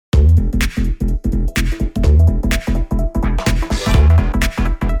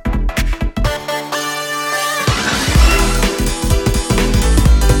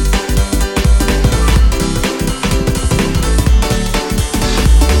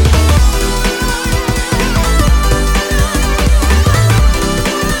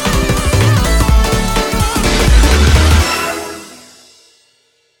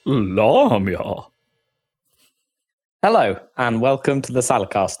Lamia. Hello, and welcome to the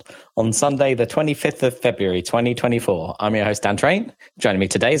Salacast on Sunday, the 25th of February, 2024. I'm your host, Dan Train. Joining me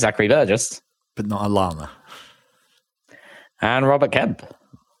today, Zachary Burgess. But not a llama. And Robert Kemp.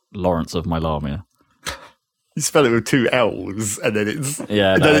 Lawrence of my Lamia. You spell it with two L's, and then it's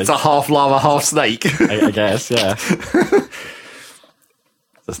it's a half llama, half snake. I guess, yeah.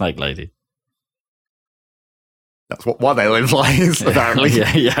 The snake lady. That's what one L implies, apparently.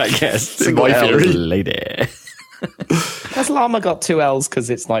 yeah, I guess. Single My theory. Lady. Has llama got two L's because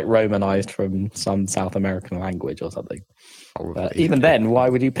it's like Romanized from some South American language or something? But even then, why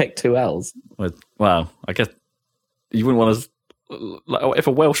would you pick two L's? Well, I guess you wouldn't want to. Like, if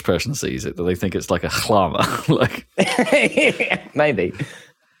a Welsh person sees it, do they think it's like a llama? Like, maybe.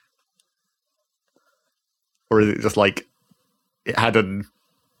 Or is it just like it had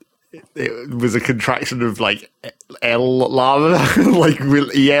it was a contraction of like L llama, like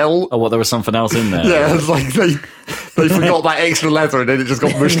EL. oh, there was something else in there. Yeah, it's like they forgot that extra letter and then it just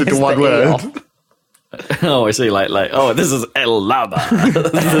got mushed into one word. Oh, I see. Like, oh, this is El Llama,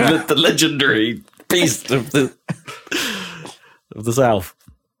 the legendary beast of the South.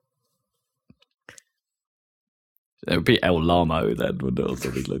 It would be El Lamo then, wouldn't it? Or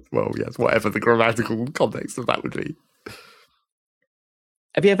something like. Well, yes, whatever the grammatical context of that would be.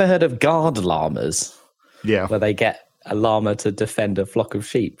 Have you ever heard of guard llamas? Yeah. Where they get a llama to defend a flock of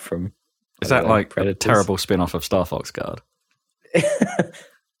sheep from... Is that like predators? a terrible spin-off of Star Fox Guard?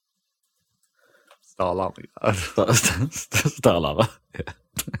 Star llama. Star Llama. Yeah.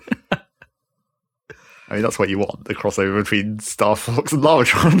 I mean, that's what you want, the crossover between Star Fox and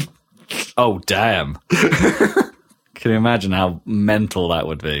Lamatron. Oh, damn. Can you imagine how mental that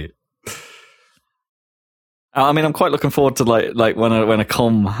would be? I mean, I'm quite looking forward to like when a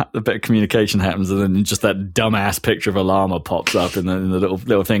bit of communication happens, and then just that dumbass picture of a llama pops up, and then the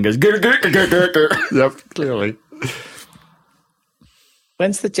little thing goes. Yep, clearly.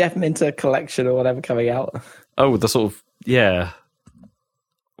 When's the Jeff Minter collection or whatever coming out? Oh, the sort of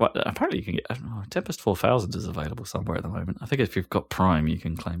Well, apparently you can get Tempest 4000 is available somewhere at the moment. I think if you've got Prime, you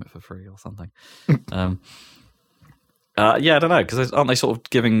can claim it for free or something. Yeah, I don't know, because aren't they sort of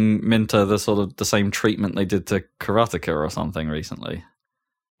giving Minter the same treatment they did to Karateka or something recently?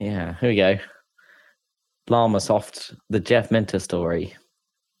 Yeah, here we go. Llama Soft, the Jeff Minter story,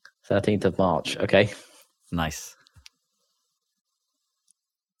 13th of March. Okay, Nice.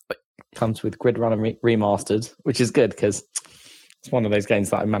 comes with Grid Runner remastered, which is good because it's one of those games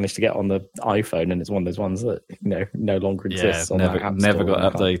that I managed to get on the iPhone, and it's one of those ones that no longer exists. Yeah, on never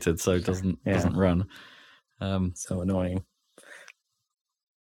got updated, so it doesn't run. So annoying.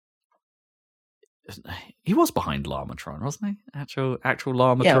 He was behind Lamatron, wasn't he? Actual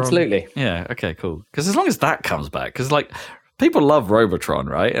Lamatron. Yeah, absolutely. Yeah. Okay. Cool. Because as long as that comes back, because like people love Robotron,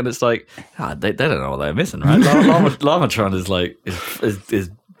 right? And it's like they don't know what they're missing, right? Lamatron is like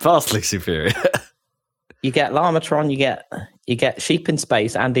is vastly superior. You get Lamatron, you get Sheep in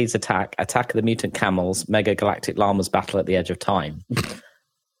Space, Andy's Attack of the Mutant Camels, Mega Galactic Llamas Battle at the Edge of Time.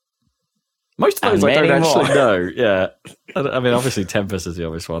 Most of those I don't actually more. know. Yeah, I mean, obviously Tempest is the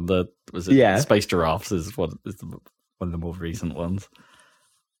obvious one. Space Giraffes is one of the more recent ones.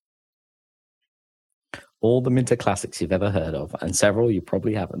 All the Minter classics you've ever heard of, and several you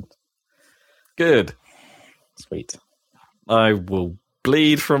probably haven't. Good. Sweet. I will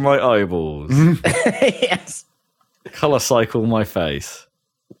bleed from my eyeballs. Yes. Color cycle my face.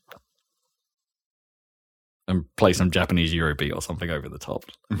 And play some Japanese Eurobeat or something over the top.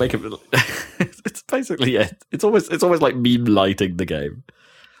 Make it. It's basically it. It's almost like meme lighting the game.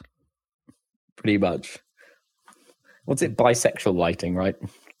 Pretty much. What's it? Bisexual lighting, right?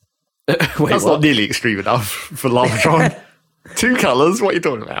 Wait, That's not nearly extreme enough for Lamatron. Two colours? What are you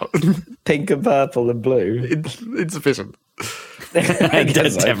talking about? Pink and purple and blue. Insufficient.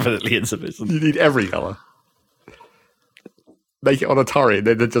 Definitely insufficient. You need every colour. Make it on Atari and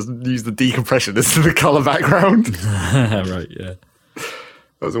then just use the decompression as the colour background. Right, yeah.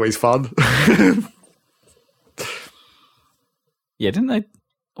 That was always fun. Yeah, didn't they?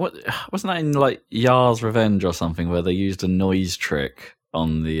 Wasn't that in like Yar's Revenge or something where they used a noise trick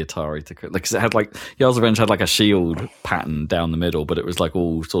on the Atari to because it had like Yar's Revenge had like a shield pattern down the middle, but it was like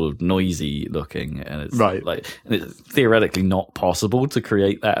all sort of noisy looking, and it's and it's theoretically not possible to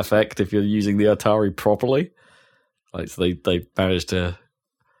create that effect if you're using the Atari properly. Like, so they managed to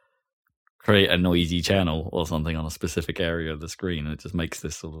create a noisy channel or something on a specific area of the screen, and it just makes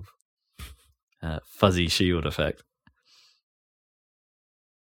this sort of fuzzy shield effect.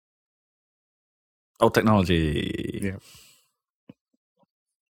 Oh, technology. Yeah.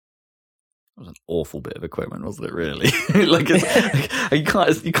 was an awful bit of equipment, wasn't it? Really, like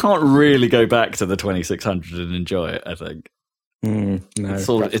you can't really go back to the 2600 and enjoy it. I think No,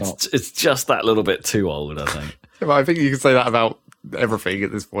 it's just that little bit too old. I think. Yeah, but I think you can say that about everything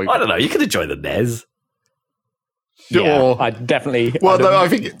at this point. I don't know. You can enjoy the NES. Yeah, I definitely. Well, no, I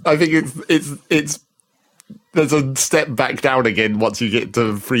think it's there's a step back down again once you get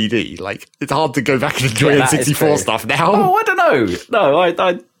to 3D. Like it's hard to go back and enjoy N64 stuff now. Oh, I don't know. No, I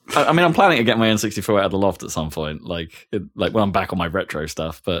mean, I'm planning to get my N64 out of the loft at some point, like when I'm back on my retro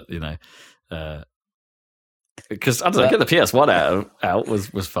stuff. But you know, because I don't know, get the PS1 out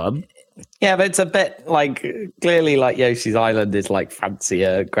was fun. Yeah, but it's a bit like clearly like Yoshi's Island is like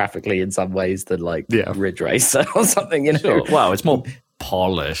fancier graphically in some ways than like Ridge Racer or something. You know, sure. Well, it's more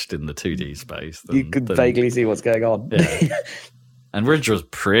polished in the 2D space. You could vaguely see what's going on. Yeah. And Ridge was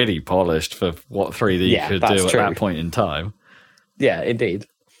pretty polished for what 3D could do at that point in time. Yeah, indeed.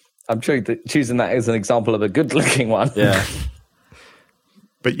 I'm sure that choosing that as an example of a good-looking one. Yeah.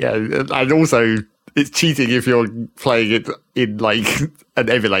 But yeah, and also it's cheating if you're playing it in like an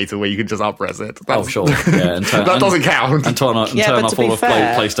emulator where you can just up-res it. Sure. Yeah, that doesn't count. And turn off all of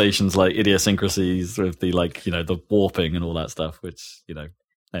PlayStation's like idiosyncrasies with the like, you know, the warping and all that stuff, which, you know,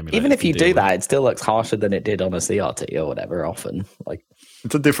 even if you do that, it still looks harsher than it did on a CRT or whatever. Often, like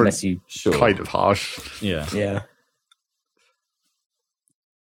it's a different kind of harsh. Yeah. Yeah.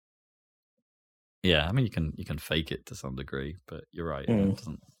 Yeah, I mean, you can fake it to some degree, but you're right. It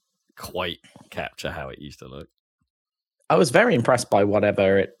doesn't quite capture how it used to look. I was very impressed by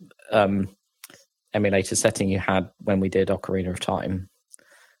whatever emulator setting you had when we did Ocarina of Time.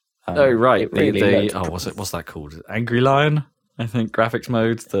 Right. It really what's that called? Angry Lion, I think, graphics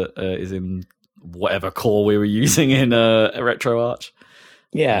mode that is in whatever core we were using in a RetroArch.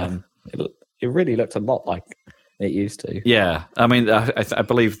 Yeah, it really looked a lot like it used to. Yeah, I mean, I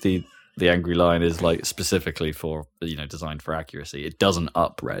believe the Angry Lion is like specifically for, you know, designed for accuracy. It doesn't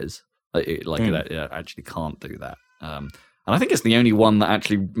up-res. It actually can't do that. And I think it's the only one that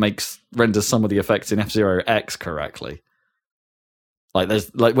actually renders some of the effects in F-Zero X correctly. Like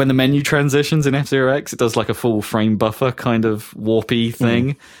there's like when the menu transitions in F-Zero X, it does like a full frame buffer kind of warpy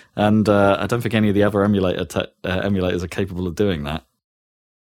thing, and I don't think any of the other emulators are capable of doing that.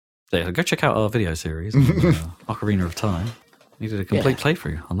 So yeah, go check out our video series, on, Ocarina of Time. We did a complete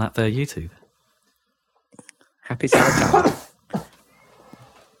playthrough on that there YouTube. Happy Saturday.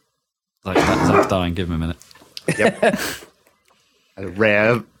 Zach's dying. Give him a minute. Yep.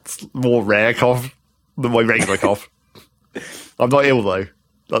 A more rare cough than my regular cough. I'm not ill though.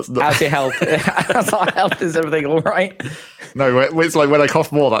 That's not... How's your health? How's our health? Is everything all right? No, it's like when I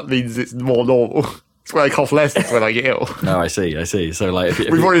cough more, that means it's more normal. It's when I cough less, it's when I get ill. No, I see. So like,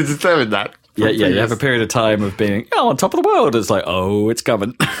 we've already determined that. Yeah. You have a period of time of being on top of the world. It's like, it's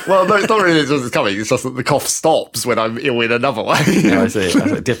coming. Well, no, it's not really just it's coming. It's just that the cough stops when I'm ill in another way. No, I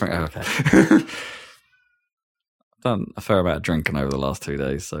see. Different. Okay. I've done a fair amount of drinking over the last 2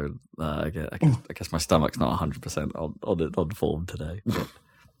 days, so I guess my stomach's not 100% on form today. But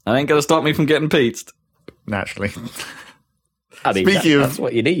that ain't gonna stop me from getting pizzed. Naturally. I mean, that's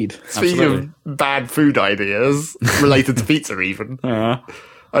what you need. Speaking of bad food ideas related to pizza, even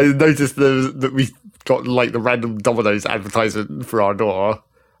I noticed that we got like the random Domino's advertisement for our door.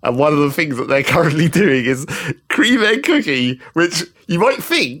 And one of the things that they're currently doing is cream egg cookie, which you might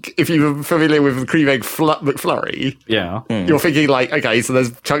think, if you're familiar with the cream egg McFlurry, you're thinking like, okay, so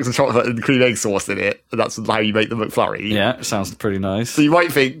there's chunks of chocolate and cream egg sauce in it, and that's how you make the McFlurry. Yeah, sounds pretty nice. So you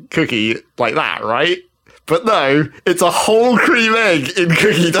might think cookie like that, right? But no, it's a whole cream egg in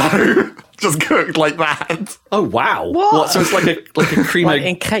cookie dough, just cooked like that. Oh wow! What? So it's like a cream egg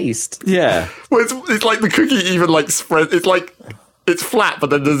encased. Yeah. Well, it's like the cookie even like spread. It's like. It's flat,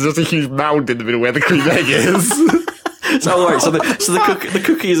 but then there's just a huge mound in the middle where the cream egg is. So the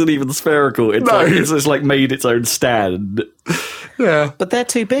cookie isn't even spherical. It's like made its own stand. Yeah, but they're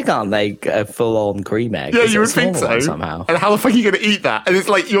too big, aren't they? Full-on cream egg. Yeah, you would think so. Somehow. And how the fuck are you going to eat that? And it's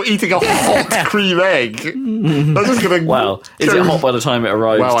like you're eating a hot cream egg. That's just going to. Well, is it hot by the time it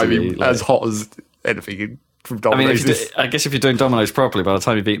arrives? Well, I mean, as hot as anything from Domino's. I mean, I guess if you're doing Domino's properly, by the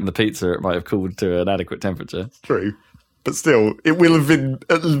time you've eaten the pizza, it might have cooled to an adequate temperature. True. But still, it will have been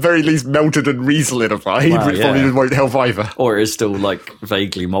at the very least melted and re-solidified, which probably won't help either. Or it is still like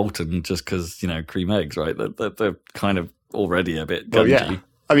vaguely molten just because, cream eggs, right? They're kind of already a bit gungy. Well, yeah.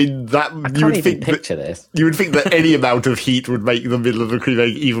 I mean, you would think picture this. You would think that any amount of heat would make the middle of a cream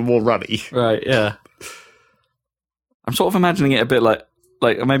egg even more runny. Right, yeah. I'm sort of imagining it a bit like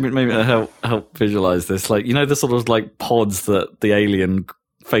maybe to help visualize this. Like, the sort of like pods that the alien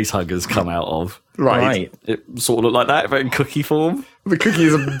face huggers come out of. Right. It sort of looked like that, but in cookie form. The cookie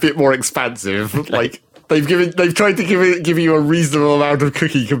is a bit more expansive. Like they've tried to give you a reasonable amount of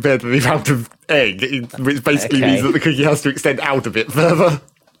cookie compared to the amount of egg, which basically means that the cookie has to extend out a bit further.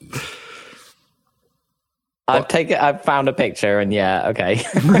 I've found a picture, and okay.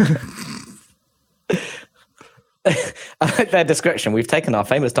 I like their description. We've taken our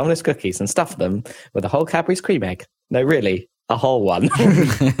famous Domino's cookies and stuffed them with a whole Cadbury's cream egg. No, really, a whole one.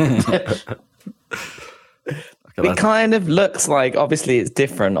 It kind of looks like, obviously it's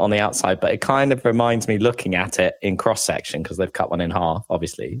different on the outside, but it kind of reminds me, looking at it in cross-section, because they've cut one in half,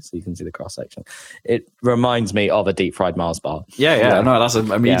 obviously, so you can see the cross-section. It reminds me of a deep-fried Mars bar. Yeah. No, that's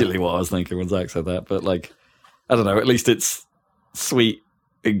immediately what I was thinking when Zach said that. But, like, I don't know, at least it's sweet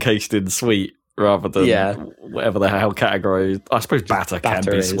encased in sweet rather than whatever the hell category. I suppose batter can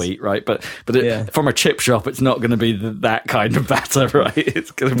be sweet, right? But from a chip shop, it's not going to be that kind of batter, right?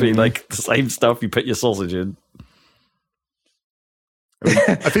 It's going to be like the same stuff you put your sausage in.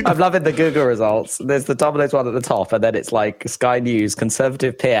 I think I'm loving the Google results. There's the Domino's one at the top, and then it's like Sky News,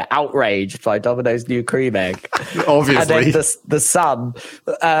 conservative peer outraged by Domino's new cream egg. Obviously. And then the Sun,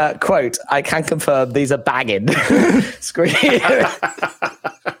 quote, I can confirm these are banging. Scream.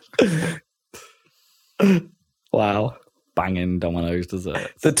 Wow. Banging Domino's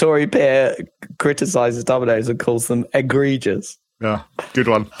desserts. The Tory peer criticises Domino's and calls them egregious. Yeah, good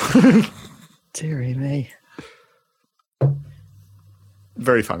one. Deary me.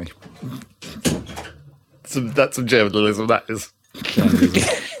 Very funny. That's some journalism, that is.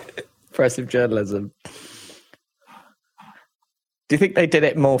 Impressive journalism. Do you think they did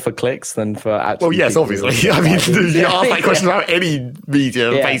it more for clicks than for actual? Well, yes, obviously. I mean, you ask that question about any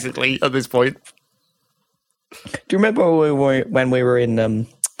media, basically, at this point. Do you remember when we were in,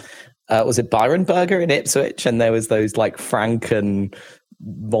 was it Byron Burger in Ipswich? And there was those like Franken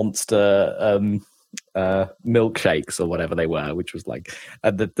monster milkshakes or whatever they were, which was like,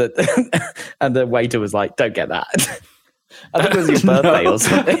 and the waiter was like, "Don't get that." I think it was your birthday or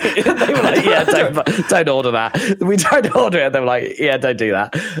something. They were like, "Yeah, don't order that." We tried to order it, and they were like, "Yeah, don't do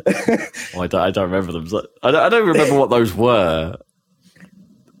that." I don't remember them. I don't remember what those were.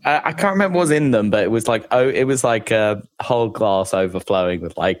 I can't remember what was in them, but it was like a whole glass overflowing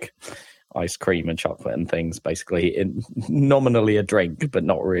with like ice cream and chocolate and things, basically nominally a drink, but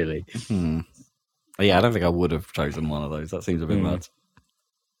not really. Yeah, I don't think I would have chosen one of those. That seems a bit much.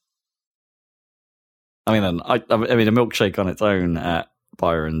 I mean, I mean, a milkshake on its own at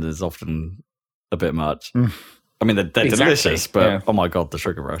Byron is often a bit much. I mean, they're delicious, but oh my god, the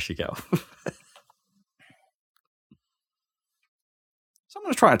sugar rush you get off. Someone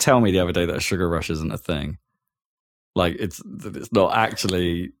was trying to tell me the other day that a sugar rush isn't a thing. Like it's not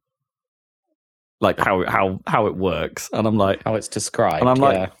actually like how it works, and I'm like how it's described, and I'm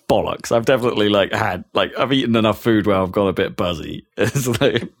like bollocks. I've definitely I've eaten enough food where I've gone a bit buzzy. It's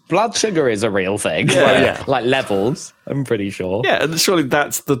like, blood sugar is a real thing. Like levels. I'm pretty sure. Yeah, and surely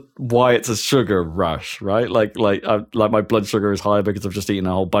that's why it's a sugar rush, right? Like my blood sugar is high because I've just eaten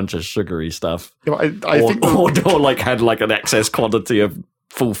a whole bunch of sugary stuff. I think or like had like an excess quantity of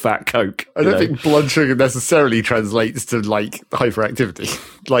full fat Coke. I don't think blood sugar necessarily translates to like hyperactivity.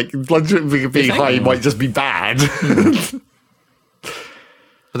 Like blood sugar being high might just be bad.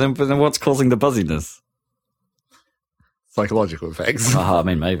 But then what's causing the buzziness? Psychological effects. I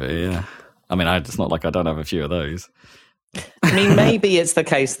mean, maybe, yeah. I mean, it's not like I don't have a few of those. I mean, maybe it's the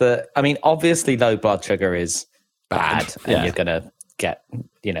case that, I mean, obviously low blood sugar is bad and you're going to get,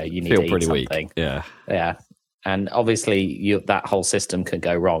 you need to eat pretty something. Weak. Yeah. Yeah. And obviously that whole system can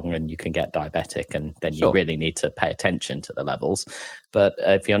go wrong and you can get diabetic, and then you really need to pay attention to the levels. But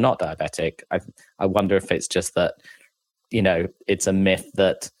if you're not diabetic, I wonder if it's just that, it's a myth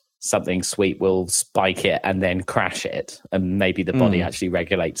that something sweet will spike it and then crash it. And maybe the body actually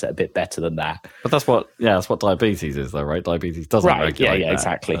regulates it a bit better than that. But that's what diabetes is though, right? Diabetes doesn't regulate that.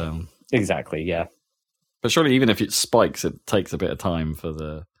 Exactly. Exactly, yeah. But surely even if it spikes, it takes a bit of time for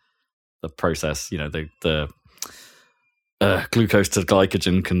the process, the glucose to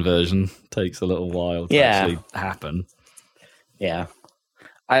glycogen conversion takes a little while to actually happen. Yeah.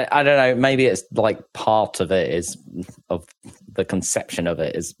 I don't know. Maybe it's like part of it is of the conception of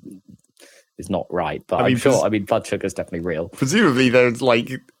it is not right. But I'm sure. I mean, blood sugar is definitely real. Presumably, there's like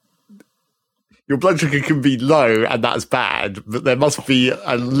your blood sugar can be low, and that's bad. But there must be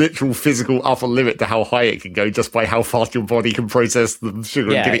a literal physical upper limit to how high it can go, just by how fast your body can process the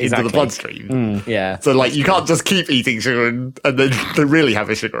sugar and get it into the bloodstream. Yeah. So, like, you can't just keep eating sugar and then really have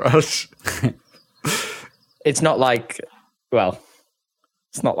a sugar rush. It's not like,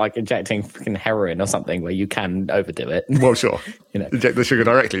 it's not like injecting freaking heroin or something where you can overdo it. Well, sure. Inject the sugar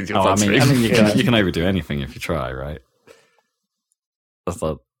directly into your bloodstream. I mean, you can overdo anything if you try, right?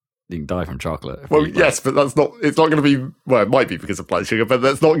 you can die from chocolate. Well, yes, but that's not. It's not going to be. Well, it might be because of blood sugar, but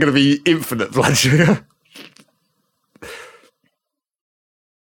that's not going to be infinite blood sugar.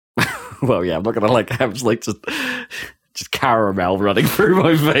 Well, yeah, I'm not going to have just caramel running through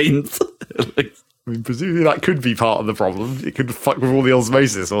my veins. I mean, presumably that could be part of the problem. It could fuck with all the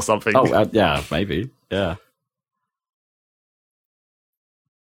osmosis or something. Oh, yeah, maybe. Yeah.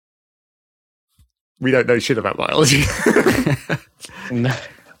 We don't know shit about biology. No.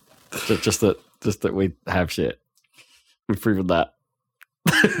 Just that we have shit. We've proven that.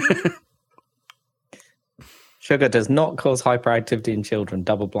 Sugar does not cause hyperactivity in children.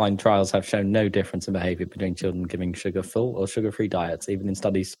 Double-blind trials have shown no difference in behavior between children giving sugar-full or sugar-free diets, even in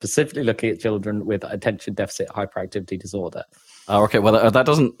studies specifically looking at children with attention deficit hyperactivity disorder. Oh, okay. Well,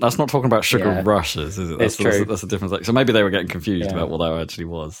 that's not talking about sugar rushes, is it? It's true. That's a different thing. So maybe they were getting confused about what that actually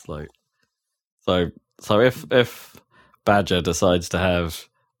was. So if Badger decides to have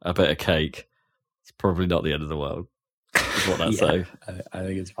a bit of cake, it's probably not the end of the world. Is what that's saying. I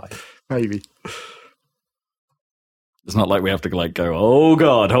think it's fine. Maybe. It's not like we have to go, oh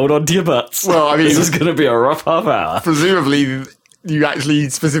God, hold on to your butts. Well, I mean, this is going to be a rough half hour. Presumably, you actually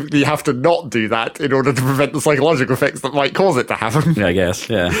specifically have to not do that in order to prevent the psychological effects that might cause it to happen. Yeah, I guess,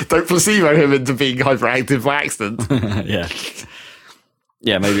 yeah. Don't placebo him into being hyperactive by accident. Yeah.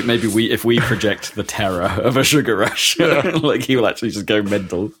 Yeah, maybe if we project the terror of a sugar rush, he will actually just go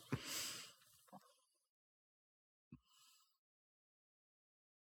mental.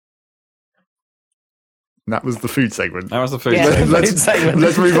 That was the food segment. That was the food segment.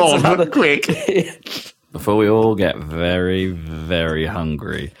 Let's move on quick. Before we all get very, very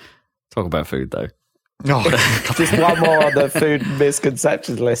hungry. Talk about food, though. Just one more on the food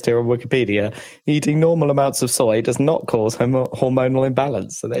misconceptions list here on Wikipedia. Eating normal amounts of soy does not cause hormonal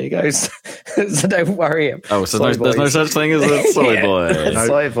imbalance. So there you go. So don't worry. Oh, so there's no such thing as a soy boy. No.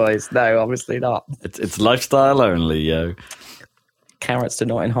 Soy boys. No, obviously not. It's lifestyle only, yo. Carrots do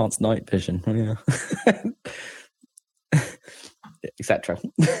not enhance night vision. Yeah. Etc.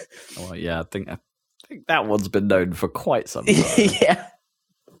 Oh, yeah, I think that one's been known for quite some time. Yeah.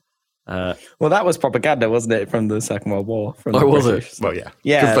 Well, that was propaganda, wasn't it, from the Second World War? Was it? Well, yeah.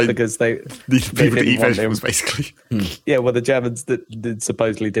 Yeah, because these people to eat vegetables, basically. Yeah, well, the Germans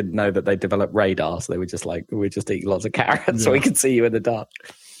supposedly didn't know that they developed radar, so they were just we're just eating lots of carrots so we can see you in the dark.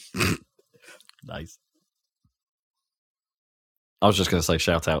 Nice. I was just going to say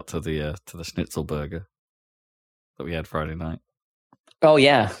shout out to the schnitzel burger that we had Friday night. Oh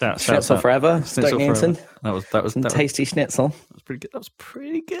yeah, Schnitzel forever. Schnitzel Stoke-Nielsen. That was tasty schnitzel. That was pretty good. That was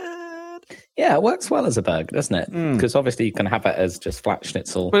pretty good. Yeah, it works well as a burger, doesn't it? Because obviously you can have it as just flat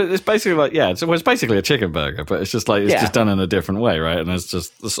schnitzel. But it's basically it's basically a chicken burger, but it's just just done in a different way, right? And it's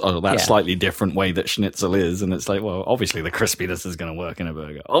just slightly different way that schnitzel is, and it's well, obviously the crispiness is going to work in a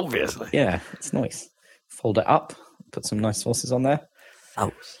burger, obviously. Yeah, it's nice. Fold it up, put some nice sauces on there.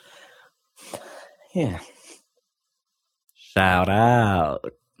 Oh, yeah. Shout out.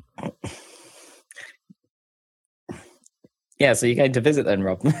 Yeah, so you're going to visit then,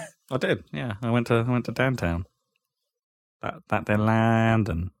 Rob? I did. Yeah, I went to downtown. That their land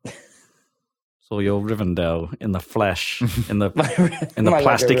and saw your Rivendell in the flesh, in the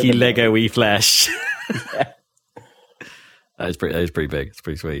plasticky Lego-y flesh. Yeah. That is pretty big. It's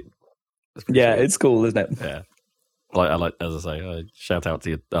pretty sweet. It's cool, isn't it? Yeah. I like, as I say, shout out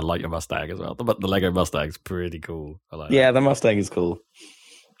to you. I like your Mustang as well. The Lego Mustang's pretty cool. I like that. The Mustang is cool.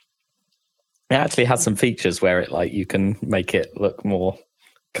 It actually has some features where it you can make it look more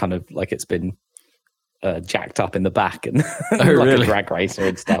kind of like it's been jacked up in the back and really? A drag racer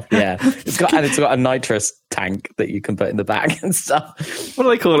and stuff. Yeah, it's got a nitrous tank that you can put in the back and stuff. What do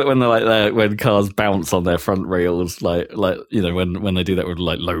they call it when they're when cars bounce on their front rails? When they do that with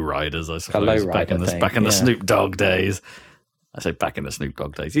low riders, I suppose. Back in the Snoop Dogg days. I say back in the Snoop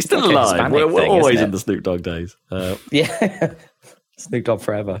Dogg days. He's still alive. We're always in the Snoop Dogg days. Yeah, Snoop Dogg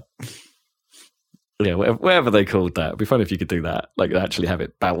forever. Yeah, whatever they called that. It'd be fun if you could do that, actually have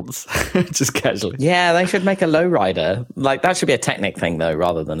it bounce, just casually. Yeah, they should make a lowrider. That should be a Technic thing, though,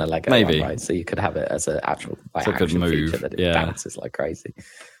 rather than a Lego Maybe. one, right? So you could have it as an actual so it could move. Feature that it bounces like crazy.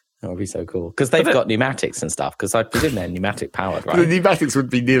 That would be so cool. Because they've got pneumatics and stuff, because I presume they're pneumatic powered, right? The pneumatics would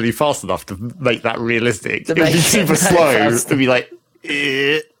be nearly fast enough to make that realistic. It would be super slow to be like...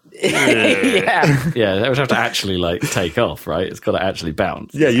 Yeah, they would have to actually take off, right? It's got to actually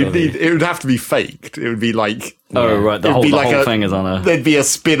bounce. Yeah, it would have to be faked. It would be like the whole thing is on a. There'd be a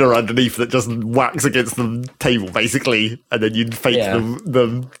spinner underneath that just whacks against the table, basically, and then you'd fake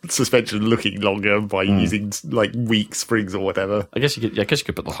the suspension looking longer by using weak springs or whatever. I guess you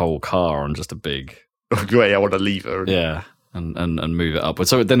could put the whole car on just a big. I want a lever. Yeah. and move it upwards.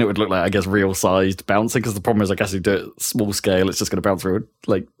 So then it would look like, I guess, real sized bouncing. Because the problem is, I guess, if you do it small scale, it's just going to bounce through.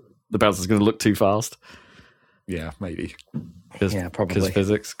 Like the bounce is going to look too fast. Yeah, maybe. Yeah, probably. Because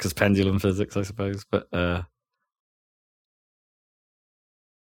physics, because pendulum physics, I suppose. But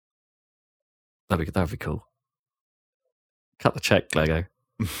that'd be cool. Cut the check, Lego.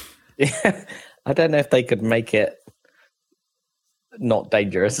 Yeah, I don't know if they could make it not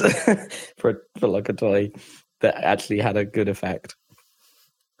dangerous for like a toy that actually had a good effect.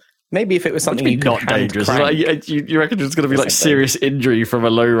 Maybe if it was something you could not dangerous. Like, you reckon there's going to be like serious injury from a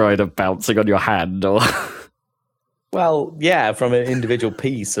lowrider bouncing on your hand, or? Well, yeah, from an individual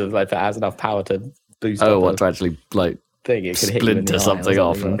piece of like, if it has enough power to boost. Oh, what to actually like thing? It could splinter something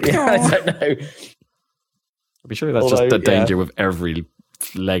off. And... Yeah, I don't know. I'd be sure that's just the danger with every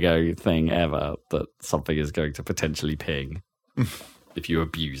Lego thing ever, that something is going to potentially ping if you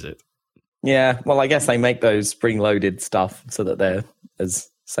abuse it. Yeah, well, I guess they make those spring-loaded stuff so that they're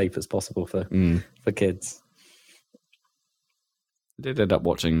as safe as possible for kids. I did end up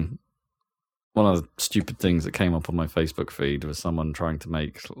watching one of the stupid things that came up on my Facebook feed was someone trying to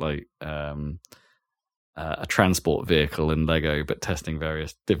make like a transport vehicle in Lego, but testing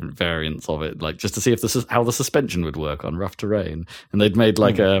various different variants of it, like just to see if how the suspension would work on rough terrain. And they'd made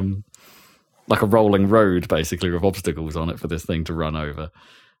like a rolling road basically with obstacles on it for this thing to run over.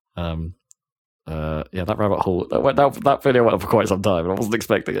 That rabbit hole that video went up for quite some time, and I wasn't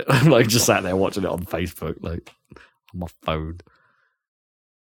expecting it. I'm like just sat there watching it on Facebook, like on my phone.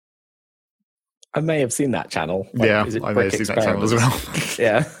 I may have seen that channel. I may have seen that channel as well.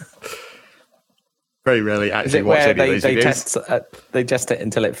 Yeah. Very rarely actually watch any of those videos. They test it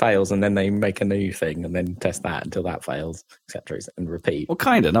until it fails, and then they make a new thing, and then test that until that fails, etc., and repeat. Well,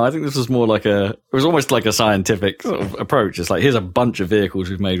 kind of. No, I think this was more like it was almost like a scientific sort of approach. It's like, here's a bunch of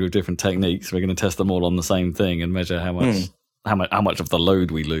vehicles we've made with different techniques. We're going to test them all on the same thing and measure how much of the load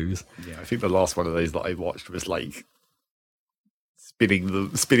we lose. Yeah, I think the last one of those that I watched was like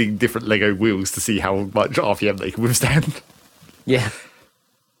spinning different Lego wheels to see how much RPM they can withstand. Yeah.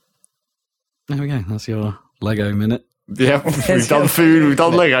 There we go. That's your Lego minute. Yeah, we've done food, we've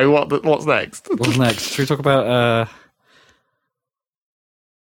done Lego. What's next? What's next? Should we talk about...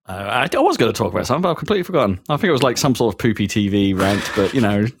 I was going to talk about something, but I've completely forgotten. I think it was like some sort of poopy TV rant, but,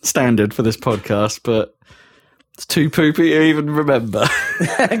 standard for this podcast, but it's too poopy to even remember.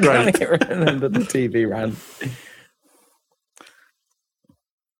 I can't remember the TV rant.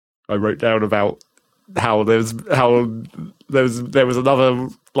 I wrote down about how there was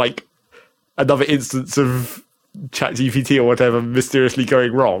another instance of ChatGPT or whatever mysteriously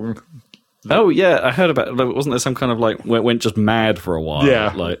going wrong. Oh yeah, I heard about it. Wasn't there some kind of like went just mad for a while?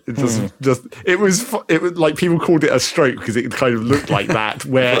 Yeah, like it was like people called it a stroke because it kind of looked like that,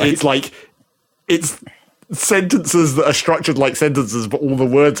 where right. It's like it's sentences that are structured like sentences, but all the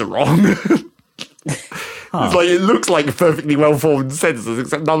words are wrong. It's like it looks like perfectly well formed sentences,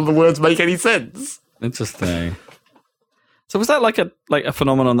 except none of the words make any sense. Interesting. So was that like a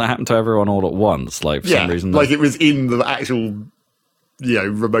phenomenon that happened to everyone all at once? Like for some reason, like it was in the actual,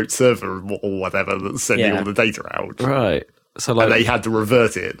 remote server or whatever that's sending all the data out, right? So like, and they had to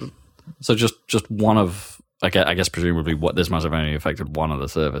revert it. So just one of, I guess presumably, what this must have only affected one of the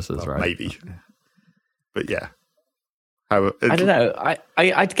services, right? Maybe, but yeah. I don't know.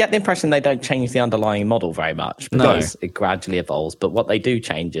 I get the impression they don't change the underlying model very much because it gradually evolves. But what they do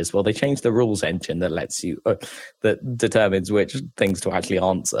change is, they change the rules engine that lets you, that determines which things to actually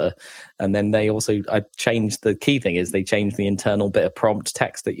answer. And then they also change, the key thing is they change the internal bit of prompt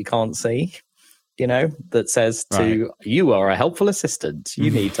text that you can't see, that says you are a helpful assistant.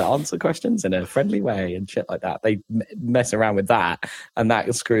 You need to answer questions in a friendly way and shit like that. They mess around with that, and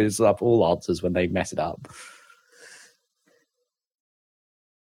that screws up all answers when they mess it up.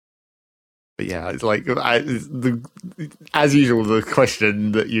 But yeah, it's like as usual, the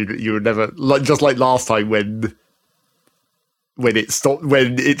question that you would never, like, just like last time when it stopped,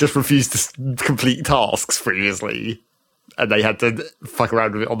 when it just refused to complete tasks previously, and they had to fuck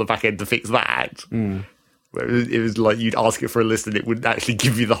around with it on the back end to fix that. Where it was like you'd ask it for a list and it wouldn't actually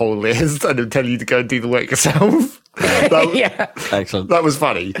give you the whole list and it'd tell you to go and do the work yourself. Excellent. That was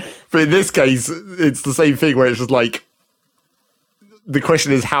funny. But in this case, it's the same thing where it's just like, the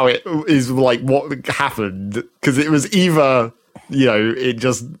question is how it is, like, what happened, because it was either it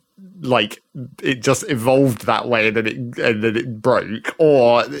just evolved that way and then it broke,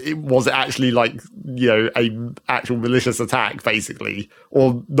 or was it actually like a actual malicious attack basically,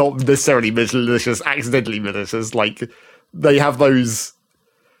 or not necessarily malicious, accidentally malicious. Like they have those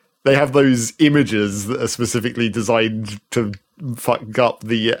images that are specifically designed to fuck up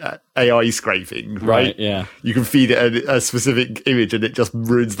the AI scraping, right? Yeah. You can feed it a specific image and it just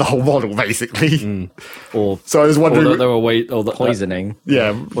ruins the whole model, basically. Or So I was wondering, or there were or the Poisoning.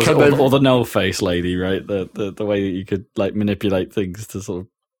 yeah, or the null face lady, right? The way that you could like manipulate things to sort of,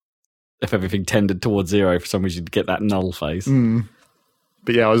 if everything tended towards 0 for some reason, you'd get that null face.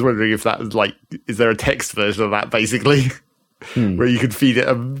 But yeah, I was wondering if that was like, is there a text version of that, basically, where you could feed it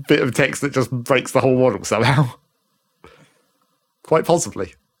a bit of text that just breaks the whole model somehow? Quite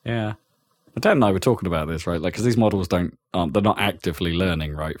possibly. Yeah. But Dan and I were talking about this, right? Like, because these models they're not actively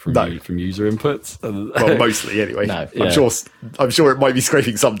learning, right, from from user inputs. Well, mostly anyway. No. I'm sure it might be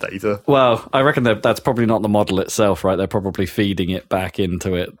scraping some data. Well, I reckon that's probably not the model itself, right? They're probably feeding it back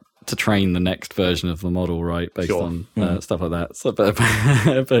into it to train the next version of the model, right, based on stuff like that. So,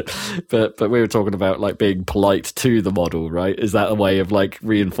 but we were talking about like being polite to the model, right? Is that a way of like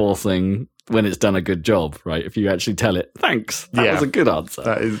reinforcing when it's done a good job, right? If you actually tell it, thanks, that was a good answer.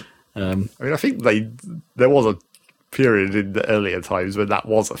 That is. I mean, I think there was a period in the earlier times when that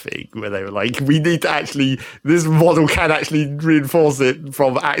was a thing, where they were like, we need to actually, this model can actually reinforce it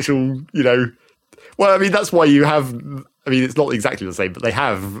from actual, well, I mean, that's why you have, I mean, it's not exactly the same, but they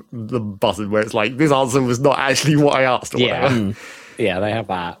have the button where it's like, this answer was not actually what I asked or whatever. Yeah, they have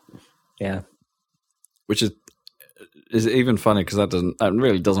that. Yeah. Which is even funny because that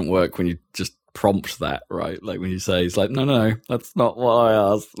really doesn't work when you just prompt that, right? Like when you say, it's like, no, that's not what I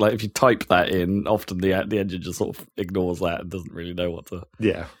asked. Like if you type that in, often the engine just sort of ignores that and doesn't really know what to.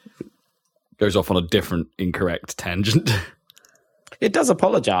 Yeah. Goes off on a different incorrect tangent. It does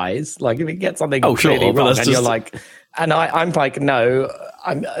apologize. Like if it gets something sure, clearly wrong, and just... you're like, and I'm like, no,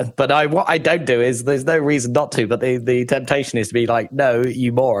 what I don't do is there's no reason not to, but the temptation is to be like, no,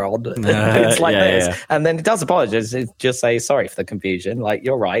 you moron. It's like this. Yeah. And then it does apologize. It just say sorry for the confusion. Like,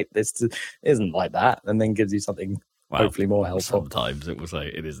 you're right. This isn't like that. And then gives you something hopefully more helpful. Sometimes it will say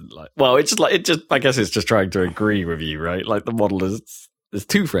it isn't like, well, it's just, I guess it's just trying to agree with you, right? Like the model is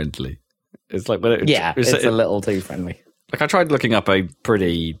too friendly. It's like, it's a little too friendly. Like I tried looking up a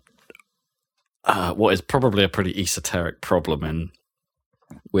pretty, what is probably a pretty esoteric problem in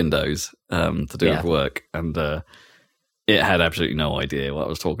Windows to do with work, and it had absolutely no idea what I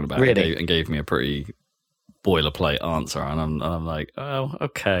was talking about. Really? And gave me a pretty boilerplate answer, and I'm like, oh,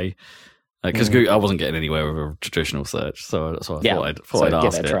 okay, because I wasn't getting anywhere with a traditional search, so I thought I'd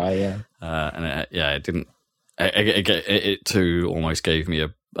ask give it a try, and it didn't. It too almost gave me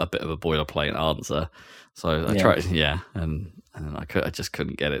a bit of a boilerplate answer. So I tried, and I just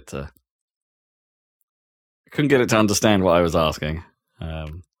couldn't get it to understand what I was asking.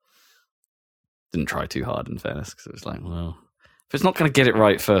 Didn't try too hard, in fairness, because it was like, well, if it's not going to get it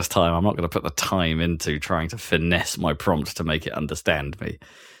right first time, I'm not going to put the time into trying to finesse my prompt to make it understand me.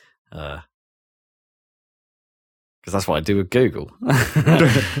 Because that's what I do with Google.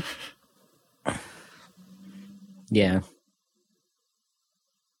 Yeah.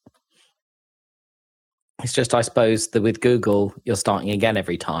 It's just, I suppose, that with Google, you're starting again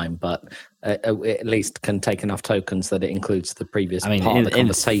every time, but it at least can take enough tokens that it includes the previous part of the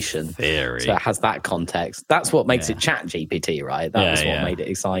conversation. In theory. So it has that context. That's what makes it Chat GPT, right? That was what made it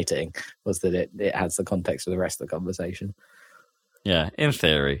exciting, was that it has the context of the rest of the conversation. Yeah, in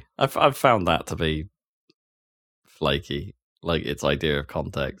theory. I've found that to be flaky. Like its idea of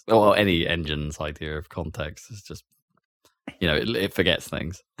context, or any engine's idea of context is just, it forgets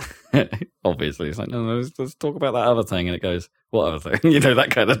things. Obviously, it's like, no, let's talk about that other thing, and it goes, what other thing?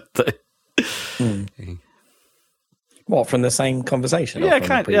 That kind of thing. What, from the same conversation? Yeah,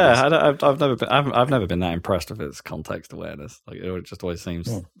 I've never been that impressed with its context awareness. Like it just always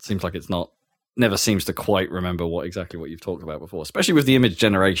seems like it's not. Never seems to quite remember exactly what you've talked about before, especially with the image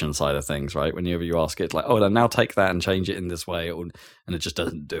generation side of things, right? Whenever you ask it, like, oh, now take that and change it in this way, and it just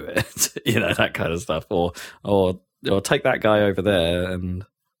doesn't do it, that kind of stuff, or take that guy over there and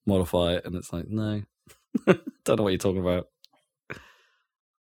modify it, and it's like, no, don't know what you're talking about.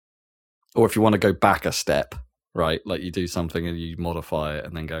 Or if you want to go back a step, right? Like you do something and you modify it,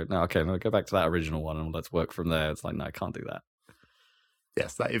 and then go, no, go back to that original one and let's work from there. It's like, no, I can't do that.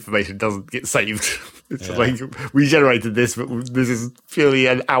 Yes, that information doesn't get saved. It's like, we generated this, but this is purely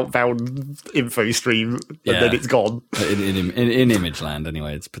an outbound info stream, and then it's gone. In image land,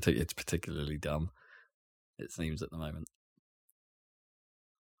 anyway, it's particularly dumb, it seems, at the moment.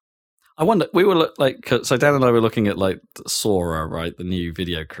 I wonder, we were so Dan and I were looking at like Sora, right, the new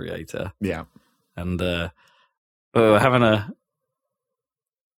video creator. Yeah. And we were having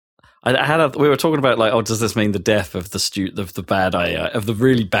we were talking about like, oh, does this mean the death of the bad AI, of the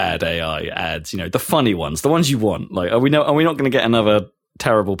really bad AI ads? The funny ones, the ones you want. Like, are we not going to get another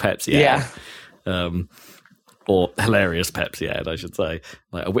terrible Pepsi ad? Yeah. or hilarious Pepsi ad, I should say.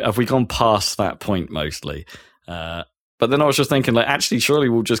 Like, have we gone past that point mostly? But then I was just thinking, like, actually, surely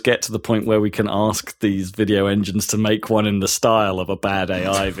we'll just get to the point where we can ask these video engines to make one in the style of a bad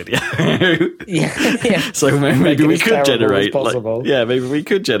AI video. yeah. So maybe we could generate, maybe we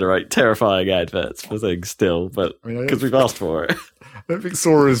could generate terrifying adverts for things still, but because we've asked for it. I don't think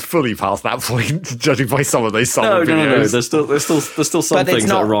Sora is fully past that point, judging by some of those videos. No. There's still some things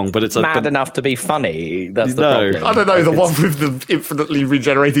that are wrong, but it's mad enough to be funny. That's the problem. I don't know. The one with the infinitely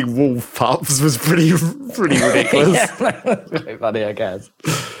regenerating wolf pups was pretty ridiculous. Very funny, I guess.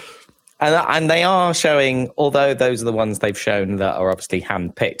 And they are showing, although those are the ones they've shown that are obviously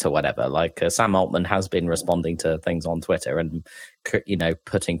handpicked or whatever. Like Sam Altman has been responding to things on Twitter and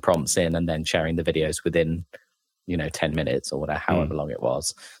putting prompts in and then sharing the videos within 10 minutes or whatever, however long it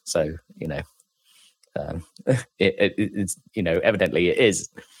was. So, it's, evidently it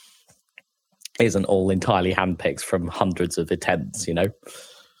isn't all entirely handpicked from hundreds of attempts,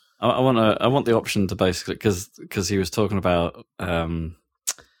 I want the option to basically, because he was talking about,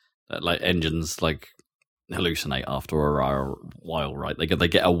 like engines like hallucinate after a while, right? They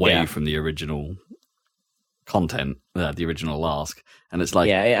get away from the original content, the original ask, and it's like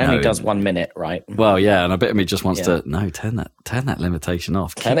it only does 1 minute, right? Well, yeah, and a bit of me just wants to turn that limitation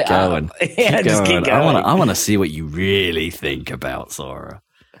off. Keep going. Just keep going. I want to see what you really think about Sora.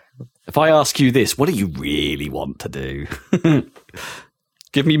 If I ask you this, what do you really want to do?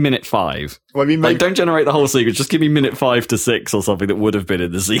 Give me minute 5. Well, I mean, don't generate the whole sequence. Just give me minute 5 to 6 or something that would have been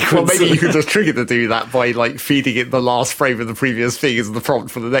in the sequence. Well, maybe you could just trigger to do that by feeding it the last frame of the previous thing as the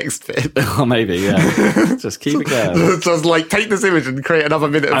prompt for the next bit. Oh, maybe, yeah. Just keep it going. Just take this image and create another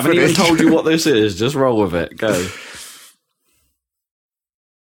minute of I haven't footage. even told you what this is. Just roll with it. Go.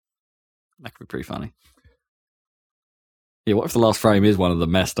 That could be pretty funny. Yeah, what if the last frame is one of the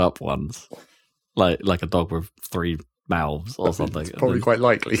messed up ones? Like a dog with 3 mouths or something. It's probably quite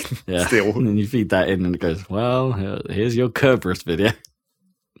likely. Yeah. Still. And then you feed that in and it goes, well, here's your Kerberos video.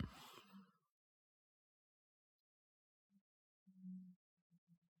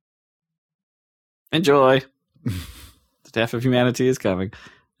 Enjoy. The death of humanity is coming.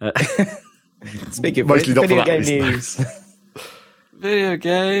 Speaking of video game news. Video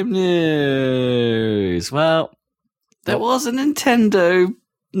game news. Well, there was a Nintendo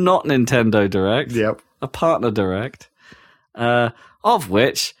Direct. Yep. A partner Direct. Of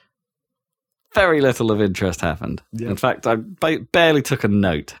which very little of interest happened. Yep. In fact, I barely took a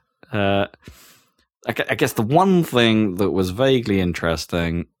note. I guess the one thing that was vaguely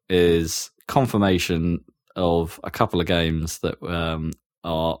interesting is confirmation of a couple of games that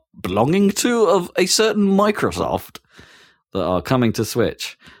are belonging to of a certain Microsoft that are coming to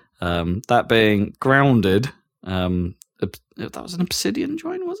Switch. That being Grounded. That was an Obsidian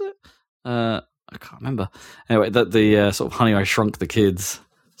joint, was it? I can't remember. Anyway, the sort of Honey, I Shrunk the Kids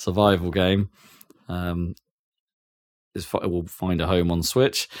survival game will find a home on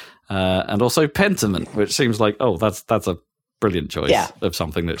Switch, and also Pentiment, which seems like that's a brilliant choice of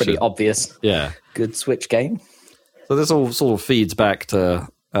something that pretty obvious. Yeah, good Switch game. So this all sort of feeds back to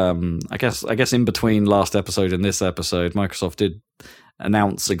I guess in between last episode and this episode, Microsoft did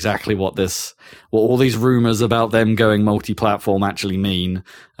announce exactly what all these rumors about them going multi-platform actually mean,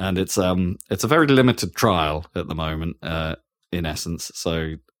 and it's a very limited trial at the moment, in essence.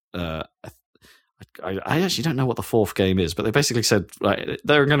 So I actually don't know what the 4th game is, but they basically said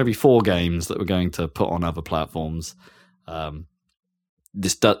there are going to be 4 games that we're going to put on other platforms. And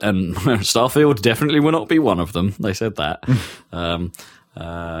Starfield definitely will not be one of them. They said that, and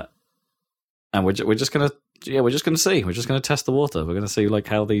we're just gonna. Yeah, we're just going to see. We're just going to test the water. We're going to see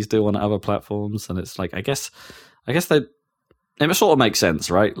how these do on other platforms, and it's I guess it sort of makes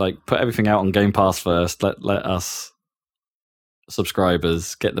sense, right? Put everything out on Game Pass first. Let us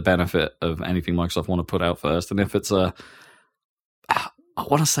subscribers get the benefit of anything Microsoft want to put out first. And if it's I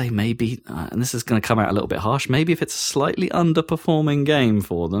want to say maybe, and this is going to come out a little bit harsh, maybe if it's a slightly underperforming game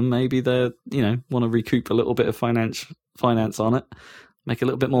for them, maybe they want to recoup a little bit of finance on it, make a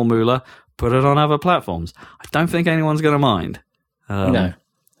little bit more moolah. Put it on other platforms. I don't think anyone's going to mind. No.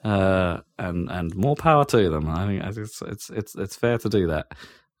 And more power to them. I think it's fair to do that.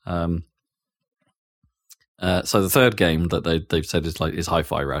 So the third game that they've said is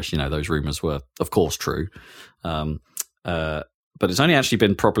Hi-Fi Rush. Those rumors were, of course, true. But it's only actually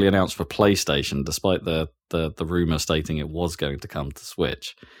been properly announced for PlayStation, despite the rumor stating it was going to come to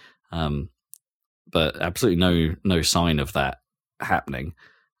Switch. But absolutely no sign of that happening.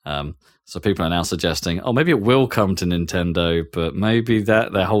 So people are now suggesting, maybe it will come to Nintendo, but maybe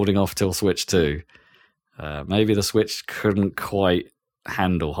that they're holding off till Switch 2. Maybe the Switch couldn't quite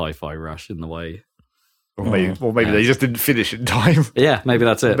handle Hi-Fi Rush in the way Or maybe they just didn't finish in time. Yeah, maybe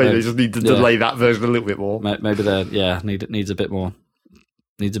that's it. Maybe they just need to delay that version a little bit more. Maybe needs a bit more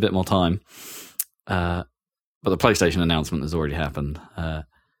time. But the PlayStation announcement has already happened.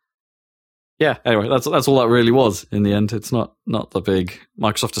 Anyway, that's all that really was in the end. It's not the big.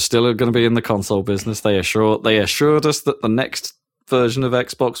 Microsoft is still going to be in the console business. They assured us that the next version of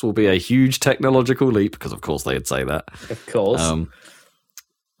Xbox will be a huge technological leap, because of course they'd say that. Of course.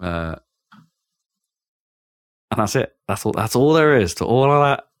 And that's it. That's all there is to all of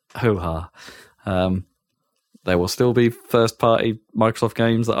that hoo-ha. There will still be first-party Microsoft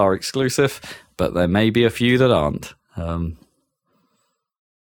games that are exclusive, but there may be a few that aren't.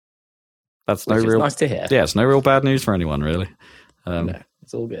 That's Which is nice to hear. Yeah, it's no real bad news for anyone, really. No,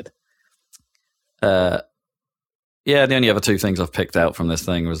 it's all good. The only other two things I've picked out from this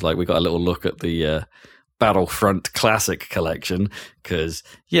thing was we got a little look at the Battlefront Classic collection, because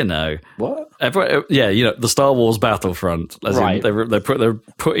what? The Star Wars Battlefront. Right. They're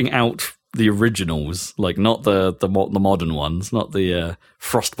putting out the originals, not the modern ones, not the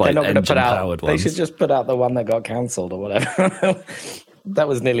Frostbite engine powered ones. They should just put out the one that got cancelled or whatever. That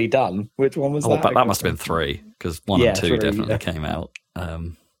was nearly done. Which one was that? But that must have been 3, because 1 and 2 definitely came out.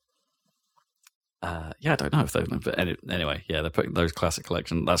 I don't know if they've. But anyway, they're putting those classic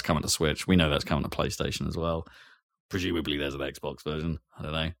collection. That's coming to Switch. We know that's coming to PlayStation as well. Presumably, there's an Xbox version. I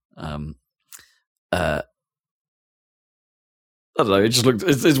don't know. I don't know. It just looked.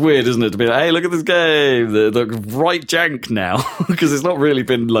 It's weird, isn't it, to be like, hey, look at this game. They look right jank now, because it's not really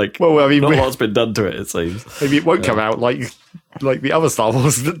been not what's been done to it. It seems. Maybe it won't come out like the other Star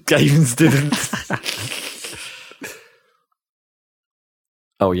Wars games didn't.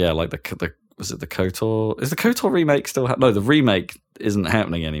 Oh yeah, the was it the KOTOR? Is the KOTOR remake still? No, the remake isn't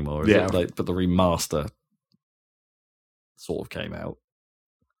happening anymore. Is it? But the remaster sort of came out.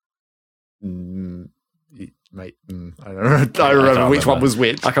 Mate, I don't remember which one was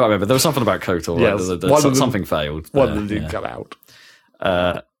which. I can't remember. There was something about KOTOR. Yes, something failed. One of them didn't come out.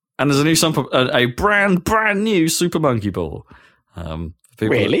 And there's a brand new Super Monkey Ball.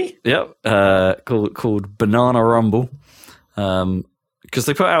 Really? Yep. Called Banana Rumble. Because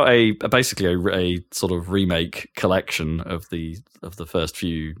they put out basically a sort of remake collection of the first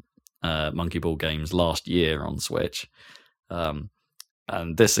few Monkey Ball games last year on Switch. And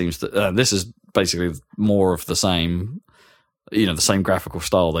this is basically more of the same, the same graphical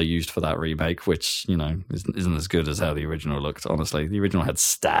style they used for that remake, which, isn't as good as how the original looked, honestly. The original had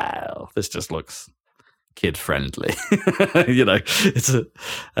style. This just looks kid friendly. It's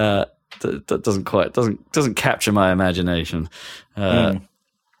that doesn't capture my imagination. But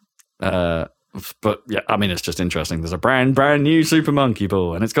yeah, I mean, it's just interesting. There's a brand new Super Monkey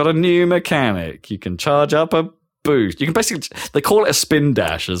Ball, and it's got a new mechanic. You can charge up a boost. You can basically, they call it a spin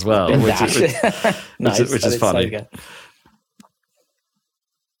dash as well, which is funny. So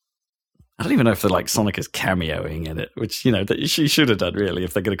I don't even know if Sonic is cameoing in it, which that she should have done really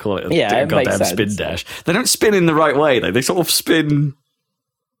if they're going to call it a goddamn spin dash. They don't spin in the right way though. They sort of spin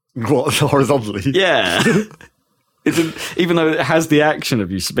horizontally. Yeah. Even though it has the action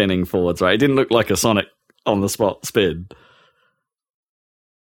of you spinning forwards, right? It didn't look like a Sonic on the spot spin.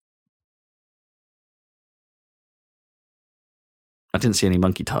 I didn't see any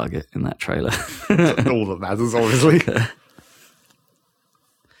monkey target in that trailer. All that matters, obviously.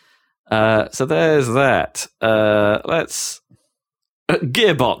 So there's that.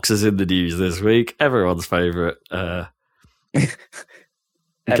 Gearbox is in the news this week. Everyone's favourite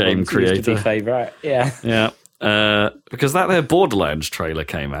game creator. Used to be favourite, yeah. Yeah. Because that their Borderlands trailer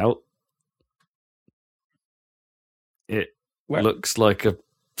came out. It looks like a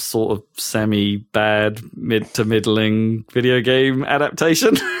sort of semi-bad, mid to middling video game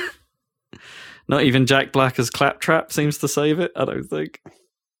adaptation. Not even Jack Black as Claptrap seems to save it, I don't think.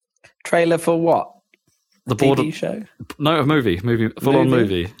 Trailer for what? The TV show? No, a movie, full-on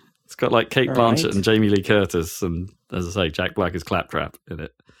movie. It's got Kate Blanchett and Jamie Lee Curtis, and as I say, Jack Black is Claptrap in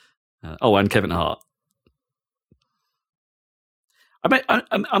it. And Kevin Hart.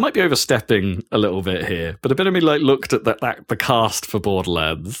 I might be overstepping a little bit here, but a bit of me looked at the cast for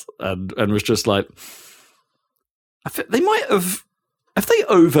Borderlands and was just like, they might have they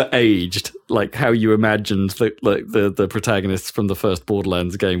overaged how you imagined the protagonists from the first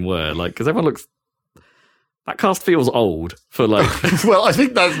Borderlands game were, because everyone looks. That cast feels old for Well, I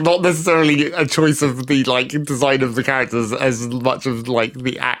think that's not necessarily a choice of the design of the characters as much as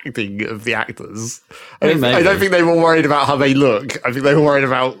the acting of the actors. I don't think they were worried about how they look. I think they were worried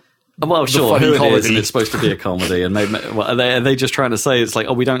about Well, sure, funny who it is, comedy. and it's supposed to be a comedy, and are they just trying to say it's like,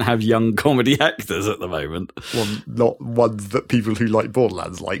 oh, we don't have young comedy actors at the moment? Well, not ones that people who like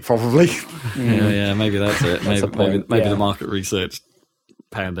Borderlands like, probably. Yeah, maybe that's it. That's a point, Maybe yeah. the market research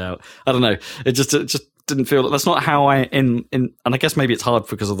panned out. I don't know. It just didn't feel. That's not how and I guess maybe it's hard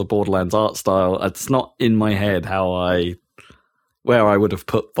because of the Borderlands art style. It's not in my head where I would have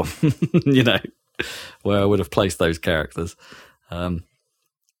put them. You know, where I would have placed those characters.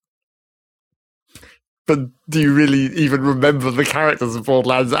 But do you really even remember the characters of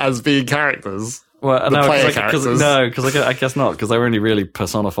Borderlands as being characters? Well, The no, player because characters? I guess not, because they were only really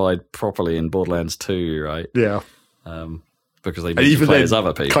personified properly in Borderlands 2, right? Yeah. Because they And made you even play then, as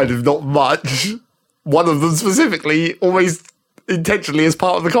other people. kind of not much. One of them specifically, always intentionally as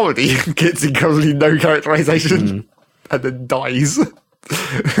part of the comedy, gets incredibly no characterization and then dies.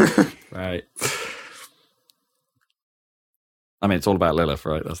 Right. I mean, it's all about Lilith,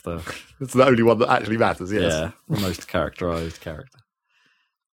 right? That's It's the only one that actually matters, yes. yeah, the most characterized character.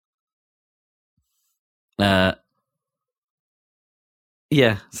 Yeah,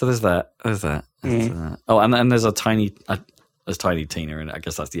 so there's that. Oh, and there's tiny Tina in it. I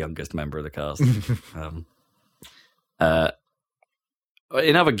guess that's the youngest member of the cast. In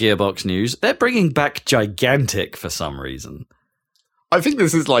other Gearbox news, they're bringing back Gigantic for some reason. I think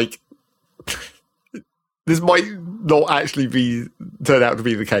this is like... This might not actually turn out to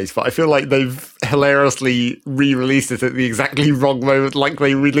be the case, but I feel like they've hilariously re-released it at the exactly wrong moment, like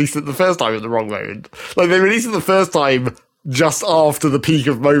they released it the first time at the wrong moment. Like they released it the first time just after the peak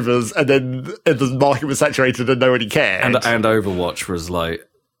of MOBAs, and then the market was saturated and nobody cared. And Overwatch was like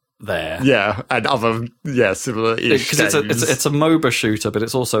there. Yeah, and other similar-ish Because games. it's a MOBA shooter, but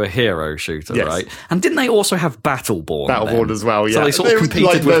it's also a hero shooter, Yes. right? And didn't they also have Battleborn? Battleborn as well, yeah. So they sort of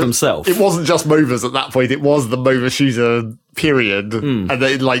competed with themselves. It wasn't just MOBAs at that point, it was the MOBA shooter period. And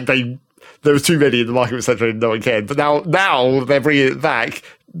there was too many in the market was saturated, no one cared. But now they're bringing it back,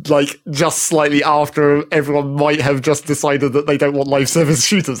 like, just slightly after everyone might have just decided that they don't want live service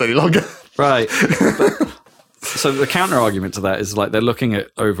shooters any longer. Right. So the counter argument to that is like they're looking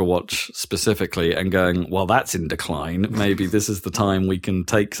at Overwatch specifically and going, well, that's in decline. Maybe this is the time we can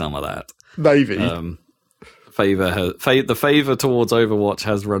take some of that. Maybe. The favor towards Overwatch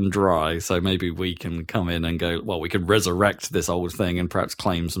has run dry, so maybe we can come in and go, well, we can resurrect this old thing and perhaps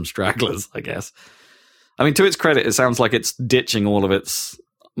claim some stragglers, I guess. I mean, to its credit, it sounds like it's ditching all of its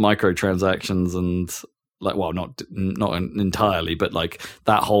microtransactions and like, well, not entirely, but like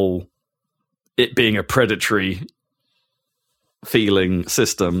that whole it being a predatory feeling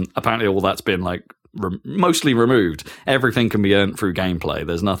system. Apparently, all that's been like mostly removed. Everything can be earned through gameplay.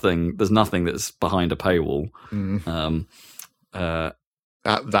 There's nothing that's behind a paywall. That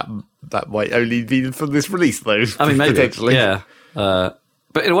might only be for this release, though. I mean, maybe, potentially. yeah.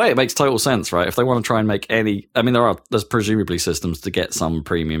 But in a way, it makes total sense, right? If they want to try and make I mean, there's presumably systems to get some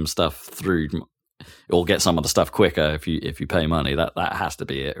premium stuff through, or get some of the stuff quicker if you pay money. That has to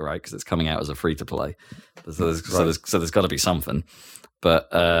be it, right? Because it's coming out as a free to play. So there's got to be something.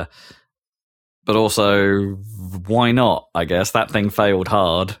 But also, why not? I guess that thing failed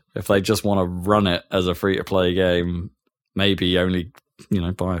hard. If they just want to run it as a free to play game, maybe only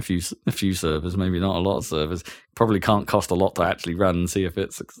buy a few servers, maybe not a lot of servers. Probably can't cost a lot to actually run and see if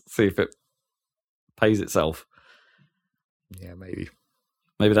it pays itself. Yeah, maybe.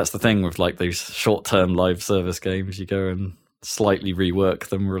 Maybe that's the thing with like these short-term live service games. You go and slightly rework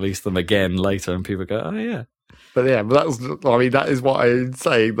them, release them again later, and people go, "Oh yeah." But that is what I'm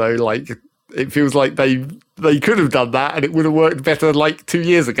saying though. Like, it feels like they could have done that, and it would have worked better like 2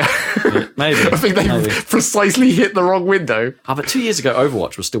 years ago. Maybe. I think they precisely hit the wrong window. But 2 years ago,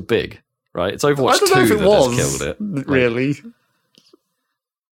 Overwatch was still big, right? It's Overwatch 2 I don't know if it that was has killed it. really.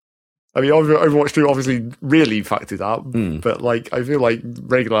 I mean, Overwatch 2 obviously really fucked it up, but like I feel like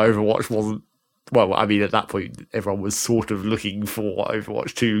regular Overwatch wasn't. Well, I mean, at that point, everyone was sort of looking for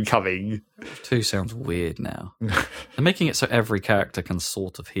Overwatch 2 coming. 2 sounds weird now. They're making it so every character can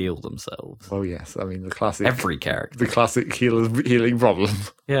sort of heal themselves. Well, yes, I mean the classic. Every character, the classic healing problem.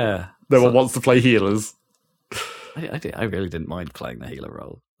 Yeah, No one wants to play healers. I really didn't mind playing the healer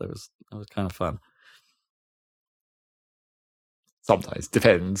role. That was kind of fun. Sometimes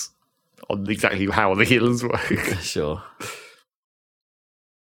depends on exactly how the healers work. Sure.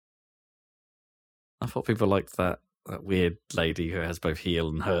 I thought people liked that weird lady who has both heal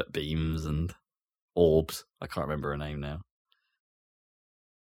and hurt beams and orbs. I can't remember her name now.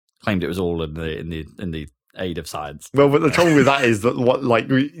 Claimed it was all in the aid of science. Well, but the trouble with that is that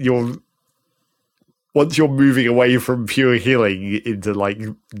once you're moving away from pure healing into like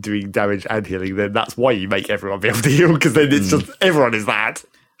doing damage and healing, then that's why you make everyone be able to heal, because then it's just everyone is that.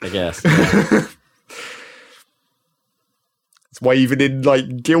 I guess. Yeah. It's why even in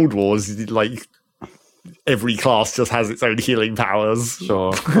like Guild Wars, like every class just has its own healing powers.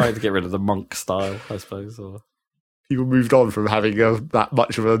 Sure. Trying to get rid of the monk style, I suppose. Or People moved on from having that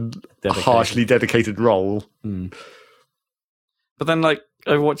much of a harshly dedicated role. But then, like,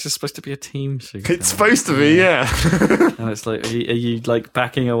 Overwatch is supposed to be a team shooter. It's supposed to be, yeah. And it's like, are you like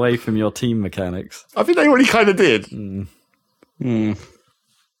backing away from your team mechanics? I think they already kind of did.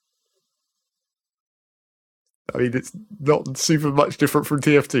 I mean, it's not super much different from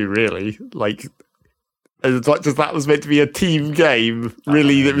TF2, really. Like, as much as that was meant to be a team game,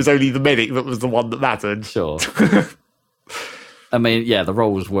 really, it was only the medic that was the one that mattered. Sure. I mean, yeah, the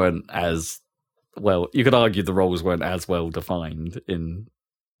roles weren't as well. You could argue the roles weren't as well defined in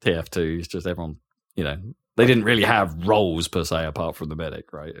TF2. It's just everyone, they didn't really have roles per se apart from the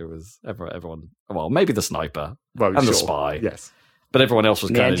medic, right? It was everyone. Well, maybe the sniper and the spy. Yes. But everyone else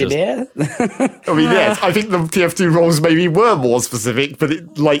was kind of just... I mean, yes, I think the TF2 roles maybe were more specific, but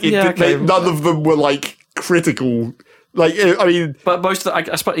none of them were, like, critical. Like, I mean... But most of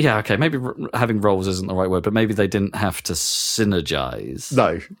the... I suppose, maybe having roles isn't the right word, but maybe they didn't have to synergize.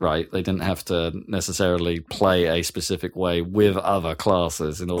 No. Right? They didn't have to necessarily play a specific way with other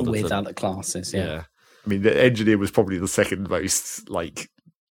classes in order to... With other classes, yeah. I mean, the engineer was probably the second most, like...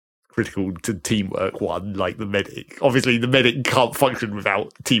 critical to teamwork one, like the medic. Obviously, the medic can't function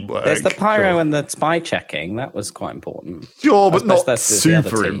without teamwork. There's the pyro and the spy checking. That was quite important. Sure, but not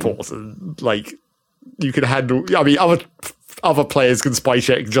super important. Like, you can handle... I mean, other players can spy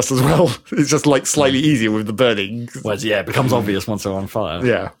check just as well. It's just, like, slightly easier with the burning. Well, yeah, it becomes obvious once they're on fire.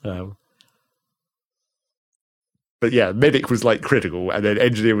 Yeah. But yeah, medic was, like, critical, and then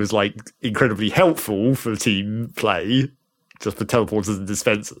engineer was, like, incredibly helpful for team play. Just for teleporters and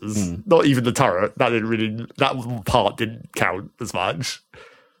dispensers. Not even the turret. That part didn't count as much.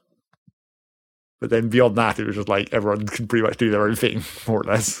 But then beyond that, it was just like everyone can pretty much do their own thing, more or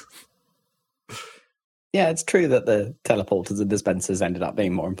less. Yeah, it's true that the teleporters and dispensers ended up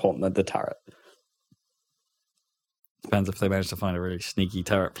being more important than the turret. Depends if they managed to find a really sneaky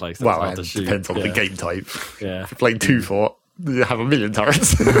turret place. Well, it depends on the game type. Yeah. If you're playing 2-4, you have a million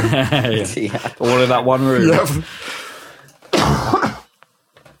turrets. Yeah. All in that one room. Yep.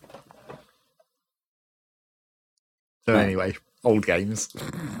 So anyway, old games.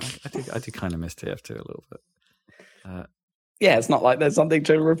 I do kind of miss TF2 a little bit. Yeah, it's not like there's something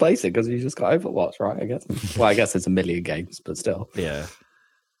to replace it because you just got Overwatch, right? I guess. Well, I guess it's a million games, but still. Yeah.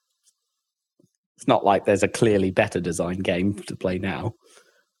 It's not like there's a clearly better designed game to play now.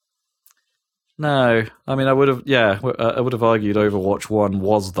 No, I mean, I would have argued Overwatch 1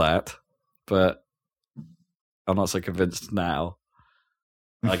 was that, but I'm not so convinced now.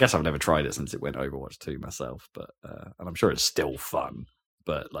 I guess I've never tried it since it went Overwatch 2 myself, but and I'm sure it's still fun.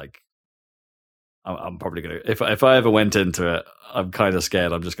 But like, I'm probably gonna if I ever went into it, I'm kind of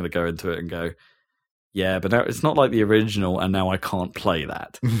scared. I'm just gonna go into it and go, yeah, but now it's not like the original, and now I can't play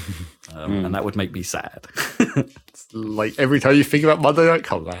that, and that would make me sad. It's like every time you think about Monday Night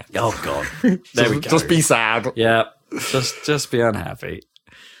Combat. Oh god, there we go. Just be sad. Yeah, just be unhappy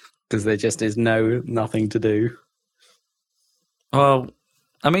because there just is nothing to do. Well,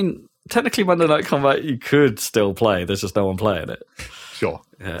 I mean, technically Monday Night Combat you could still play. There's just no one playing it. Sure.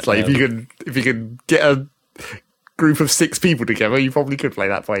 Yeah, it's like if you can get a group of 6 people together, you probably could play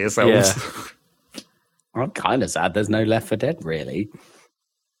that by yourselves. Yeah. I'm kind of sad there's no Left 4 Dead, really.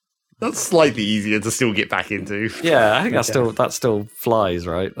 That's slightly easier to still get back into. Yeah, I think that still flies,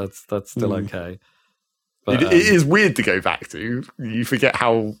 right? That's still okay. But, it is weird to go back to. You forget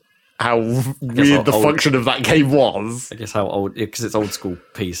how weird the function of that game was. I guess how old, because it's old school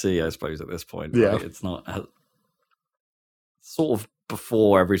PC, I suppose, at this point. Yeah. Right? It's not sort of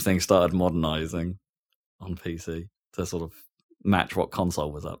before everything started modernizing on PC to sort of match what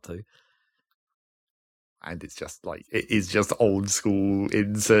console was up to. And it's just like, it is just old school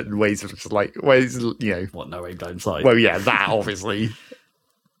in certain ways. It's just like, ways, What, no aim, don't sight? Well, yeah, that obviously.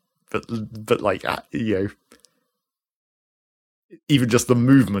 but like, even just the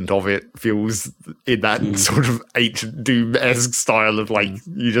movement of it feels in that sort of ancient Doom-esque style of like,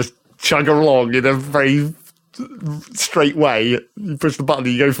 you just chug along in a very straight way. You push the button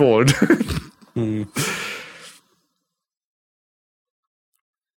and you go forward.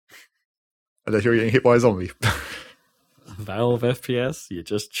 Unless you're getting hit by a zombie. Valve FPS, you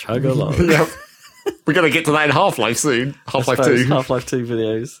just chug along. Yep. We're going to get to that in Half-Life soon. Half-Life 2. Half-Life 2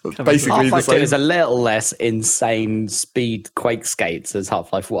 videos. Basically Half-Life the 2 same. is a little less insane speed Quake skates as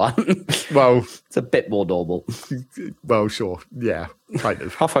Half-Life 1. Well, it's a bit more normal. Sure. Yeah, kind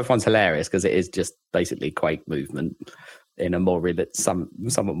of. Half-Life 1's hilarious because it is just basically Quake movement in a more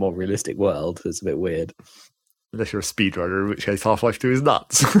somewhat more realistic world. It's a bit weird. Unless you're a speedrunner, in which case Half-Life 2 is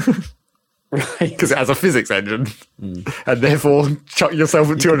nuts. Right. Because it has a physics engine. And therefore, chuck yourself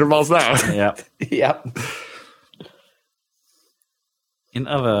at 200 miles an hour. Yeah. Yep. In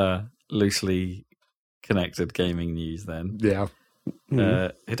other loosely connected gaming news, then, Yeah.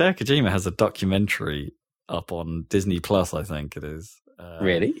 Hideo Kojima has a documentary up on Disney Plus, I think it is.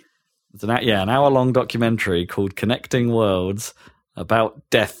 Really? It's an hour-long documentary called Connecting Worlds about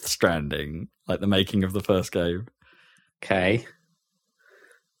Death Stranding, like the making of the first game. Okay.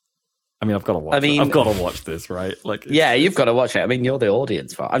 I mean, I've got to watch. I've got to watch this, right? Like, yeah, you've got to watch it. I mean, you're the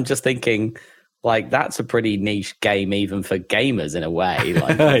audience for it. I'm just thinking, like, that's a pretty niche game, even for gamers in a way.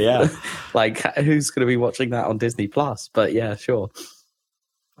 Like, yeah. Like, who's going to be watching that on Disney Plus? But yeah, sure.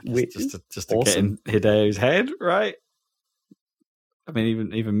 Just to get in Hideo's head, right? I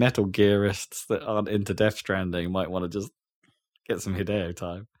mean, even Metal Gearists that aren't into Death Stranding might want to just get some Hideo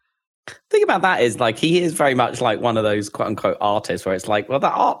time. The thing about that is, like, he is very much like one of those quote unquote artists where it's like, well,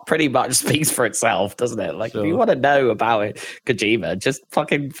 that art pretty much speaks for itself, doesn't it? Like, Sure. if you want to know about it, Kojima, just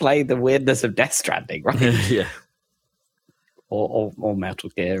fucking play the weirdness of Death Stranding, right? Yeah. or Metal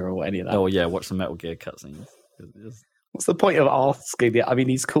Gear or any of that. Oh yeah, watch some Metal Gear cutscenes. What's the point of asking? I mean,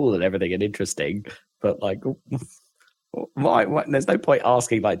 he's cool and everything and interesting, but like, why? There's no point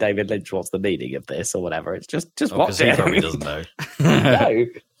asking like David Lynch what's the meaning of this or whatever. It's just watch He it. probably doesn't know. No.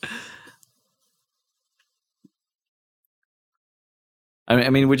 I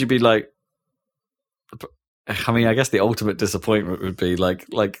mean, would you be like? I mean, I guess the ultimate disappointment would be like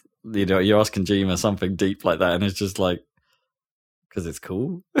you're asking Kojima something deep like that, and it's just like because it's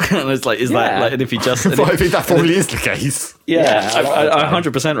cool, and it's like, is that like? And if he just, But I think that probably is the case. yeah, I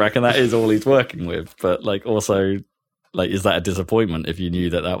 100% reckon that is all he's working with. But like, also, like, is that a disappointment if you knew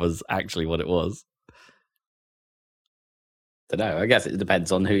that was actually what it was? I don't know. I guess it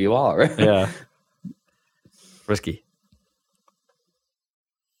depends on who you are. Yeah, risky.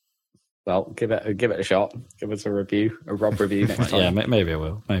 Well, give it a shot. Give us a review, a Rob review next time. Yeah, maybe I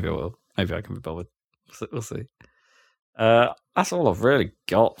will. Maybe I will. Maybe I can be bothered. We'll see. That's all I've really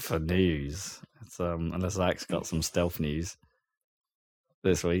got for news. It's, unless Zach's got some stealth news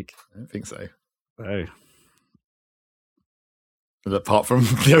this week. I don't think so. Oh, And apart from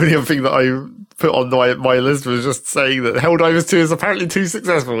the only other thing that I put on my list was just saying that Helldivers 2 is apparently too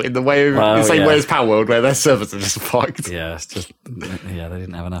successful in the same way as Power World, where their servers are just fucked. yeah, it's just they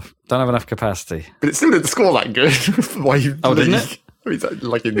didn't have enough. Don't have enough capacity. But it still didn't score that good. Didn't it? I mean,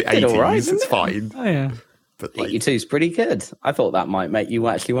 like in the It did 80s, all right, it's didn't it? fine. Oh yeah. But like, 82 is pretty good. I thought that might make you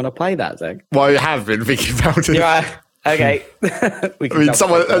actually want to play that, Zach. well, I have been thinking about it. Yeah. Okay. I mean,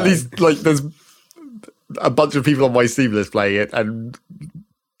 someone at least like there's a bunch of people on my Steam list playing it, and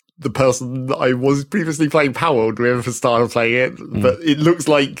the person that I was previously playing Power World with has started playing it. But it looks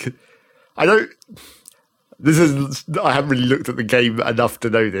like I haven't really looked at the game enough to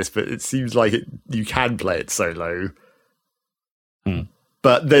know this, but it seems like you can play it solo.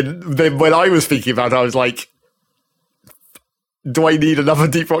 But then when I was thinking about it, I was like, do I need another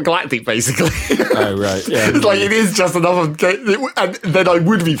Deep Rock Galactic, basically? Oh, right. Yeah. It's like, it is just another game. And then I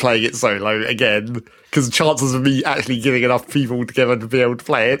would be playing it solo again, because chances of me actually getting enough people together to be able to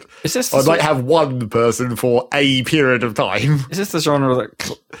play it, Is this I might have one person for a period of time. Is this the genre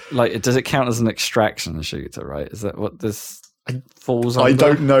that, like, does it count as an extraction shooter? Right? Is that what this falls under? I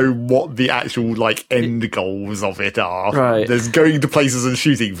don't know what the actual like end goals of it are. Right. There's going to places and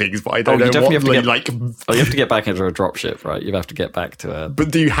shooting things, but I don't you know definitely what have to like. Oh, you have to get back into a dropship, right? You have to get back to a.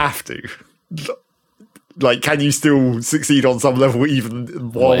 But do you have to? Like, can you still succeed on some level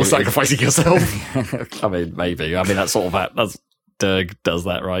even while Maybe. sacrificing yourself? I mean, maybe. I mean, that's sort of that's Derg does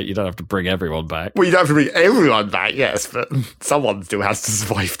that, right? You don't have to bring everyone back. Well, you don't have to bring everyone back, yes, but someone still has to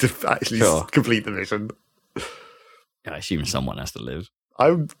survive to actually Sure. complete the mission. I assume someone has to live. I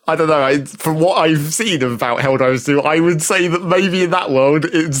don't know. From what I've seen about Helldivers 2, I would say that maybe in that world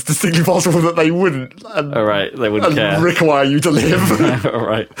it's distinctly possible that they wouldn't. All right, they wouldn't care. Require you to live. All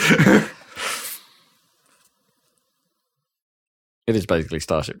right. It is basically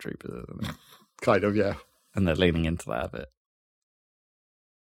Starship Troopers, isn't it? Kind of, yeah. And they're leaning into that a bit.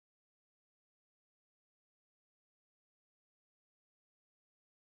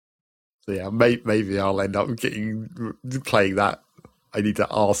 So yeah, maybe I'll end up playing that. I need to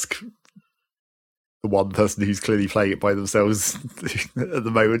ask the one person who's clearly playing it by themselves at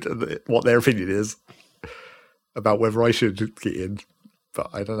the moment what their opinion is about whether I should get in. But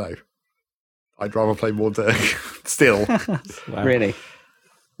I don't know. I'd rather play more Dirk still. Wow. Really?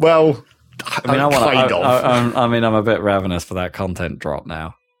 Well, I mean, I'm a bit ravenous for that content drop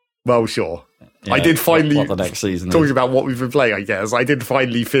now. Well, sure. I did finally what the next season talking is. about what we've been playing. I guess I did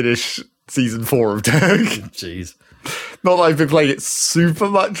finally finish season 4 of Dirk. Jeez. Not that I've been playing it super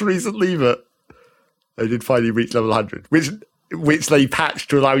much recently, but I did finally reach level 100, which they patched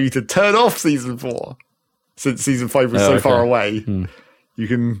to allow you to turn off season 4. Since season 5 was so far away, you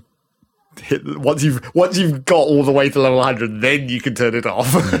can hit once you've got all the way to level 100, then you can turn it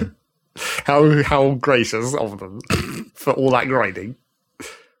off. How gracious of them for all that grinding.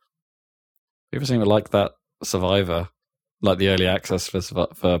 People seem to like that Survivor, like the early access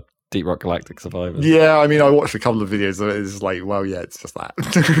for Deep Rock Galactic Survivor. Yeah, I mean, I watched a couple of videos of it. It's like, well, yeah, it's just that.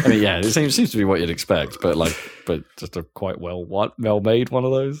 I mean, yeah, it seems to be what you'd expect, but just a quite well made one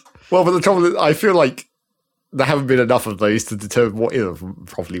of those. Well, but the trouble is, I feel like there haven't been enough of those to determine what is a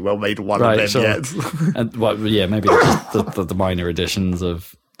properly well made one of them yet. And maybe just the minor additions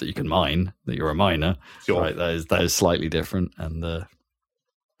of that you can mine, that you're a miner. Sure. Right, that is slightly different. And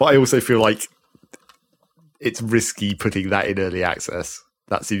but I also feel like it's risky putting that in early access.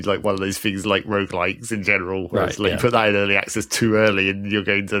 That seems like one of those things like roguelikes in general, where it's like you put that in early access too early and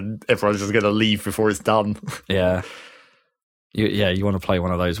everyone's just going to leave before it's done. Yeah. You want to play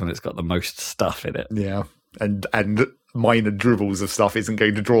one of those when it's got the most stuff in it. Yeah. And minor dribbles of stuff isn't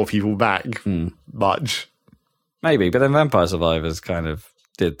going to draw people back much. Maybe, but then Vampire Survivors kind of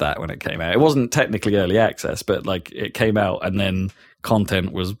did that when it came out. It wasn't technically early access, but like it came out and then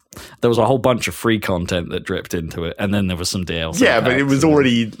there was a whole bunch of free content that dripped into it, and then there was some DLC. Yeah, but it was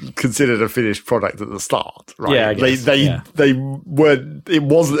already considered a finished product at the start, right? Yeah, I guess, they weren't. It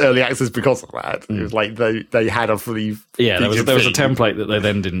wasn't early access because of that. It was like they had a fully there was a template that they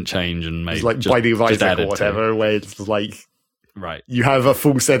then didn't change and made. It was like Binding of Isaac or whatever, where it's like right, you have a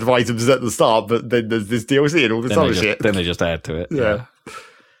full set of items at the start, but then there's this DLC and all this other shit. Then they just add to it. Yeah.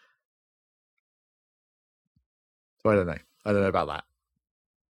 So I don't know about that.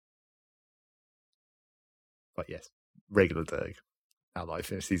 But yes, regular Dirk. Now that I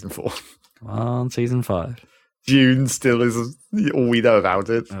finished season 4. Come on, season 5. June still is all we know about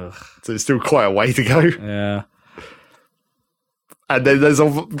it. Ugh. So it's still quite a way to go. Yeah. And then there's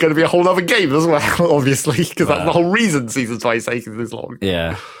going to be a whole other game as well, obviously, because that's the whole reason season 5 is taking this long.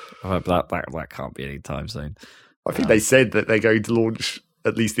 Yeah. That can't be any time soon. I think they said that they're going to launch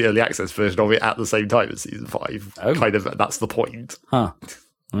at least the early access version of it at the same time as season 5. Oh. Kind of, that's the point. Huh.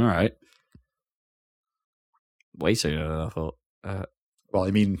 All right. Way sooner than I thought. Well, I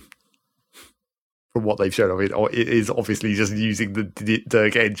mean, from what they've shown of it, it is obviously just using the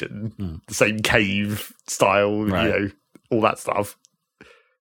Dirk engine, the same cave style, right. All that stuff.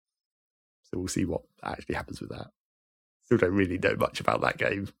 So we'll see what actually happens with that. Still don't really know much about that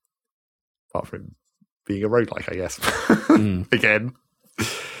game, apart from being a roguelike, I guess. Again.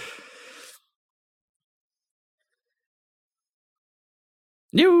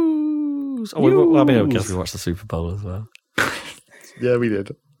 News! Oh, I mean, I guess we watched the Super Bowl as well. Yeah, we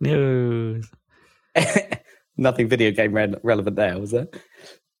did. News. Nothing video game relevant there, was there?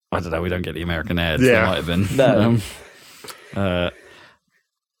 I don't know. We don't get the American ads. Yeah. There might have been. No.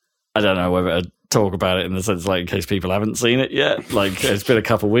 I don't know whether to talk about it in the sense, like, in case people haven't seen it yet. Like, it's been a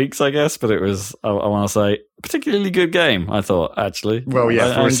couple of weeks, I guess, but it was, I want to say, a particularly good game, I thought, actually. Well,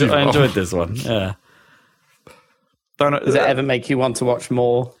 yeah, I enjoyed this one, yeah. Does it ever make you want to watch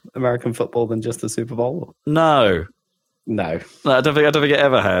more American football than just the Super Bowl? No. No, I don't think it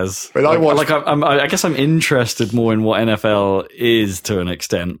ever has. But I guess I'm interested more in what NFL is to an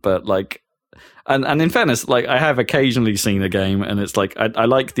extent, but like, and in fairness, like I have occasionally seen a game, and it's like I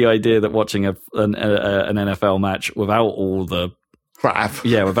like the idea that watching an NFL match without all the crap,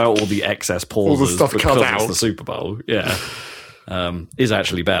 without all the excess pauses, all the stuff cut out, it's the Super Bowl, is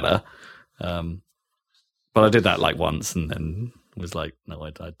actually better. But I did that like once, and then was like, no, I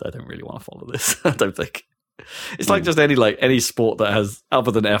don't really want to follow this. I don't think. It's like just any sport that has,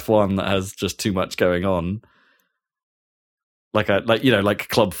 other than F1, that has just too much going on. Like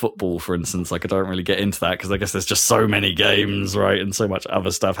club football, for instance. Like I don't really get into that because I guess there's just so many games, right, and so much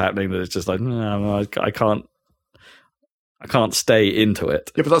other stuff happening that it's just like, no, I can't stay into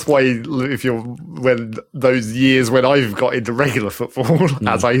it. Yeah, but that's why when those years when I've got into regular football,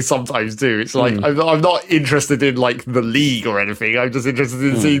 as I sometimes do, it's like I'm not interested in like the league or anything. I'm just interested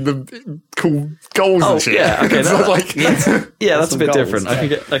in seeing the cool goals and shit. Yeah, okay, that's a bit goals, different.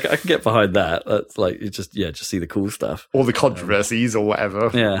 yeah. I can get behind that. That's like just see the cool stuff or the controversies or whatever.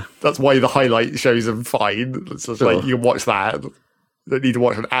 Yeah, that's why the highlight shows are fine. It's just like you can watch that. You don't need to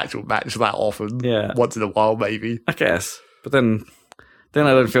watch an actual match that often. Yeah, once in a while maybe. I guess. But then I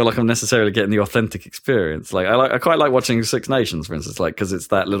don't feel like I'm necessarily getting the authentic experience. Like I quite like watching Six Nations, for instance, like because it's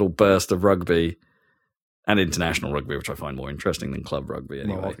that little burst of rugby and international rugby, which I find more interesting than club rugby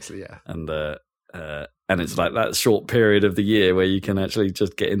anyway. Well, obviously, yeah. And it's like that short period of the year where you can actually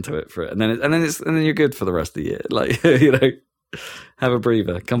just get into it for it, and then you're good for the rest of the year. Like, you know, have a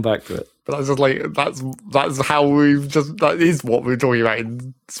breather, come back to it. But that's just like that's how that is what we're talking about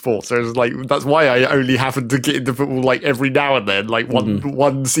in sports. So it's like that's why I only happen to get into football like every now and then, like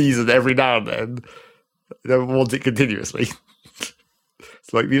one season every now and then. I don't want it continuously.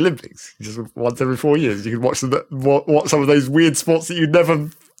 It's like the Olympics. Just once every 4 years, you can watch some of those weird sports that you never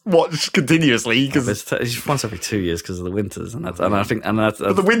watch continuously. Because it's once every 2 years because of the winters, and that's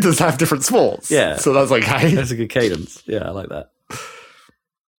but the winters have different sports. Yeah, so that's okay. That's a good cadence. Yeah, I like that.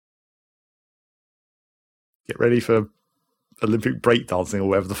 Get ready for Olympic breakdancing or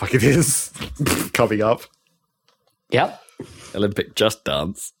whatever the fuck it is coming up. Yep. Olympic Just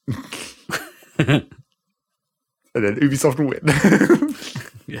Dance. And then Ubisoft will win.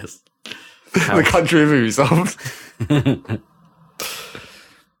 Yes. The country of Ubisoft. I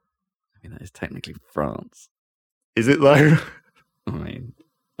mean, that is technically France. Is it though? I mean,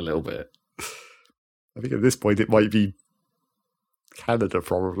 a little bit. I think at this point it might be Canada,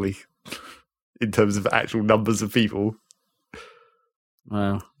 probably, in terms of actual numbers of people.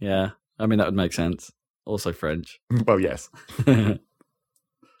 Well, yeah. I mean, that would make sense. Also French. Well, yes.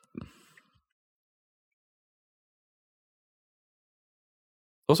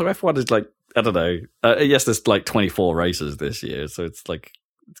 Also, F1 is like, I don't know. Yes, there's like 24 races this year, so it's like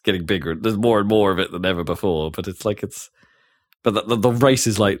it's getting bigger. There's more and more of it than ever before, but it's like but the race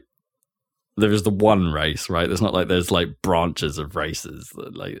is like there is the one race, right? There's not like there's like branches of races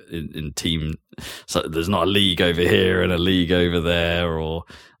that, like in team. So there's not a league over here and a league over there, or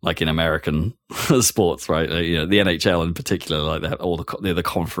like in American sports, right? You know, the NHL in particular, like they have all the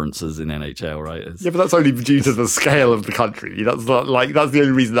conferences in NHL, right? Yeah, but that's only due to the scale of the country. That's not like that's the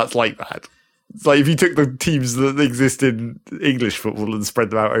only reason that's like that. It's like if you took the teams that exist in English football and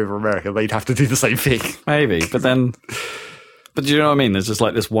spread them out over America, they'd have to do the same thing. Maybe, but then. But do you know what I mean? There's just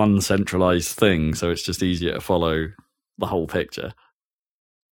like this one centralized thing, so it's just easier to follow the whole picture.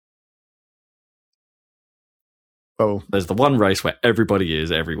 Oh, there's the one race where everybody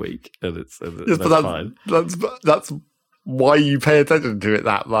is every week, and it's yes, but fine. That's why you pay attention to it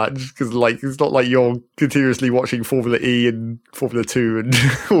that much, because like it's not like you're continuously watching Formula E and Formula 2 and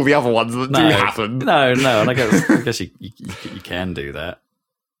all the other ones that do happen. No, and I guess you can do that.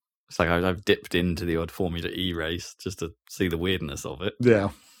 It's like I've dipped into the odd Formula E race just to see the weirdness of it. Yeah.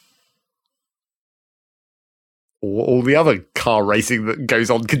 Or all the other car racing that goes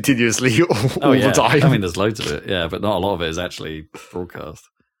on continuously all the time. I mean, there's loads of it, yeah, but not a lot of it is actually broadcast.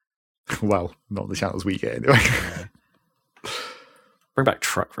 Well, not the channels we get anyway. Yeah. Bring back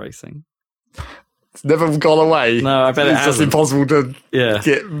truck racing. It's never gone away. No, I bet it's just impossible to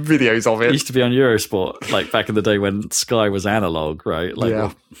get videos of it. It used to be on Eurosport, like back in the day when Sky was analog, right? Like,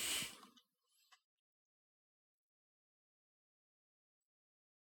 yeah.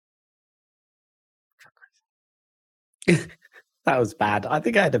 That was bad. I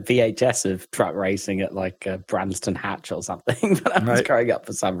think I had a VHS of truck racing at like Branston Hatch or something, but I was growing up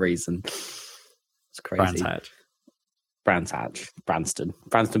for some reason. It's crazy. Branston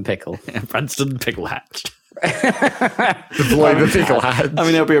Pickle. Branston Pickle Hatch. Deploy the pickle hatch. I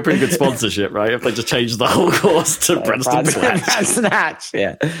mean, it'll be a pretty good sponsorship, right? If they just change the whole course to Branston Pickle Hatch. Branston Hatch,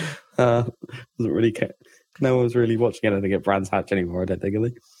 yeah. Doesn't really care. No one's really watching anything at Brands Hatch anymore, I don't think, are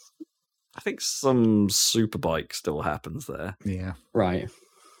they? I think some superbike still happens there. Yeah. Right.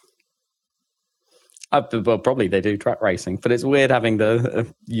 Well, probably they do truck racing, but it's weird having the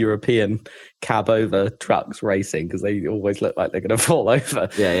European cab over trucks racing because they always look like they're going to fall over.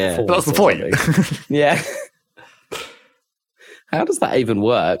 Yeah. But that's the point. Yeah. How does that even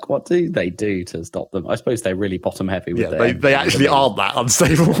work? What do they do to stop them? I suppose they're really bottom heavy with they actually aren't that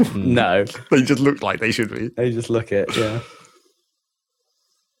unstable. No. They just look like they should be. They just look it, yeah.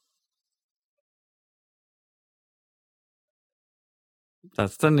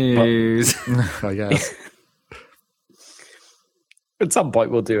 That's the news. I guess. At some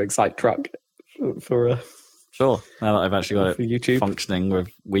point, we'll do Excite Truck for sure. Now that I've actually got it YouTube functioning with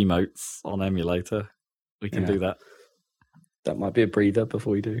Wiimotes on emulator, we can do that. That might be a breather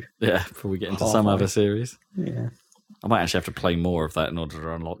before we do. Yeah, before we get into some other series. Yeah. I might actually have to play more of that in order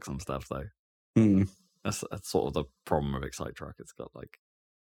to unlock some stuff, though. That's sort of the problem with Excite Truck. It's got like,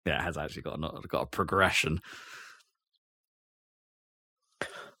 it has actually got a progression.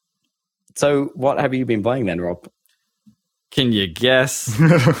 So, what have you been playing then, Rob? Can you guess?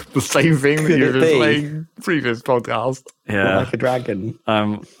 The same thing that you've been playing previous podcast. Yeah. Like a Dragon.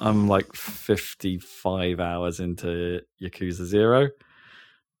 I'm like 55 hours into Yakuza 0.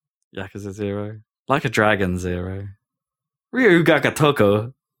 Like a Dragon Zero. Ryu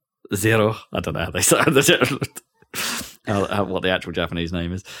Gagatoko Zero. I don't know how they say what the actual Japanese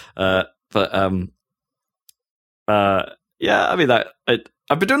name is. Yeah, I mean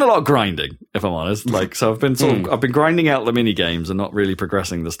I've been doing a lot of grinding, if I'm honest. Like, so I've been I've been grinding out the mini games and not really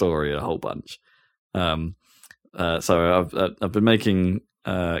progressing the story a whole bunch. So I've been making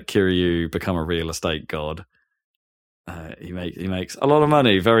Kiryu become a real estate god. He makes a lot of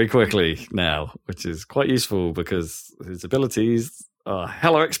money very quickly now, which is quite useful because his abilities are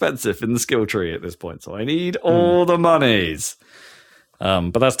hella expensive in the skill tree at this point. So I need all the monies.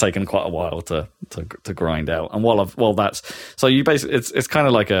 But that's taken quite a while to grind out. And that's so you basically it's kind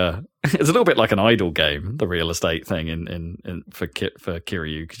of like it's a little bit like an idle game, the real estate thing for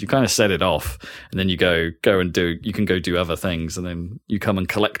Kiryu, because you kind of set it off and then you go and you can go do other things and then you come and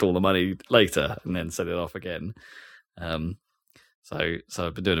collect all the money later and then set it off again. So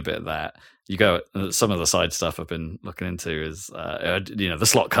I've been doing a bit of that. Some of the side stuff I've been looking into is the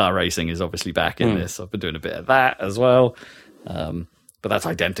slot car racing is obviously back in this. So I've been doing a bit of that as well. But that's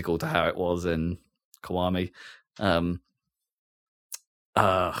identical to how it was in Kiwami. What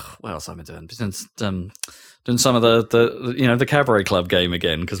else have I been doing? Doing some of the Cabaret Club game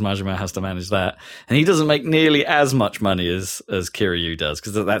again, because Majima has to manage that, and he doesn't make nearly as much money as Kiryu does,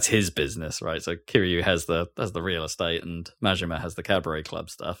 because that's his business, right? So Kiryu has the real estate, and Majima has the Cabaret Club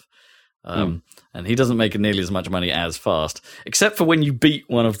stuff. And he doesn't make nearly as much money as fast, except for when you beat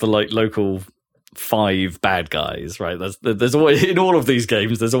one of the local 5 bad guys, right? There's always, in all of these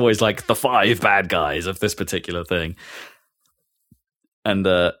games, there's always like the 5 bad guys of this particular thing. And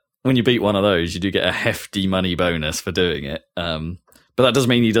when you beat one of those, you do get a hefty money bonus for doing it. But that doesn't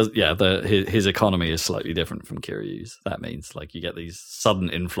mean he does. Yeah, his economy is slightly different from Kiryu's. That means like you get these sudden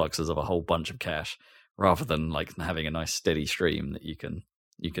influxes of a whole bunch of cash, rather than like having a nice steady stream that you can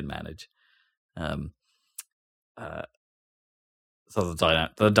manage. So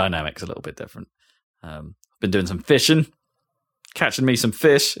the dynamic's a little bit different. I've been doing some fishing. Catching me some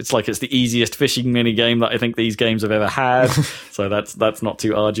fish. It's like it's the easiest fishing mini game that I think these games have ever had. So that's not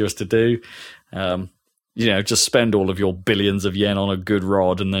too arduous to do. Just spend all of your billions of yen on a good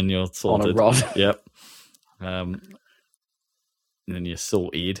rod, and then you're sorted. On a rod. Yep. And then you're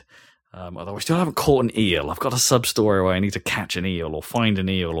sorted. Although I still haven't caught an eel. I've got a sub story where I need to catch an eel, or find an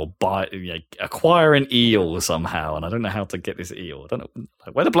eel, or acquire an eel somehow, and I don't know how to get this eel. I don't know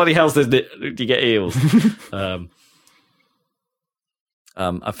where the bloody hell's do you get eels.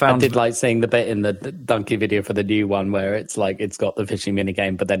 I did like seeing the bit in the donkey video for the new one where it's like it's got the fishing mini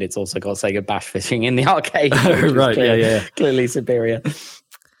game, but then it's also got Sega Bash fishing in the arcade. Right? Clearly superior.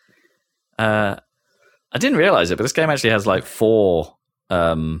 I didn't realize it, but this game actually has like 4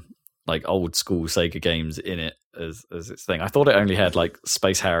 like old school Sega games in it as its thing. I thought it only had like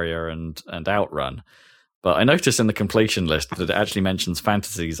Space Harrier and Outrun, but I noticed in the completion list that it actually mentions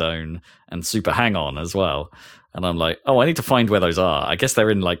Fantasy Zone and Super Hang-On as well. And I'm like, I need to find where those are. I guess they're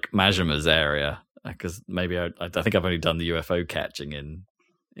in like Majima's area, because maybe I think I've only done the UFO catching in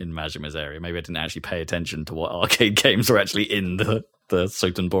Majima's area. Maybe I didn't actually pay attention to what arcade games were actually in the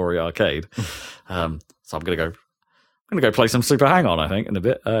Sotenbori arcade. So I'm gonna go play some Super Hang-On, I think, in a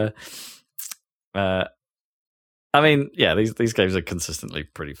bit. I mean, yeah, these games are consistently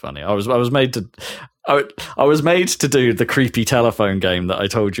pretty funny. I was made to do the creepy telephone game that I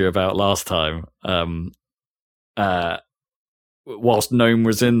told you about last time. Whilst Gnome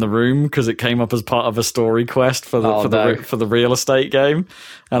was in the room, because it came up as part of a story quest for the real estate game,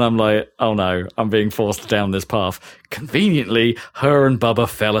 and I'm like, oh no, I'm being forced down this path. Conveniently, her and Bubba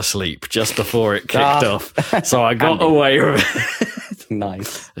fell asleep just before it kicked off, so I got away with it.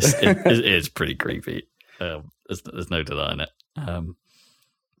 Nice. It is pretty creepy. There's no denying it.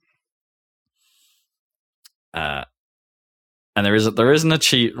 And there isn't a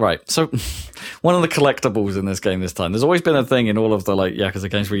cheat, right? So one of the collectibles in this game this time, there's always been a thing in all of the like Yakuza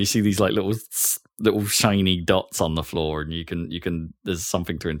games where you see these like little shiny dots on the floor, and you can there's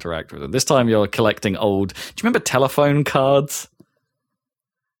something to interact with. And this time you're collecting old. Do you remember telephone cards?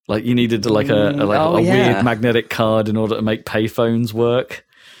 Like you needed a weird magnetic card in order to make payphones work.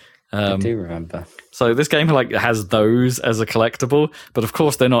 I do remember. So this game like has those as a collectible, but of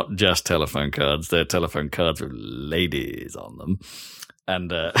course they're not just telephone cards. They're telephone cards with ladies on them.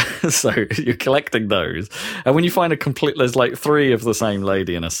 And so you're collecting those. And when you find there's like 3 of the same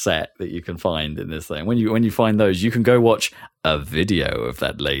lady in a set that you can find in this thing. When you find those, you can go watch a video of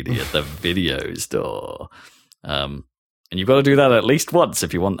that lady at the video store. And you've got to do that at least once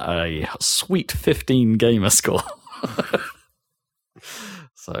if you want a sweet 15 gamer score.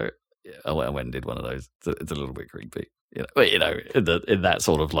 So I went and did one of those. It's a little bit creepy, in that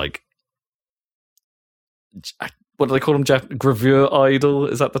sort of like what do they call them? Gravure idol?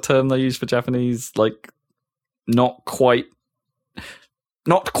 Is that the term they use for Japanese? Like, not quite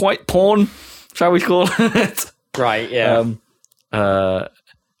porn, shall we call it? Right. Yeah.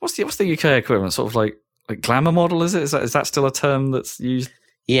 What's the UK equivalent? Sort of like glamour model? Is it? Is that still a term that's used?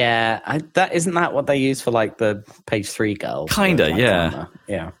 Yeah. Isn't that what they use for like the page 3 girls? Kinda. Like, Yeah. glamour?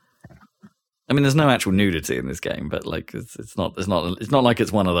 Yeah. I mean, there's no actual nudity in this game, but like it's not like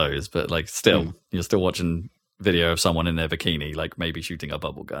it's one of those. But like, still, you're still watching video of someone in their bikini, like maybe shooting a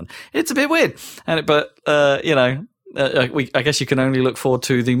bubble gun. It's a bit weird, I guess you can only look forward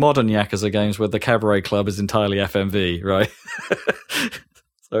to the modern Yakuza games where the cabaret club is entirely FMV, right?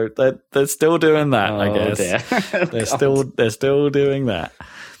 So they're still doing that, I guess. Dear. They're still doing that.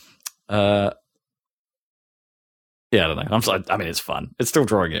 Yeah, I don't know. I mean, it's fun. It's still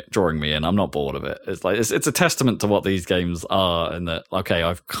drawing me in. I'm not bored of it. It's like it's a testament to what these games are, and that okay,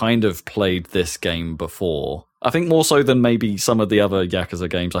 I've kind of played this game before. I think more so than maybe some of the other Yakuza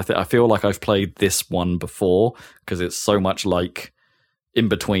games. I feel like I've played this one before because it's so much like in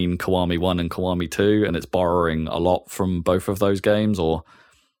between Kiwami 1 and Kiwami 2, and it's borrowing a lot from both of those games, or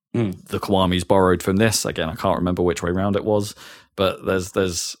the Kiwami's borrowed from this. Again, I can't remember which way round it was, but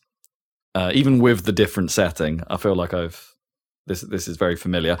there's even with the different setting, I feel like this is very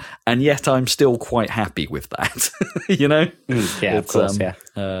familiar, and yet I'm still quite happy with that. You know? Yeah, of course.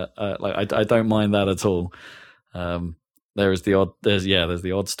 I don't mind that at all. There's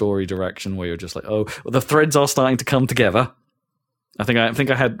the odd story direction where you're just like, oh, well, the threads are starting to come together. I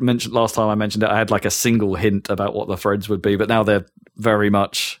think I had mentioned last time I mentioned it. I had like a single hint about what the threads would be, but now they're very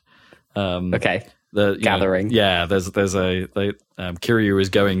much okay. The gathering. There's Kiryu is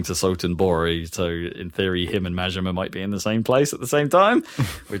going to Sotenbori, so in theory, him and Majima might be in the same place at the same time,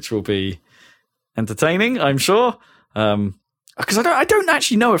 which will be entertaining, I'm sure. Because I don't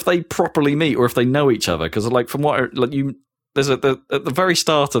actually know if they properly meet or if they know each other. Because like from what there's at the very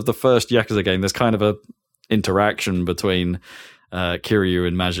start of the first Yakuza game, there's kind of a interaction between Kiryu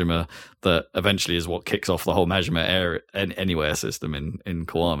and Majima that eventually is what kicks off the whole Majima Anywhere system in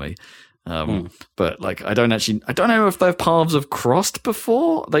Kiwami. But like I don't know if their paths have crossed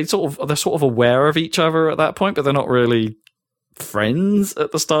before. They're sort of aware of each other at that point, but they're not really friends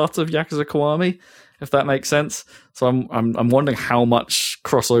at the start of Yakuza Kiwami, if that makes sense. So I'm wondering how much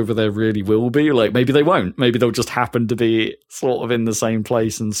crossover there really will be. Like maybe they won't. Maybe they'll just happen to be sort of in the same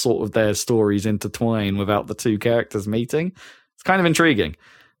place and sort of their stories intertwine without the two characters meeting. It's kind of intriguing.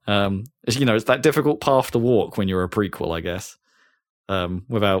 It's that difficult path to walk when you're a prequel, I guess,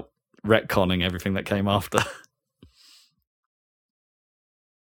 without retconning everything that came after.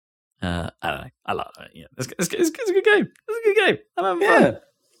 I don't know. I love it. Yeah, it's a good game. It's a good game. I'm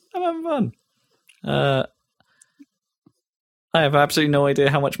having fun. I have absolutely no idea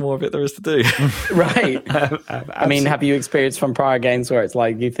how much more of it there is to do. Right. I mean, have you experienced from prior games where it's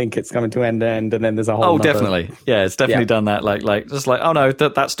like you think it's coming to end, and then there's a whole... definitely. Yeah, it's definitely done that. Like just like, oh no,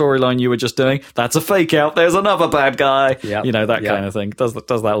 that storyline you were just doing, that's a fake out. There's another bad guy. Yep. That kind of thing. Does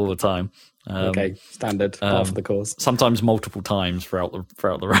that all the time. Okay, standard part of the course. Sometimes multiple times throughout the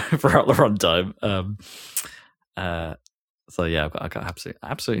runtime. So yeah, I've got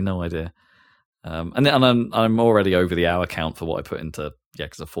absolutely no idea. And I'm already over the hour count for what I put into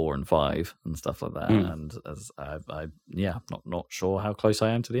Yakuza 4 and 5 and stuff like that. And as I'm not sure how close I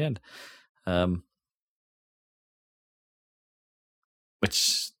am to the end.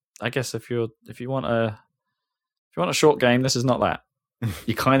 Which I guess if you want a short game, this is not that.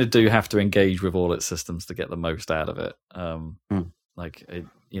 You kind of do have to engage with all its systems to get the most out of it. I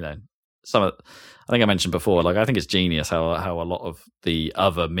think I mentioned before, like I think it's genius how a lot of the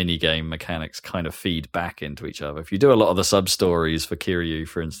other minigame mechanics kind of feed back into each other. If you do a lot of the sub-stories for Kiryu,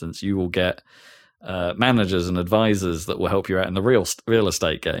 for instance, you will get managers and advisors that will help you out in the real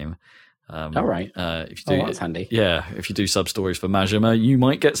estate game. All right. If you do, that's handy. Yeah, if you do sub-stories for Majima, you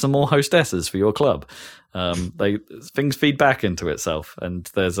might get some more hostesses for your club. Things feed back into itself, and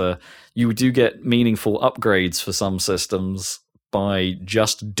you do get meaningful upgrades for some systems by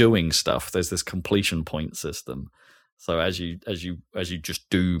just doing stuff. There's this completion point system. So as you just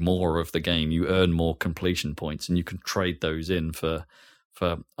do more of the game, you earn more completion points, and you can trade those in for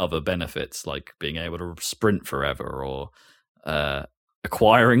other benefits, like being able to sprint forever, or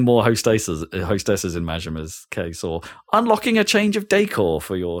acquiring more hostesses in Majima's case, or unlocking a change of decor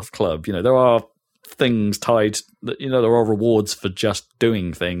for your club. There are things tied that there are rewards for just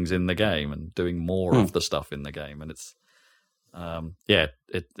doing things in the game and doing more of the stuff in the game, and it's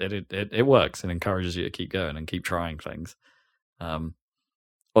it works and encourages you to keep going and keep trying things.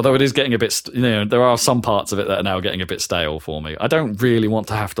 Although it is getting a bit, there are some parts of it that are now getting a bit stale for me. I don't really want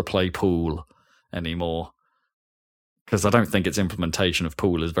to have to play pool anymore. because I don't think its implementation of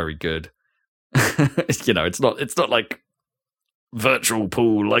pool is very good. It's not like virtual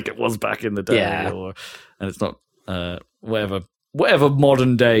pool like it was back in the day, and it's not whatever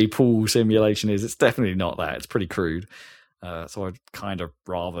modern day pool simulation is. It's definitely not that. It's pretty crude. So I'd kind of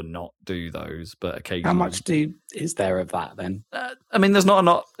rather not do those, but occasionally. How much is there of that then? I mean, there's not a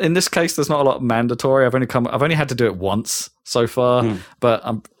lot in this case. There's not a lot mandatory. I've only had to do it once so far,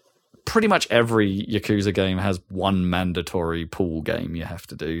 but pretty much every Yakuza game has one mandatory pool game you have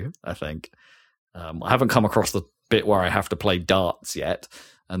to do, I think. I haven't come across the bit where I have to play darts yet,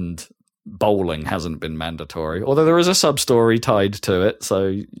 and bowling hasn't been mandatory, although there is a sub-story tied to it,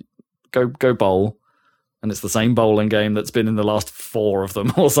 so go bowl. And it's the same bowling game that's been in the last 4 of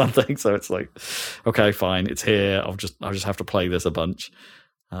them or something. So it's like, okay, fine, it's here. I'll just have to play this a bunch.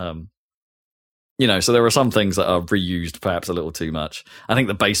 So there are some things that are reused perhaps a little too much. I think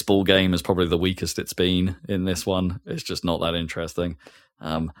the baseball game is probably the weakest it's been in this one. It's just not that interesting.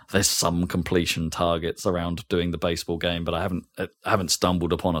 There's some completion targets around doing the baseball game, but I haven't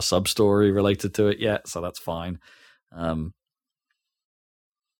stumbled upon a sub-story related to it yet, so that's fine.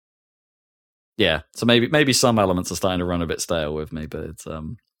 Yeah, so maybe some elements are starting to run a bit stale with me, but it's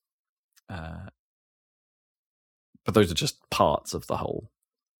but those are just parts of the whole.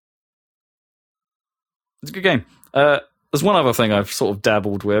 It's a good game. There's one other thing I've sort of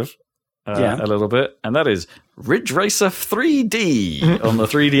dabbled with a little bit, and that is Ridge Racer 3D on the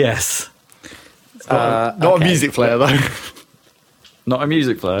 3DS. Not a music player though. Not a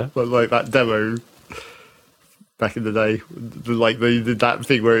music player, but like that demo. Back in the day, they did that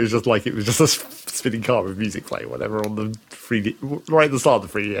thing where it was just a spinning car with music playing, whatever, on the 3D, right at the start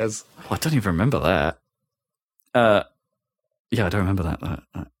of the 3DS. Oh, I don't even remember that. Yeah, I don't remember that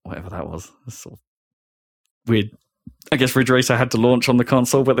whatever that was. It's sort of weird. I guess Ridge Racer had to launch on the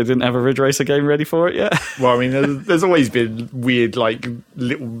console, but they didn't have a Ridge Racer game ready for it yet. Well, I mean, there's always been weird, like,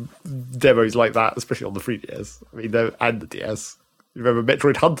 little demos like that, especially on the 3DS. I mean, and the DS. You remember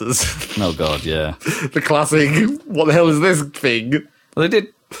Metroid Hunters? Oh god, yeah. The classic, what the hell is this thing? Well, they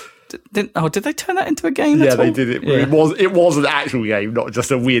did they turn that into a game? Yeah, at all? they did it. Yeah. It was an actual game, not just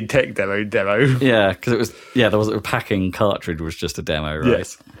a weird tech demo. Yeah, because it was. Yeah, there was a packing cartridge was just a demo, right?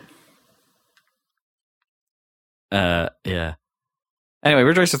 Yes. Yeah. Anyway,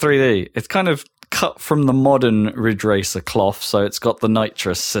 Ridge Racer 3D. It's kind of cut from the modern Ridge Racer cloth, so it's got the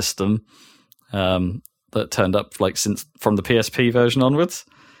nitrous system. That turned up since from the PSP version onwards,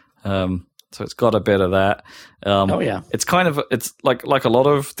 so it's got a bit of that. It's like a lot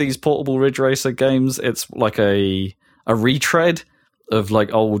of these portable Ridge Racer games. It's like a retread of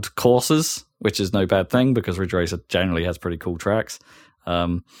like old courses, which is no bad thing because Ridge Racer generally has pretty cool tracks.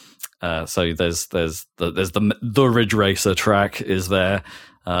 So there's the Ridge Racer track is there.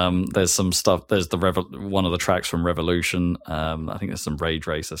 There's some stuff. There's one of the tracks from Revolution. I think there's some Rage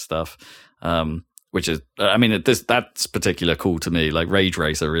Racer stuff. Which is, I mean, that's particular cool to me. Like Rage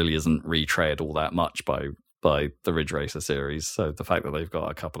Racer really isn't retread all that much by the Ridge Racer series. So the fact that they've got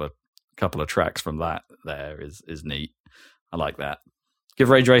a couple of tracks from that there is neat. I like that. Give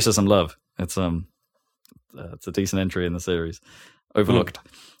Rage Racer some love. It's a decent entry in the series. Overlooked.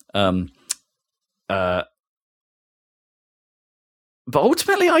 But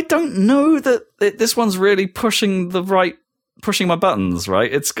ultimately, I don't know that this one's really pushing my buttons,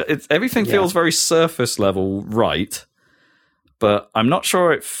 right? It's everything feels very surface level right, but I'm not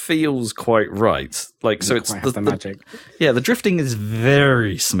sure it feels quite right. Like, so it's the magic. The drifting is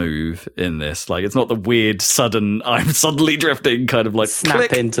very smooth in this. Like, it's not the weird sudden I'm suddenly drifting kind of like snap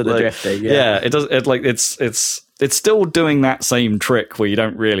click, into the drifting. Yeah, it does. It's still doing that same trick where you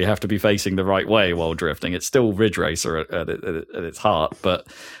don't really have to be facing the right way while drifting. It's still Ridge Racer at its heart, but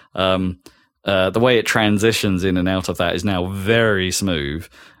the way it transitions in and out of that is now very smooth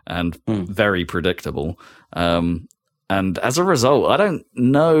and very predictable. And as a result, I don't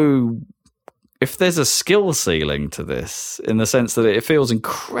know if there's a skill ceiling to this in the sense that it feels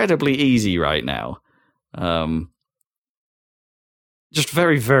incredibly easy right now. Just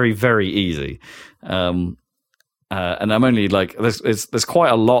very, very, very easy. And I'm only like, there's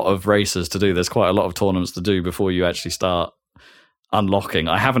quite a lot of races to do. There's quite a lot of tournaments to do before you actually start unlocking.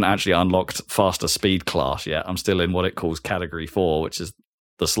 I haven't actually unlocked faster speed class yet. I'm still in what it calls category 4, which is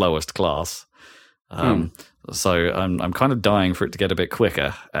the slowest class. So I'm kind of dying for it to get a bit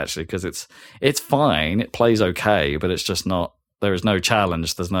quicker, actually, because it's fine. It plays okay, but it's just not. There is no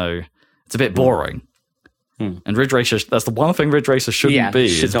challenge. It's a bit boring. And Ridge Racer, that's the one thing Ridge Racer shouldn't be.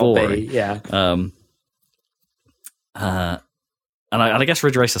 Should not boring. Be. Yeah. I guess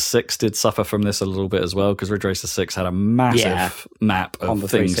Ridge Racer 6 did suffer from this a little bit as well, because Ridge Racer 6 had a massive map of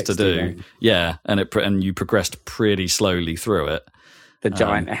things to do. Right? Yeah, and you progressed pretty slowly through it. The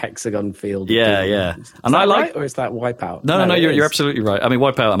giant hexagon field. Yeah. And I like, or is that Wipeout? No, you're absolutely right. I mean,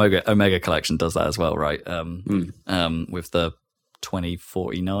 Wipeout Omega Collection does that as well, right? With the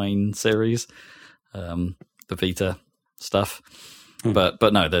 2049 series, the Vita stuff. But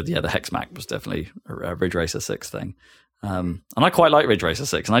no, the Hex map was definitely a Ridge Racer 6 thing. And I quite like Ridge Racer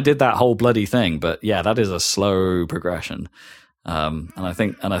 6, and I did that whole bloody thing. But yeah, that is a slow progression. And I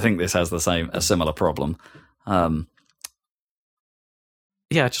think this has a similar problem.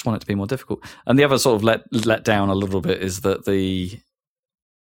 Yeah, I just want it to be more difficult. And the other sort of let down a little bit is that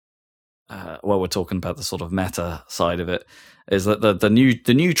we're talking about the sort of meta side of it, is that the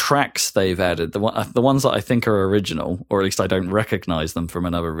new tracks they've added, the ones that I think are original, or at least I don't recognize them from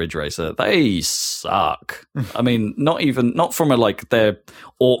another Ridge Racer, they suck. I mean, not from they're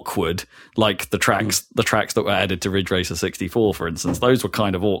awkward, like the tracks that were added to Ridge Racer 64, for instance. Those were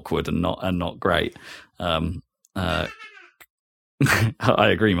kind of awkward and not great. I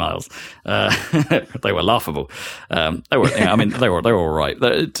agree, Miles. They were laughable. They were all right.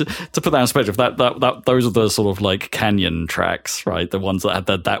 To put that in perspective, that those are the sort of like canyon tracks, right? The ones that had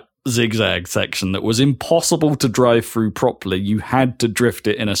that zigzag section that was impossible to drive through properly. You had to drift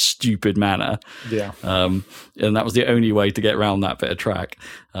it in a stupid manner. Yeah. And that was the only way to get around that bit of track.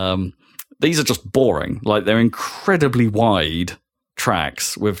 These are just boring. Like, they're incredibly wide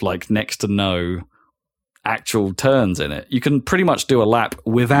tracks with like next to no actual turns in it. You can pretty much do a lap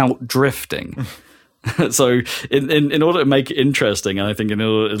without drifting. So in order to make it interesting, and I think in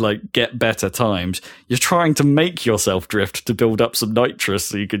order to like get better times, you're trying to make yourself drift to build up some nitrous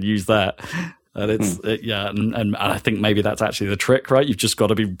so you can use that. And and I think maybe that's actually the trick, right? You've just got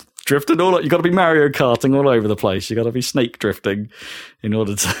to be drifting you've got to be Mario Karting all over the place. You've got to be snake drifting in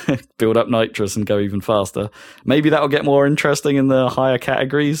order to build up nitrous and go even faster. Maybe that'll get more interesting in the higher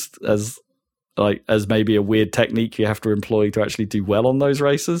categories as maybe a weird technique you have to employ to actually do well on those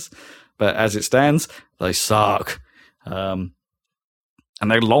races. But as it stands, they suck. And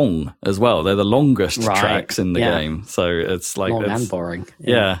they're long as well. They're the longest tracks in the game. So it's like long and boring.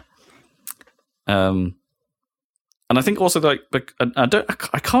 Yeah. And I think also I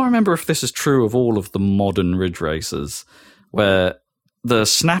can't remember if this is true of all of the modern Ridge Racers, where the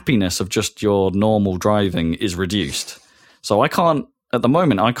snappiness of just your normal driving is reduced. So at the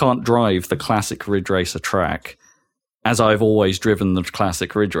moment, I can't drive the classic Ridge Racer track as I've always driven the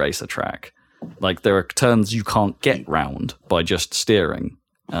classic Ridge Racer track. Like, there are turns you can't get round by just steering.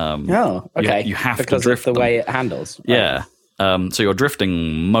 Okay. You have because to drift of the them. way it handles. Right? Yeah. So you're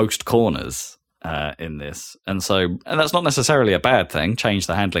drifting most corners in this. And that's not necessarily a bad thing. Change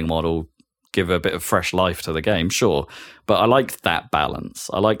the handling model, give a bit of fresh life to the game, sure. But I like that balance.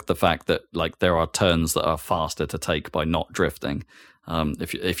 I like the fact that like there are turns that are faster to take by not drifting.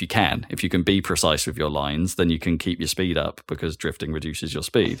 If you can be precise with your lines, then you can keep your speed up because drifting reduces your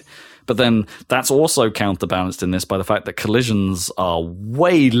speed. But then that's also counterbalanced in this by the fact that collisions are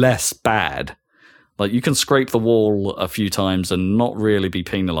way less bad. Like, you can scrape the wall a few times and not really be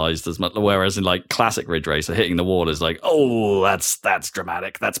penalized as much. Whereas in like classic Ridge Racer, hitting the wall is like, oh, that's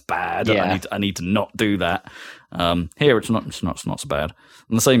dramatic. That's bad. Yeah. I need to not do that. Here it's not so bad.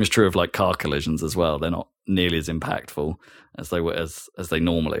 And the same is true of like car collisions as well. They're not nearly as impactful as they were as they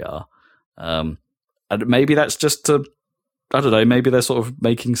normally are. And maybe that's just maybe they're sort of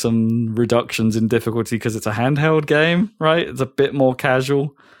making some reductions in difficulty because it's a handheld game, right? It's a bit more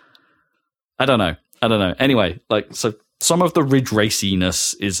casual. I don't know. Anyway, like, so some of the Ridge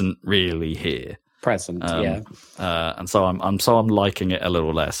Raciness isn't really here. Present, yeah. And so I'm liking it a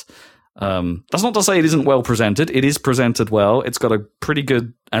little less. That's not to say it isn't well presented. It is presented well. It's got a pretty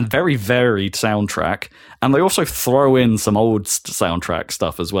good and very varied soundtrack. And they also throw in some old soundtrack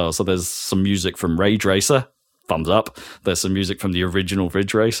stuff as well. So there's some music from Rage Racer, thumbs up. There's some music from the original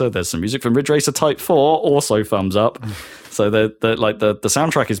Ridge Racer. There's some music from Ridge Racer Type 4, also thumbs up. So the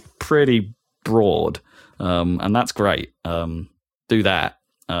soundtrack is pretty broad, and that's great. Do that.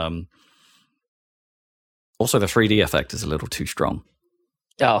 Also, the 3D effect is a little too strong.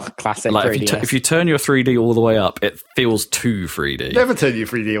 Oh, classic. Like, if you turn your 3D all the way up, it feels too 3D. Never turn your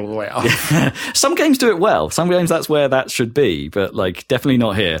 3D all the way up. Some games do it well. Some games that's where that should be, but like definitely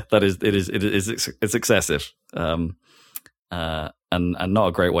not here. It's excessive. And not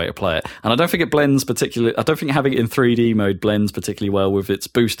a great way to play it. And I don't think it blends particularly. I don't think having it in 3D mode blends particularly well with its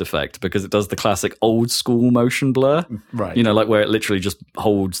boost effect, because it does the classic old school motion blur. Right. You know, like where it literally just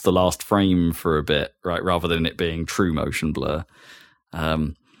holds the last frame for a bit, right, rather than it being true motion blur.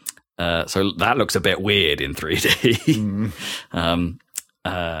 So that looks a bit weird in 3D.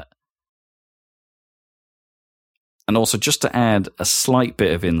 And also, just to add a slight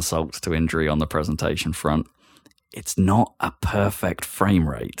bit of insult to injury on the presentation front, it's not a perfect frame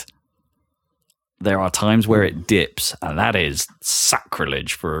rate. There are times where it dips, and that is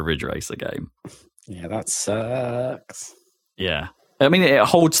sacrilege for a Ridge Racer game. Yeah, that sucks. Yeah. I mean, it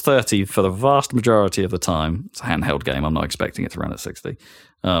holds 30 for the vast majority of the time. It's a handheld game. I'm not expecting it to run at 60. It's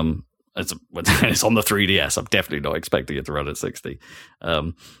on the 3DS. I'm definitely not expecting it to run at 60.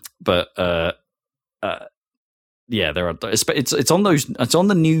 Yeah, there are. It's on those. It's on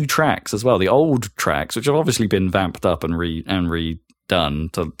the new tracks as well. The old tracks, which have obviously been vamped up and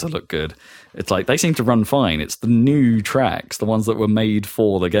redone to look good. It's like they seem to run fine. It's the new tracks, the ones that were made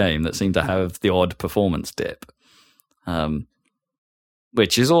for the game, that seem to have the odd performance dip,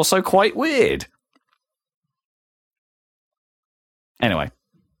 which is also quite weird. Anyway,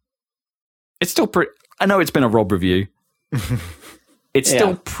 it's still pretty. I know it's been a Rob review. It's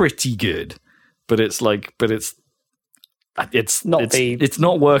still pretty good, but it's not it's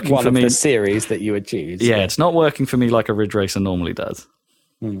not working one for of me. the series that you would choose. Yeah, it's not working for me like a Ridge Racer normally does.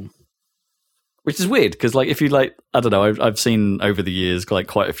 Which is weird because, like, if you like, I don't know, I've seen over the years like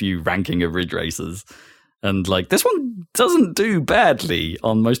quite a few ranking of Ridge Racers, and like this one doesn't do badly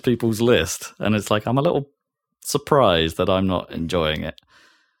on most people's list, and it's like I'm a little surprised that I'm not enjoying it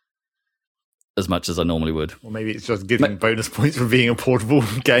as much as I normally would. Or maybe it's just giving bonus points for being a portable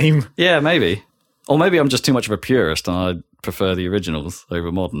game. Yeah, maybe. Or maybe I'm just too much of a purist and I prefer the originals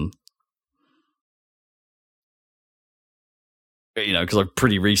over modern. You know, because I've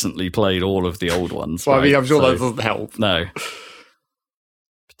pretty recently played all of the old ones. Well, right? I mean, I'm sure that doesn't help. No.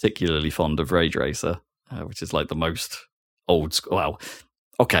 Particularly fond of Rage Racer, which is like the most old school. Well,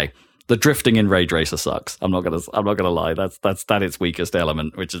 okay. The drifting in Rage Racer sucks. I'm not gonna lie. That's its weakest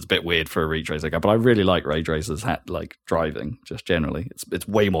element, which is a bit weird for a Rage Racer game. But I really like Rage Racer's like driving, just generally. It's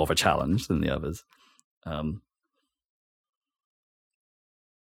way more of a challenge than the others. Yeah.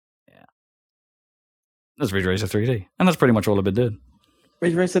 That's Ridge Racer 3D, and that's pretty much all I've been doing.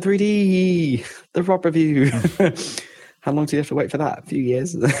 Ridge Racer 3D, the Rob review. How long do you have to wait for that? A few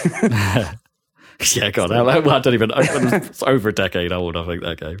years. Yeah, God, I don't even. It's over a decade old, I think,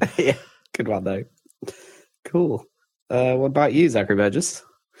 that game. Yeah, good one though. Cool. What about you, Zachary Burgess?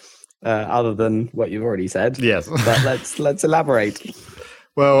 Other than what you've already said, Yes. But let's elaborate.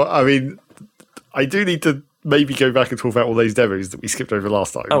 Well, I mean, I do need to maybe go back and talk about all those demos that we skipped over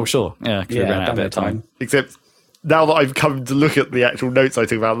last time. Oh, sure, yeah, we ran out of done bit of time. Except now that I've come to look at the actual notes I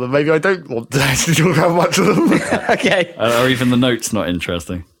took about them, maybe I don't want to actually talk about much of them. Okay. Or even the notes not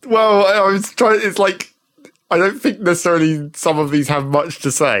interesting. Well, I was trying. It's like I don't think necessarily some of these have much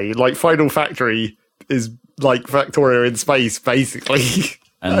to say. Like Final Factory is like Factorio in space, basically,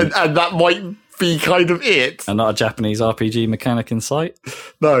 and that might be kind of it. And not a Japanese RPG mechanic in sight?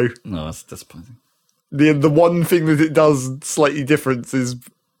 No, that's disappointing. The one thing that it does slightly different is,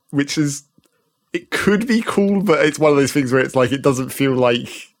 which is, it could be cool, but it's one of those things where it's like it doesn't feel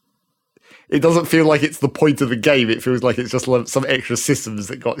like it's the point of the game. It feels like it's just some extra systems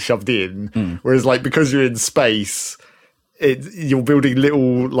that got shoved in. Whereas, like, because you're in space, you're building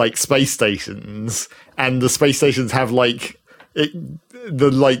little like space stations, and the space stations have like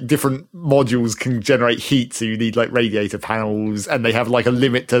different modules can generate heat, so you need like radiator panels, and they have like a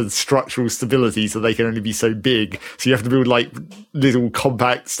limit to structural stability, so they can only be so big. So you have to build like little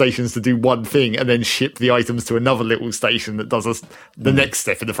compact stations to do one thing, and then ship the items to another little station that does the next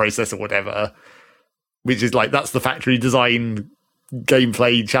step in the process or whatever. Which is like, that's the factory design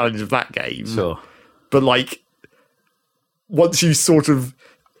gameplay challenge of that game. Sure. But like, once you sort of,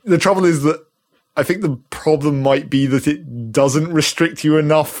 the trouble is that I think the problem might be that it doesn't restrict you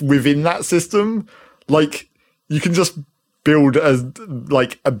enough within that system. Like, you can just build a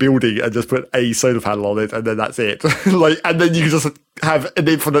building and just put a solar panel on it, and then that's it. And then you can just have an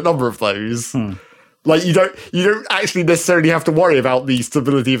infinite number of those. Like, you don't actually necessarily have to worry about the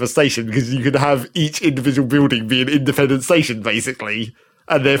stability of a station, because you can have each individual building be an independent station, basically,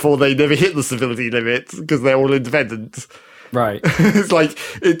 and therefore they never hit the stability limit because they're all independent. Right. It's like,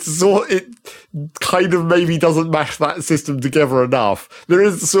 it kind of maybe doesn't mash that system together enough. There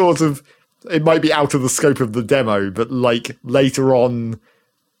is sort of, it might be out of the scope of the demo, but like later on,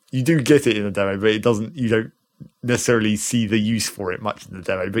 you do get it in the demo, but you don't necessarily see the use for it much in the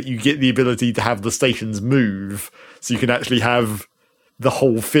demo, but you get the ability to have the stations move, so you can actually have the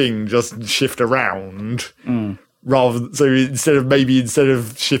whole thing just shift around. Instead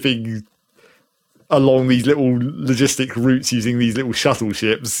of shipping along these little logistic routes using these little shuttle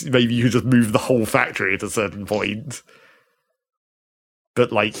ships, maybe you could just move the whole factory at a certain point.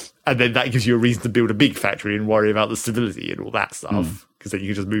 But like, and then that gives you a reason to build a big factory and worry about the stability and all that stuff, because then you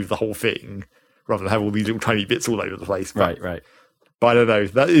can just move the whole thing rather than have all these little tiny bits all over the place. Right, right. But I don't know.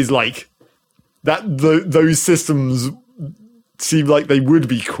 That is like that. Those systems seem like they would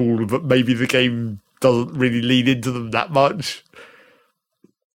be cool, but maybe the game doesn't really lean into them that much.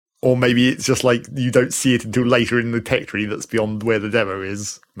 Or maybe it's just like you don't see it until later in the tech tree that's beyond where the demo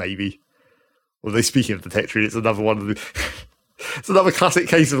is, maybe. Although speaking of the tech tree, it's another one of the... It's another classic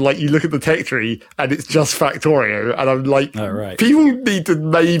case of like you look at the tech tree and it's just Factorio, and I'm like, oh, right. People need to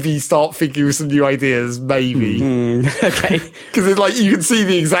maybe start thinking of some new ideas, maybe. Okay. Because it's like you can see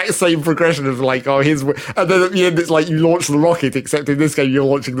the exact same progression of like, oh, here's, and then at the end it's like you launch the rocket, except in this game you're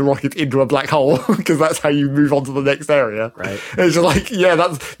launching the rocket into a black hole because that's how you move on to the next area. Right. And it's just like, yeah,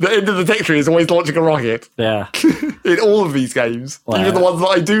 that's the end of the tech tree is always launching a rocket. Yeah. In all of these games, Well, even the ones that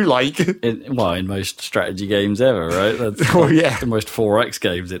I do like. In most strategy games ever, right? That's Oh, yeah. the most 4X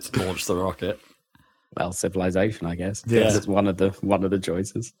games. It's launch the rocket. Well, Civilization, I guess. Yeah. It's one of the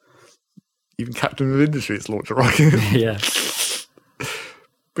choices. Even Captain of Industry, it's launch a rocket. Yeah.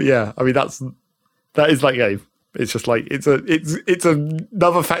 But yeah, I mean that is that game. It's just like it's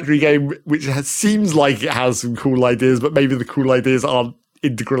another factory game which seems like it has some cool ideas, but maybe the cool ideas aren't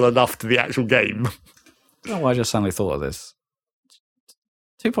integral enough to the actual game. Oh, I just suddenly thought of this.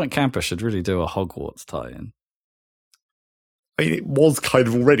 2 Point Campus should really do a Hogwarts tie-in. I mean, it was kind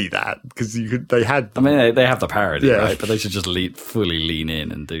of already that because they had. I mean, they have the parody, Yeah. right? But they should just fully lean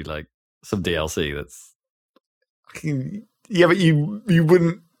in and do like some DLC. That's Yeah, but you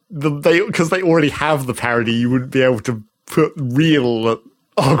wouldn't because they already have the parody. You wouldn't be able to put real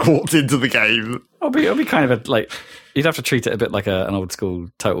Hogwarts into the game. it'll be kind of you'd have to treat it a bit like an old school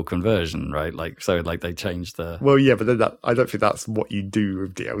Total Conversion, right? Like so, like they changed the. Well, yeah, but then I don't think that's what you do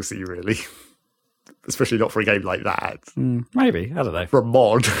with DLC, really. Especially not for a game like that. Maybe, I don't know. For a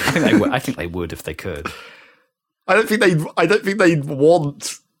mod, I think they would if they could. I don't think they'd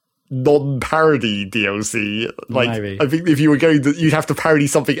want non-parody DLC. Like, Maybe. I think if you were going to, you'd have to parody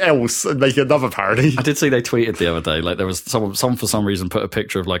something else and make another parody. I did see they tweeted the other day, like there was some for some reason put a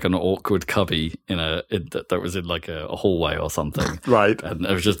picture of like an awkward cubby that was in like a hallway or something, Right. And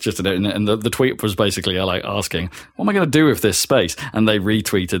it was just and the tweet was basically like asking, "What am I going to do with this space?" And they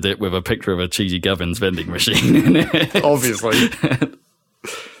retweeted it with a picture of a cheesy Govins vending machine in it. Obviously.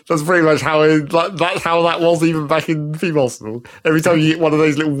 That's pretty much that's how that was even back in Female Arsenal. Every time you get one of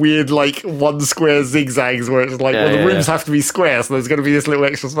those little weird, like, one square zigzags where it's like, the rooms have to be square, so there's going to be this little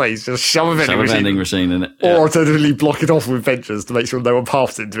extra space. Just shove a vending machine in it. Or alternatively block it off with benches to make sure no one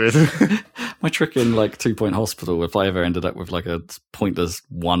paths into it. My trick in, like, 2 Point Hospital, if I ever ended up with, like, a pointless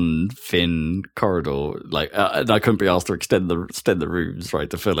one thin corridor, like, and I couldn't be asked to extend the rooms, right,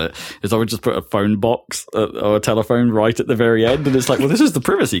 to fill it, is I would just put a phone box or a telephone right at the very end, and it's like, well, this is the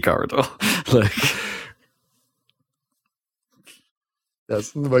privacy corridor. Like,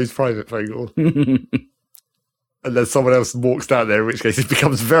 that's the most private phone call. And then someone else walks down there, in which case it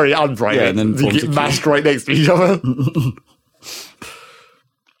becomes very unprivate. Yeah, and then you get mashed right next to each other.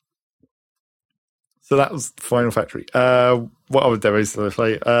 So that was Final Factory. What other demos did I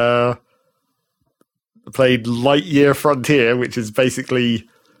play? I played Lightyear Frontier, which is basically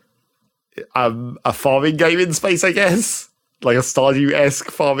a farming game in space, I guess. Like a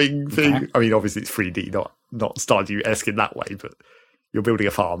Stardew-esque farming thing. Okay. I mean, obviously it's 3D, not Stardew-esque in that way, but you're building a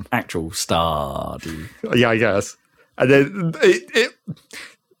farm. Actual Stardew. Yeah, I guess. And then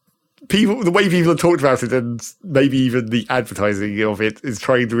the way people have talked about it, and maybe even the advertising of it, is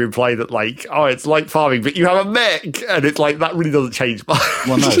trying to imply that, like, oh, it's like farming, but you have a mech, and it's like that really doesn't change much.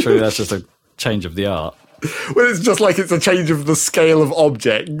 Well, no, surely that's just a change of the art. Well, it's just like it's a change of the scale of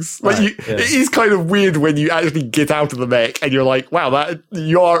objects. Like It is kind of weird when you actually get out of the mech and you're like, wow,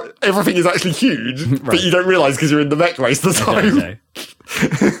 everything is actually huge, right. But you don't realise because you're in the mech most of the time.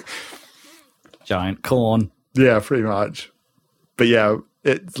 Okay. Giant corn. Yeah, pretty much. But yeah,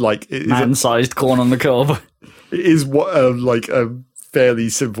 it's like man-sized corn on the cob. It is like a fairly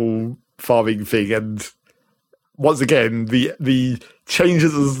simple farming thing, and once again, the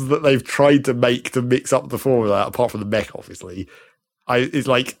changes that they've tried to make to mix up the formula, apart from the mech, obviously, it's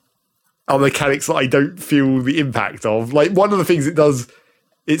like are mechanics that I don't feel the impact of. Like, one of the things it does,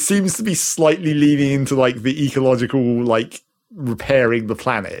 it seems to be slightly leaning into like the ecological, like repairing the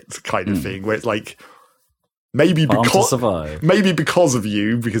planet kind of thing, where it's like maybe because of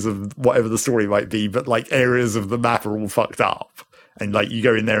you, because of whatever the story might be, but like areas of the map are all fucked up. And like you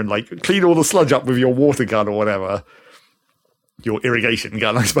go in there and like clean all the sludge up with your water gun or whatever. Your irrigation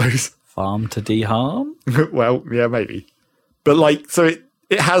gun, I suppose. Farm to de-harm? Well, yeah, maybe. But like, so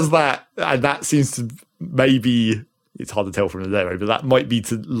it has that, and that seems to maybe, it's hard to tell from the demo, but that might be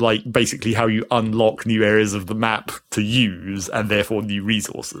to like basically how you unlock new areas of the map to use and therefore new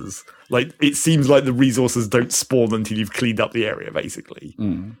resources. Like it seems like the resources don't spawn until you've cleaned up the area, basically.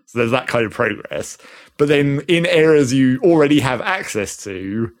 So there's that kind of progress. But then in areas you already have access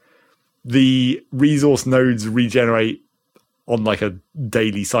to, the resource nodes regenerate on like a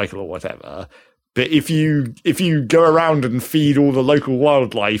daily cycle or whatever. But if you go around and feed all the local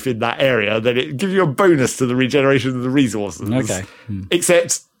wildlife in that area, then it gives you a bonus to the regeneration of the resources. Okay.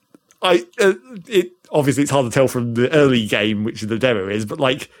 Except, it obviously it's hard to tell from the early game, which the demo is, but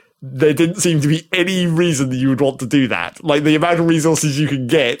like there didn't seem to be any reason that you would want to do that. Like the amount of resources you can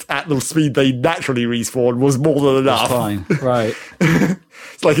get at the speed they naturally respawn was more than enough. Fine, right.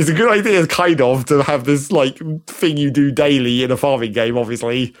 It's like it's a good idea, kind of, to have this like thing you do daily in a farming game.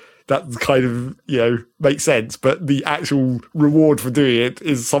 Obviously, that kind of makes sense. But the actual reward for doing it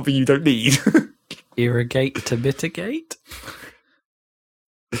is something you don't need. Irrigate to mitigate.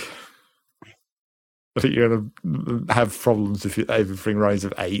 I think you're going to have problems if everything runs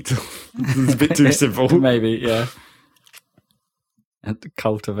of 8. It's a bit too simple. Maybe, yeah. And to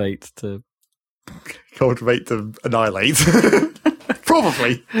cultivate to annihilate.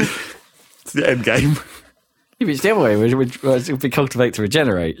 Probably. It's the end game. If it's the other way, it would be cultivate to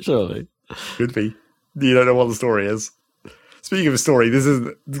regenerate, surely. Could be. You don't know what the story is. Speaking of a story, this is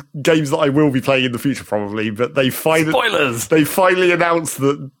games that I will be playing in the future probably, but Spoilers! They finally announced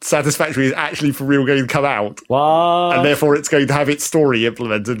that Satisfactory is actually for real going to come out. What? And therefore it's going to have its story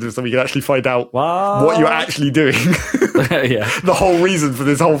implemented so we can actually find out what you're actually doing. Yeah. The whole reason for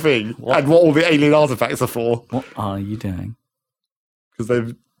this whole thing. And what all the alien artifacts are for. What are you doing?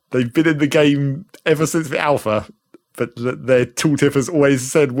 Because they've been in the game ever since the alpha, but their tooltip has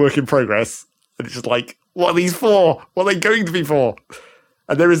always said work in progress. And it's just like, what are these for? What are they going to be for?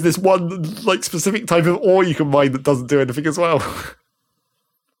 And there is this one like specific type of ore you can mine that doesn't do anything as well.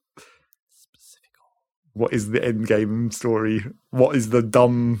 What is the end game story? What is the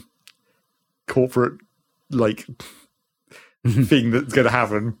dumb corporate like thing that's going to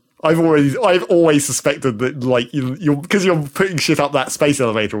happen? I've always suspected that like you're because you're putting shit up that space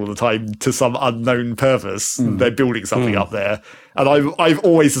elevator all the time to some unknown purpose. They're building something up there, and I've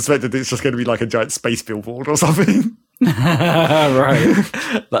always suspected it's just going to be like a giant space billboard or something. Right,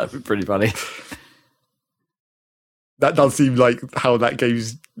 that'd be pretty funny. That does seem like how that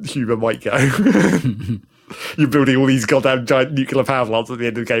game's humour might go. You're building all these goddamn giant nuclear power plants at the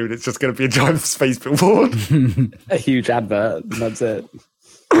end of the game, and it's just going to be a giant space billboard. A huge advert, and that's it.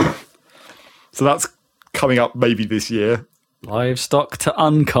 So that's coming up maybe this year. Livestock to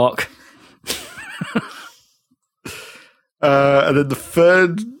uncock. And then the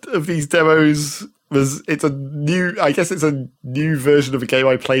third of these demos it's a new version of a game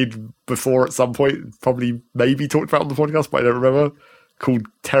I played before at some point, probably maybe talked about on the podcast, but I don't remember, called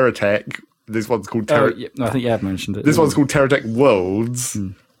Terratech. This one's called I think you have mentioned it. This one's called Terratech Worlds.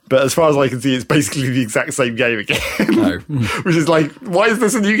 But as far as I can see, it's basically the exact same game again. No. Which is like, why is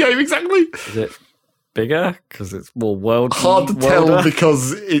this a new game exactly? Is it bigger? Because it's more world. Hard to tell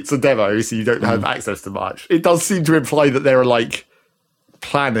because it's a demo, so you don't have access to much. It does seem to imply that there are like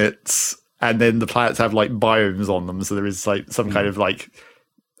planets, and then the planets have like biomes on them. So there is like some kind of like,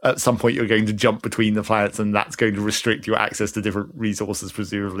 at some point you're going to jump between the planets, and that's going to restrict your access to different resources,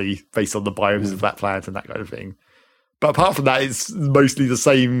 presumably based on the biomes of that planet and that kind of thing. But apart from that, it's mostly the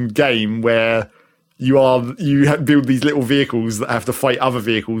same game where you build these little vehicles that have to fight other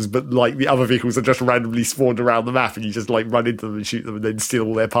vehicles, but like the other vehicles are just randomly spawned around the map, and you just like run into them and shoot them and then steal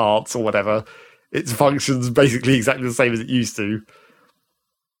all their parts or whatever. It functions basically exactly the same as it used to,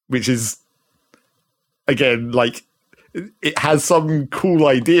 which is, again, like, it has some cool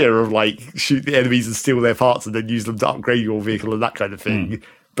idea of like shoot the enemies and steal their parts and then use them to upgrade your vehicle and that kind of thing.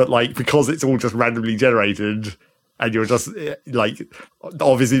 But like, because it's all just randomly generated, and you're just, like,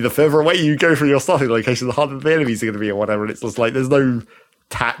 obviously the further away you go from your starting location, the harder the enemies are going to be or whatever. And it's just like, there's no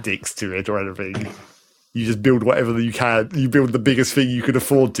tactics to it or anything. You just build whatever you can. You build the biggest thing you can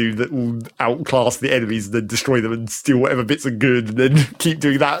afford to that will outclass the enemies and then destroy them and steal whatever bits are good and then keep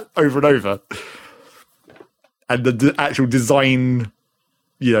doing that over and over. And the actual design,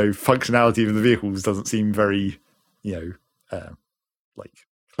 functionality of the vehicles doesn't seem very, like,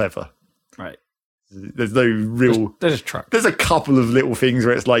 clever. Right. There's no real. There's a truck. There's a couple of little things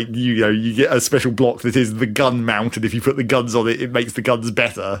where it's like you get a special block that is the gun mount, and if you put the guns on it, it makes the guns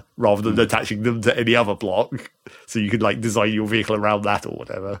better rather than attaching them to any other block. So you could like design your vehicle around that or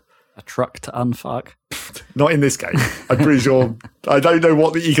whatever. A truck to unfuck. Not in this game. I'm pretty sure. I don't know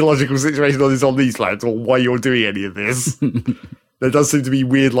what the ecological situation is on these planets or why you're doing any of this. There does seem to be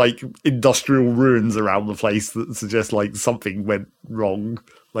weird, like, industrial ruins around the place that suggest, like, something went wrong.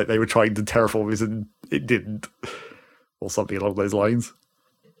 Like, they were trying to terraform it and it didn't. Or something along those lines.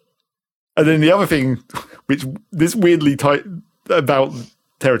 And then the other thing, which this weirdly about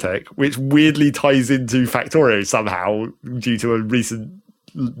Terratech, which weirdly ties into Factorio somehow, due to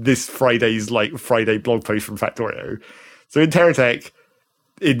this Friday's, like, Friday blog post from Factorio. So in Terratech,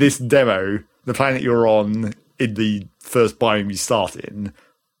 in this demo, the planet you're on, in the first biome you start in,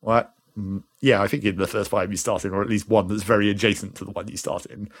 what? Yeah, I think in the first biome you start in, or at least one that's very adjacent to the one you start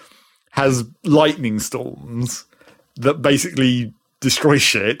in, has lightning storms that basically destroy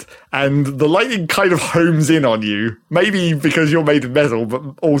shit, and the lightning kind of homes in on you, maybe because you're made of metal, but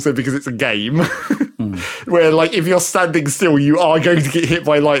also because it's a game, where, like, if you're standing still, you are going to get hit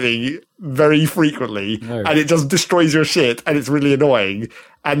by lightning very frequently, and it just destroys your shit, and it's really annoying.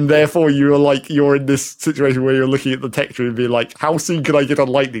 And therefore, you're in this situation where you're looking at the texture and being like, how soon can I get a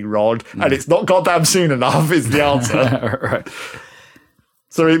lightning rod? And it's not goddamn soon enough, is the answer. Right.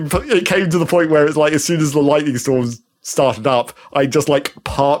 So it came to the point where it's like, as soon as the lightning storms started up, I just, like,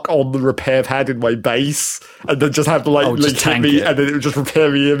 park on the repair pad in my base and then just have the lightning hit me, and then it would just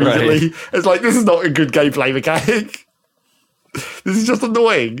repair me immediately. Right. It's like, this is not a good gameplay mechanic. This is just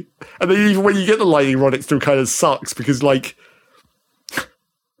annoying. And then even when you get the lightning rod, it still kind of sucks because, like,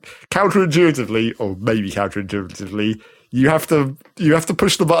 counterintuitively, or maybe counterintuitively, you have to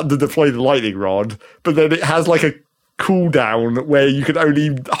push the button to deploy the lightning rod, but then it has, like, a cooldown where you can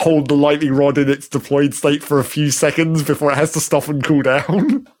only hold the lightning rod in its deployed state for a few seconds before it has to stop and cool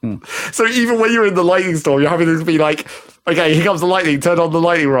down. So even when you're in the lightning storm, you're having to be like, okay, here comes the lightning, turn on the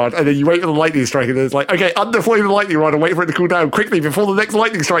lightning rod, and then you wait for the lightning strike, and then it's like, okay, undeploy the lightning rod and wait for it to cool down quickly before the next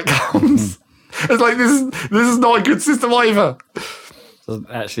lightning strike comes. It's like, this is not a good system either. Doesn't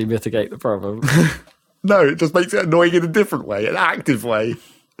actually mitigate the problem. No, it just makes it annoying in a different way, an active way.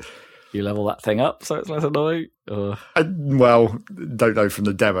 You level that thing up so it's less annoying? Well, don't know from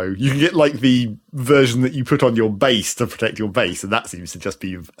the demo. You can get, like, the version that you put on your base to protect your base, and that seems to just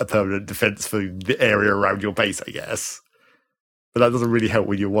be a permanent defense for the area around your base, I guess. But that doesn't really help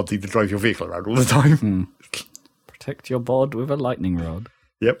when you're wanting to drive your vehicle around all the time. Protect your bod with a lightning rod.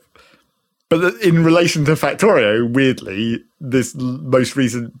 Yep. But in relation to Factorio, weirdly, this most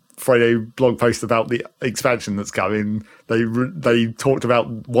recent Friday blog post about the expansion that's coming, they talked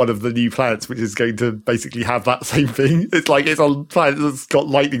about one of the new planets, which is going to basically have that same thing. It's like, it's a planet that's got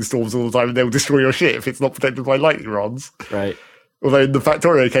lightning storms all the time, and they'll destroy your ship if it's not protected by lightning rods. Right. Although in the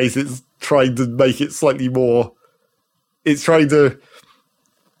Factorio case, it's trying to make it slightly more... It's trying to...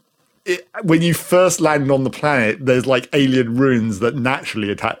 when you first land on the planet, there's, like, alien ruins that naturally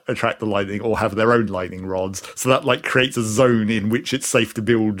attract the lightning or have their own lightning rods. So that, like, creates a zone in which it's safe to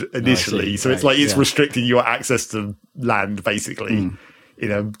build initially. So it's like it's restricting your access to land, basically,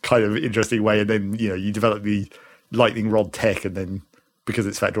 in a kind of interesting way. And then, you know, you develop the lightning rod tech, and then because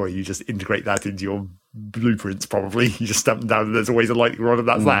it's Factorio, you just integrate that into your blueprints, probably. You just stamp them down and there's always a lightning rod, and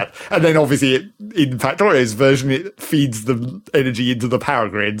that's that. And then obviously in Factorio's version, it feeds the energy into the power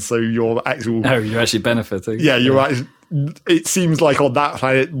grid, so your actual... Oh, you're actually benefiting. Yeah, you're actually... It seems like on that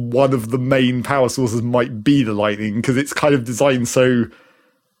planet, one of the main power sources might be the lightning, because it's kind of designed so...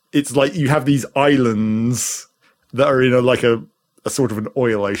 It's like you have these islands that are in a sort of an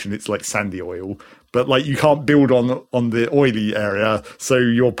oil ocean. It's like sandy oil. But, like, you can't build on the oily area, so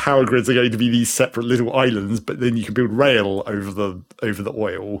your power grids are going to be these separate little islands, but then you can build rail over the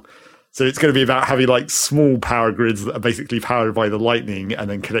oil. So it's going to be about having, like, small power grids that are basically powered by the lightning and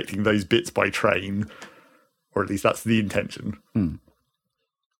then connecting those bits by train. Or at least that's the intention.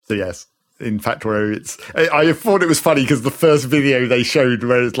 So, yes, in Factorio, I thought it was funny because the first video they showed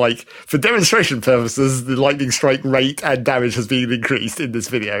where it's like, for demonstration purposes, the lightning strike rate and damage has been increased in this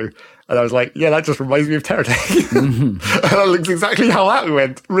video. And I was like, yeah, that just reminds me of Terratech. And that looks exactly how that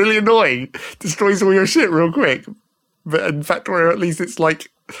went. Really annoying. Destroys all your shit real quick. But in Factorio, at least it's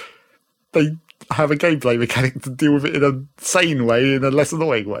like they have a gameplay mechanic to deal with it in a sane way, in a less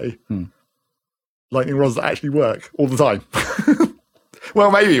annoying way. Lightning rods that actually work all the time.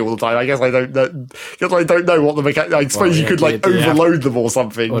 Well, maybe all the time. I guess I don't know. Because I don't know what the mechanic... I suppose you could, like, overload them or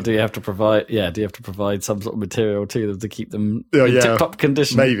something. Or do you have to provide... Yeah, do you have to provide some sort of material to them to keep them in tip-top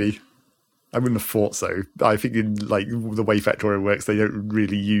condition? Maybe. I wouldn't have thought so. I think in, like, the way Factorio works, they don't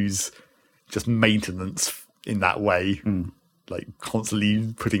really use just maintenance in that way. Like,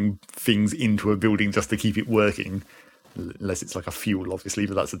 constantly putting things into a building just to keep it working. Unless it's like a fuel, obviously,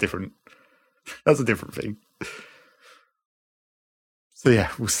 but that's a different thing. So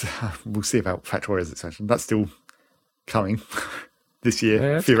yeah, we'll see about Factorio's expansion. That's still coming this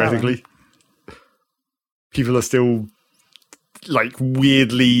year, theoretically. Coming. People are still like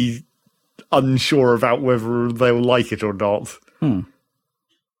weirdly unsure about whether they'll like it or not.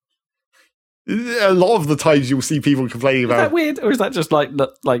 A lot of the times you'll see people complaining about... Is that weird, or is that just like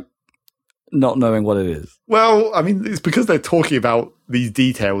not knowing what it is? Well, I mean, it's because they're talking about these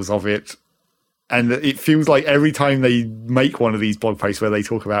details of it, and it feels like every time they make one of these blog posts where they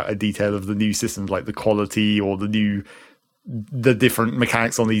talk about a detail of the new systems, like the quality or the different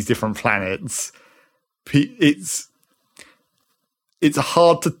mechanics on these different planets, it's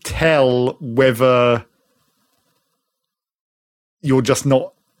hard to tell whether you're just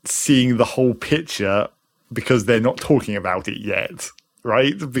not seeing the whole picture because they're not talking about it yet,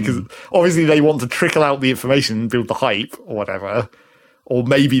 right? Because obviously they want to trickle out the information, build the hype or whatever, or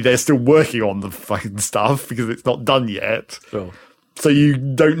maybe they're still working on the fucking stuff because it's not done yet. Sure. So you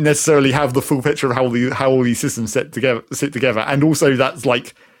don't necessarily have the full picture of how all these systems sit together. And also that's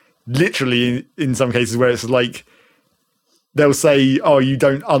like literally in some cases where it's like they'll say, oh, you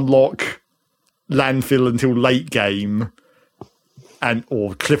don't unlock landfill until late game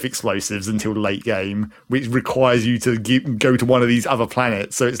or cliff explosives until late game, which requires you to go to one of these other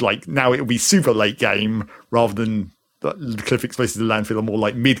planets. So it's like now it'll be super late game rather than the cliff explosives and landfill are more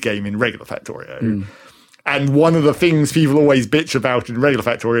like mid game in regular Factorio. And one of the things people always bitch about in regular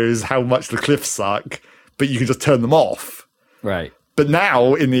Factorio is how much the cliffs suck, but you can just turn them off. Right. But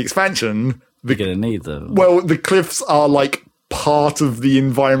now in the expansion, you're going to need them. Well, the cliffs are like part of the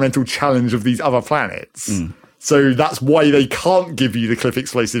environmental challenge of these other planets. So that's why they can't give you the cliff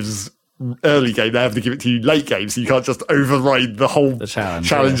explosives early game. They have to give it to you late game, so you can't just override the whole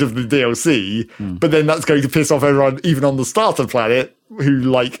challenge of the DLC. But then that's going to piss off everyone, even on the starter planet, who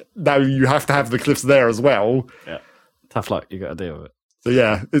like now you have to have the cliffs there as well. Yeah, tough luck. You got to deal with it. So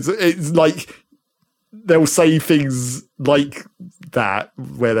yeah, it's like they'll say things like that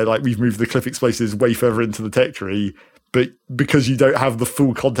where they're like, we've moved the cliff explosives way further into the tech tree. But because you don't have the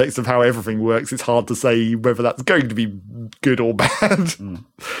full context of how everything works, it's hard to say whether that's going to be good or bad.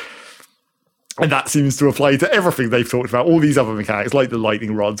 And that seems to apply to everything they've talked about, all these other mechanics, like the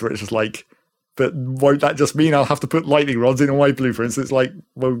lightning rods, where it's just like, but won't that just mean I'll have to put lightning rods in all my blueprints? It's like,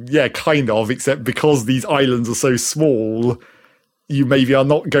 well, yeah, kind of, except because these islands are so small, you maybe are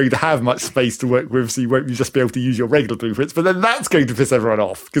not going to have much space to work with, so you won't just be able to use your regular blueprints. But then that's going to piss everyone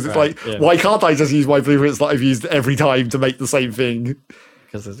off, because it's why can't I just use my blueprints that I've used every time to make the same thing?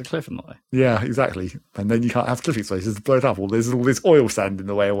 Because there's a cliff in the way. Yeah, exactly. And then you can't have cliff explosives to blow it up, or there's all this oil sand in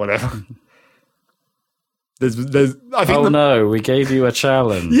the way or whatever. I think no, we gave you a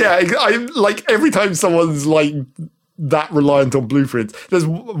challenge. Yeah, like every time someone's like that reliant on blueprints, there's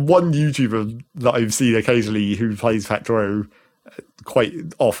one YouTuber that I've seen occasionally who plays Factorio quite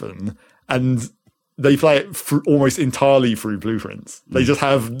often, and they play it almost entirely through blueprints. They just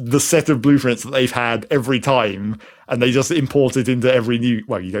have the set of blueprints that they've had every time, and they just import it into every new...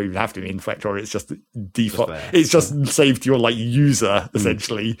 Well, you don't even have to in Factorio, it's just default. It's just saved to your like user,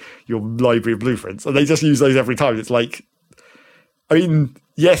 essentially, your library of blueprints, and they just use those every time. It's like... I mean,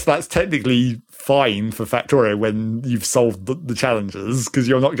 yes, that's technically fine for Factorio when you've solved the challenges, because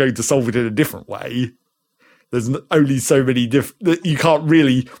you're not going to solve it in a different way. There's only so many different... You can't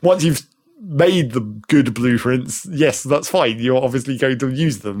really... Once you've made the good blueprints, yes, that's fine. You're obviously going to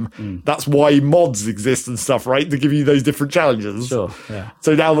use them. That's why mods exist and stuff, right? To give you those different challenges. Sure, yeah.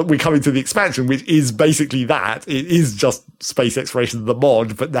 So now that we're coming to the expansion, which is basically that, it is just space exploration, the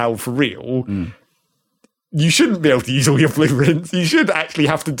mod, but now for real. You shouldn't be able to use all your blueprints. You should actually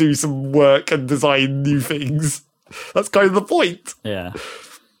have to do some work and design new things. That's kind of the point. Yeah.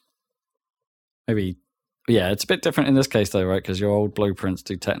 Maybe... Yeah, it's a bit different in this case, though, right? Because your old blueprints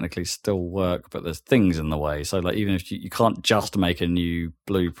do technically still work, but there's things in the way. So, like, even if you can't just make a new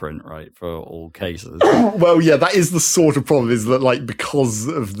blueprint, right, for all cases. Well, yeah, that is the sort of problem, is that, like, because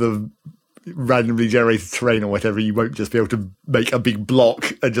of the randomly generated terrain or whatever, you won't just be able to make a big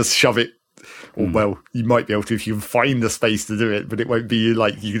block and just shove it. Or, well, you might be able to if you can find the space to do it, but it won't be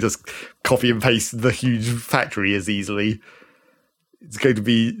like you can just copy and paste the huge factory as easily. It's going to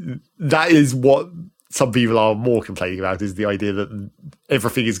be... That is what... some people are more complaining about, is the idea that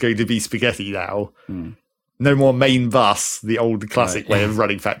everything is going to be spaghetti now. No more main bus, the old classic way of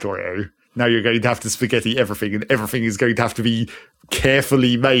running Factorio. Now you're going to have to spaghetti everything, and everything is going to have to be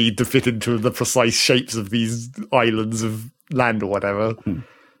carefully made to fit into the precise shapes of these islands of land or whatever,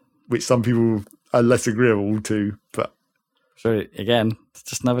 which some people are less agreeable to. But so again, it's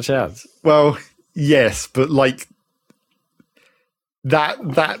just another chance. Well, yes, but like...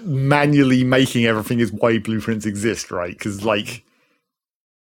 That manually making everything is why blueprints exist, right? Because, like,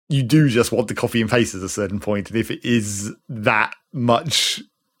 you do just want to copy and paste at a certain point, and if it is that much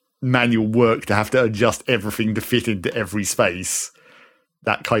manual work to have to adjust everything to fit into every space.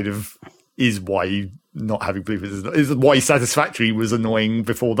 That kind of is why not having blueprints is why Satisfactory was annoying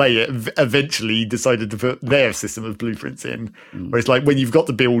before they eventually decided to put their system of blueprints in. Where it's like when you've got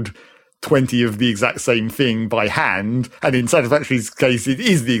to build 20 of the exact same thing by hand, and in Satisfactory's case it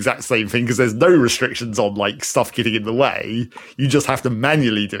is the exact same thing because there's no restrictions on like stuff getting in the way. You just have to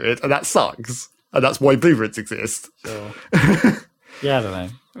manually do it, and that sucks. And that's why blueprints exist. Sure. Yeah, I don't know.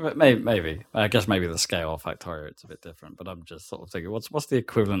 Maybe. I guess maybe the scale of Factorio it's a bit different, but I'm just sort of thinking, what's the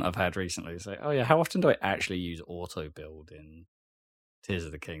equivalent I've had recently? Say, oh yeah, how often do I actually use auto build in Tears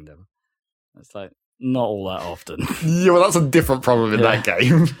of the Kingdom? It's like not all that often. Yeah, well, that's a different problem in that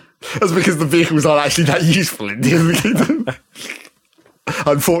game. That's because the vehicles aren't actually that useful in Tears of the Kingdom.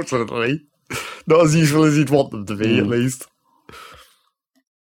 Unfortunately, not as useful as you'd want them to be, at least.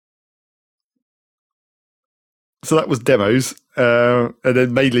 So that was demos, and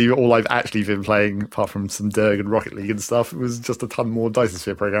then mainly all I've actually been playing, apart from some Derg and Rocket League and stuff, was just a ton more Dyson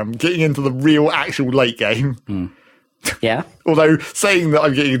Sphere program. Getting into the real actual late game. Yeah. Although saying that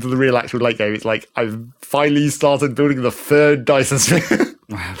I'm getting into the real actual late game, it's like I've finally started building the third Dyson Sphere.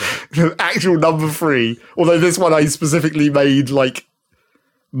 The actual number 3. Although this one I specifically made like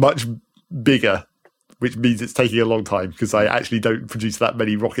much bigger, which means it's taking a long time because I actually don't produce that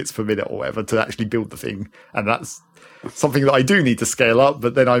many rockets per minute or whatever to actually build the thing. And that's something that I do need to scale up,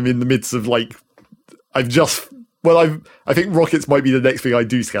 but then I'm in the midst of like, I think rockets might be the next thing I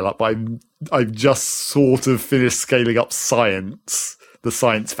do scale up, but I've just sort of finished scaling up science, the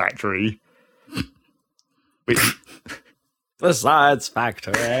science factory. Which, the science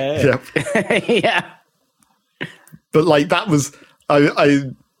factory. Yeah. Yeah. But like that was,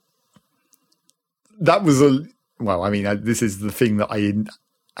 that was this is the thing that I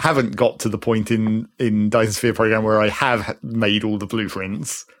haven't got to the point in Dyson Sphere program where I have made all the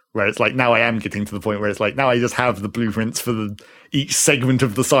blueprints, where it's like now I am getting to the point where it's like now I just have the blueprints for each segment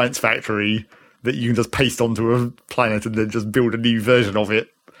of the science factory that you can just paste onto a planet and then just build a new version of it.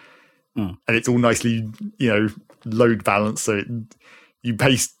 And it's all nicely, load balanced. So you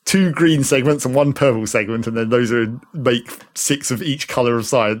paste 2 green segments and 1 purple segment, and then those make 6 of each color of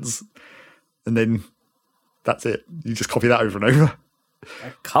science. And then that's it. You just copy that over and over.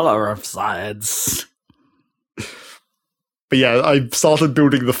 A color of science. But yeah, I started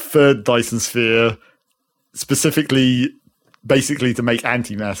building the third Dyson Sphere basically to make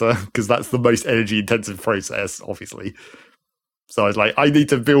antimatter, because that's the most energy intensive process, obviously. So I was like, I need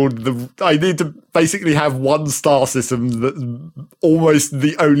to basically have one star system that almost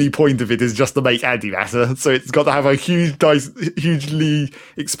the only point of it is just to make antimatter. So it's got to have a hugely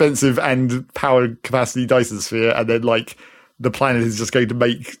expensive and power capacity Dyson Sphere, and then like the planet is just going to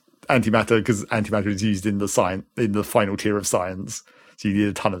make antimatter because antimatter is used in the final tier of science. So you need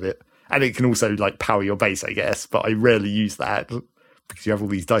a ton of it. And it can also like power your base, I guess, but I rarely use that because you have all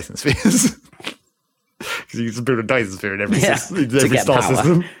these Dyson Spheres. Because you can build a Dyson Sphere in every star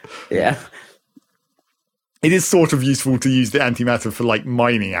system. Yeah. It is sort of useful to use the antimatter for like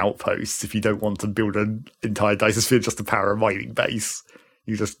mining outposts if you don't want to build an entire Dyson Sphere just to power a mining base.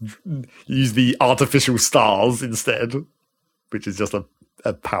 You just use the artificial stars instead, which is just a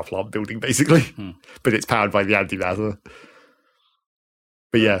power plant building basically. But it's powered by the antimatter.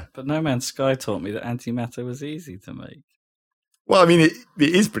 But yeah. But No Man's Sky taught me that antimatter was easy to make. Well, I mean, it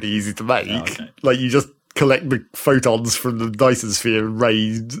is pretty easy to make. Oh, okay. Like, you just collect the photons from the Dyson Sphere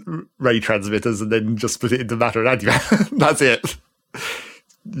ray transmitters and then just split it into matter and antimatter. That's it.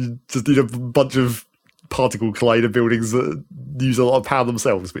 You just need a bunch of particle collider buildings that use a lot of power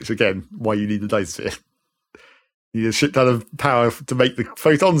themselves, which, again, why you need the Dyson Sphere. You need a shit ton of power to make the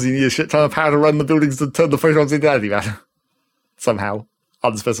photons. You need a shit ton of power to run the buildings to turn the photons into antimatter. Somehow.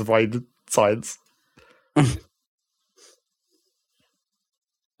 Unspecified science.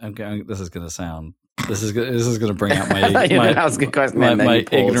 This is going to bring out my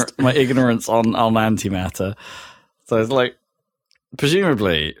my ignorance on antimatter. So it's like,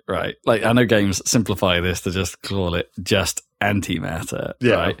 presumably, right? Like, I know games simplify this to just call it just antimatter,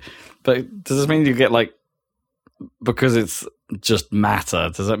 right? But does this mean you get like, because it's just matter?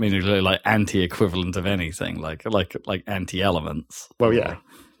 Does that mean you get like anti-equivalent of anything, like anti-elements? Well, yeah,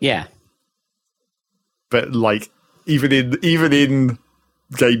 yeah. But like, even in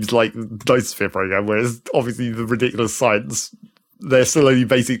games like the Dyson Sphere program, where it's obviously the ridiculous science, they're still only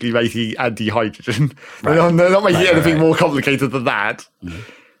basically making anti-hydrogen. Right. They're not making anything more complicated than that.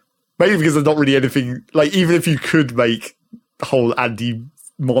 Maybe because there's not really anything, like, even if you could make whole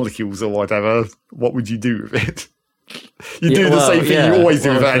anti-molecules or whatever, what would you do with it? You do the same thing you always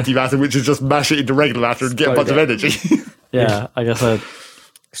do with antimatter, which is just mash it into regular matter and get a bunch of energy. Yeah, I guess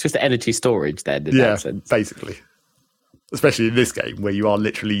It's just energy storage then, in Yeah, that sense. basically. Especially in this game, where you are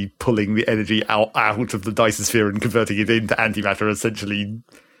literally pulling the energy out of the Dyson sphere and converting it into antimatter, essentially.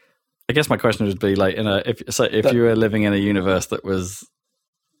 I guess my question would be like, if you were living in a universe that was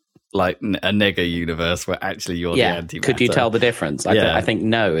like a nega universe where actually you're the antimatter, could you tell the difference? I think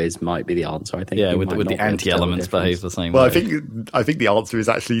no might be the answer. I think would the anti-elements behave the same way? Well, I think the answer is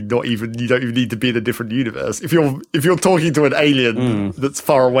actually not even. You don't even need to be in a different universe. If you're talking to an alien that's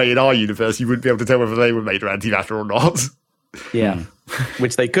far away in our universe, you wouldn't be able to tell whether they were made of antimatter or not. Yeah,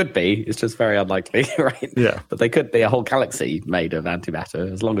 which they could be. It's just very unlikely, right? Yeah, but they could be a whole galaxy made of antimatter,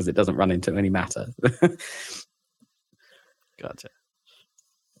 as long as it doesn't run into any matter. Gotcha.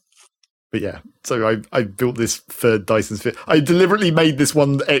 But yeah, so I built this third Dyson sphere. I deliberately made this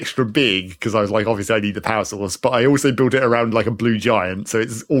one extra big because I was like, obviously I need the power source, but I also built it around like a blue giant, so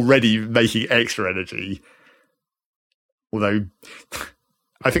it's already making extra energy. Although,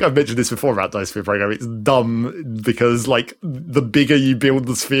 I think I've mentioned this before about Dyson Sphere Program. It's dumb because, like, the bigger you build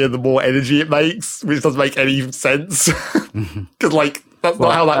the sphere, the more energy it makes, which doesn't make any sense. Because, like, that's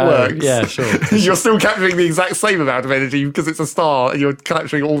not how that works. Yeah, sure. You're still capturing the exact same amount of energy because it's a star and you're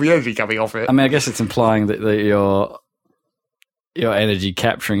capturing all the energy coming off it. I mean, I guess it's implying that your energy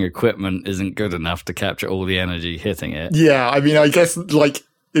capturing equipment isn't good enough to capture all the energy hitting it. Yeah, I mean, I guess, like,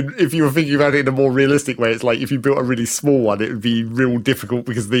 if you were thinking about it in a more realistic way, it's like if you built a really small one, it would be real difficult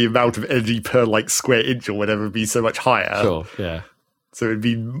because the amount of energy per like square inch or whatever would be so much higher. Sure, yeah. So it'd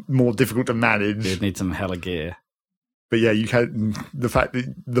be more difficult to manage. You'd need some hella gear. But yeah, you can. The fact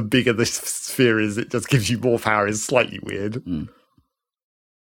that the bigger the sphere is, it just gives you more power is slightly weird. Mm.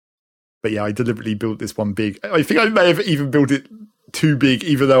 But yeah, I deliberately built this one big. I think I may have even built it too big,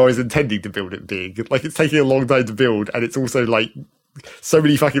 even though I was intending to build it big. Like, it's taking a long time to build, and it's also like so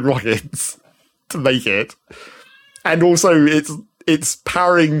many fucking rockets to make it. And also it's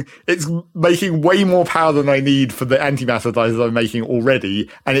making way more power than I need for the antimatter dies that I'm making already,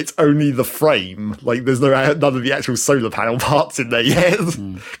 and it's only the frame. Like, there's none of the actual solar panel parts in there yet,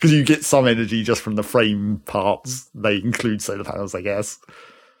 because you get some energy just from the frame parts. They include solar panels, I guess.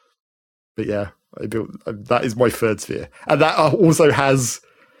 But yeah, I built that is my third sphere, and that also has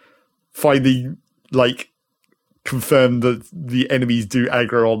finally like confirmed that the enemies do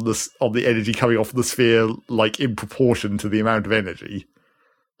aggro on the energy coming off the sphere, like in proportion to the amount of energy.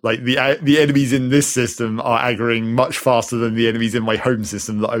 Like the enemies in this system are aggroing much faster than the enemies in my home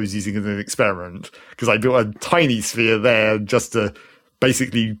system that I was using as an experiment, because I built a tiny sphere there just to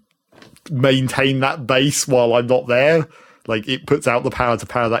basically maintain that base while I'm not there. Like, it puts out the power to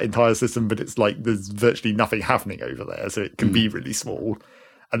power that entire system, but it's like there's virtually nothing happening over there, so it can be really small.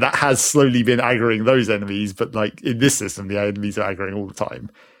 And that has slowly been aggroing those enemies, but like in this system, the enemies are aggroing all the time.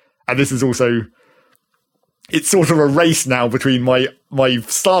 And this is also, it's sort of a race now between my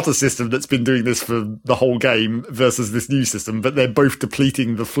starter system that's been doing this for the whole game versus this new system, but they're both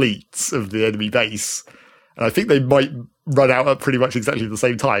depleting the fleets of the enemy base. And I think they might run out at pretty much exactly the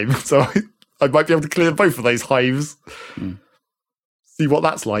same time. So I might be able to clear both of those hives. See what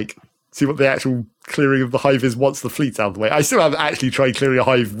that's like. See what the actual clearing of the hive is once the fleet's out of the way. I still haven't actually tried clearing a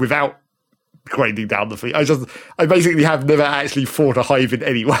hive without grinding down the fleet. I basically have never actually fought a hive in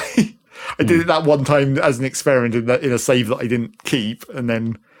any way. I did it that one time as an experiment in a save that I didn't keep, and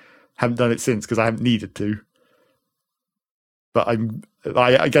then haven't done it since because I haven't needed to. But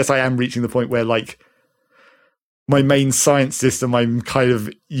I guess I am reaching the point where, like, my main science system, I'm kind of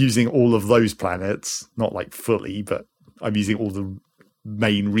using all of those planets, not like fully, but I'm using all the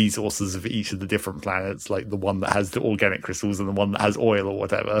main resources of each of the different planets, like the one that has the organic crystals and the one that has oil or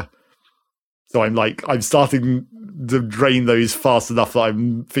whatever. So I'm starting to drain those fast enough that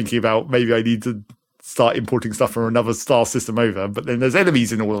I'm thinking about maybe I need to start importing stuff from another star system over, but then there's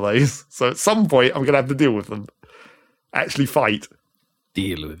enemies in all of those. So at some point I'm going to have to deal with them. Actually fight.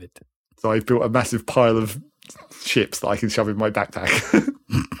 Deal with it. So I've built a massive pile of ships that I can shove in my backpack.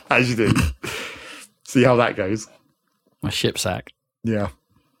 As you do. See how that goes. My ship sack. Yeah.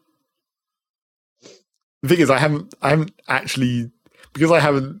 The thing is, I haven't actually, because I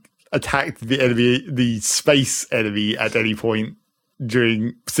haven't attacked the enemy, the space enemy at any point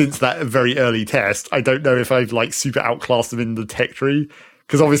since that very early test. I don't know if I've like super outclassed them in the tech tree,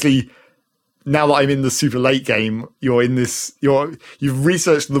 because obviously now that I'm in the super late game, you've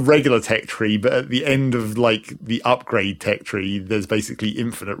researched the regular tech tree, but at the end of like the upgrade tech tree, there's basically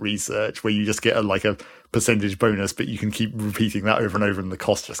infinite research where you just get a percentage bonus, but you can keep repeating that over and over and the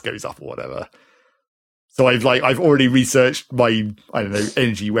cost just goes up or whatever. So I've already researched my, I don't know,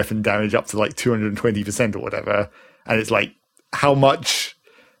 energy weapon damage up to like 220% or whatever. And it's like, how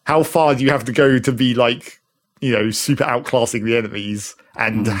far do you have to go to be like super outclassing the enemies,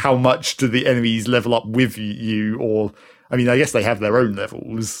 and how much do the enemies level up with you? Or, I mean, I guess they have their own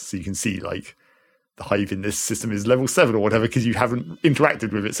levels, so you can see like the hive in this system is level 7 or whatever because you haven't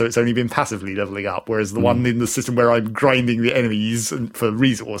interacted with it, so it's only been passively leveling up. Whereas the one in the system where I'm grinding the enemies for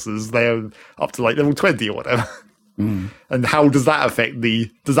resources, they're up to like level 20 or whatever. And how does that affect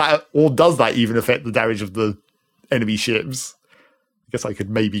does that even affect the damage of the enemy ships? I guess I could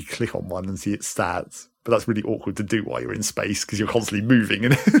maybe click on one and see its stats, but that's really awkward to do while you're in space because you're constantly moving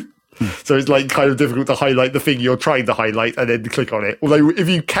in it. So it's like kind of difficult to highlight the thing you're trying to highlight and then click on it. Although if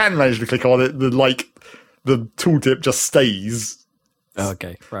you can manage to click on it, the tooltip just stays.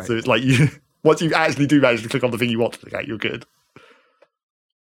 Okay, right. So it's like once you actually do manage to click on the thing you want to click at, you're good.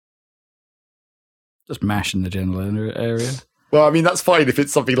 Just mash in the general area. Well, I mean, that's fine if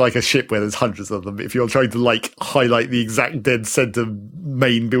it's something like a ship where there's hundreds of them. If you're trying to like highlight the exact dead center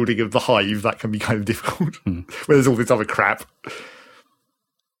main building of the hive, that can be kind of difficult. Where there's all this other crap.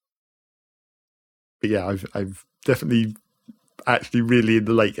 But yeah, I've definitely actually really in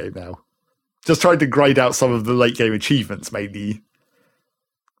the late game now. Just trying to grind out some of the late game achievements mainly.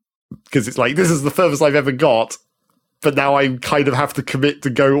 Because it's like, this is the furthest I've ever got, but now I kind of have to commit to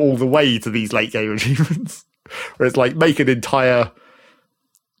go all the way to these late game achievements. Where it's like, make an entire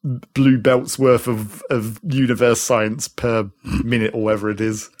blue belt's worth of universe science per minute or whatever it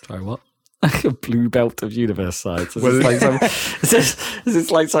is. Sorry, what? A blue belt of universe science. Is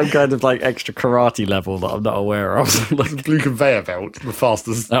this like some kind of like extra karate level that I'm not aware of? Like blue conveyor belt, the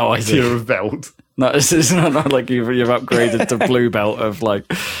fastest tier of belt. No, it's not like you've upgraded to blue belt of like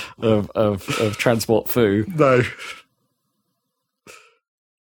of transport foo. No.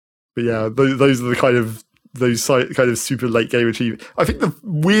 But yeah, those are the kind of super late game achievements. I think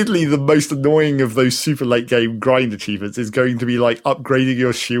weirdly the most annoying of those super late game grind achievements is going to be like upgrading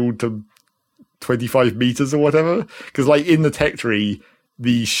your shield to 25 meters or whatever. Because like in the tech tree,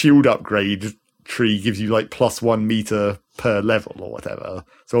 the shield upgrade tree gives you like +1 meter per level or whatever.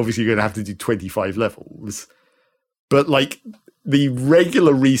 So obviously you're going to have to do 25 levels. But like the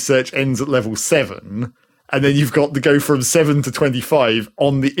regular research ends at level 7. And then you've got to go from 7 to 25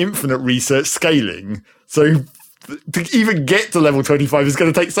 on the infinite research scaling. So to even get to level 25 is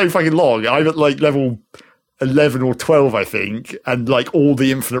going to take so fucking long. I'm at like level 11 or 12, I think. And like all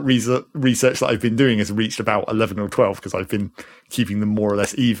the infinite research that I've been doing has reached about 11 or 12 because I've been keeping them more or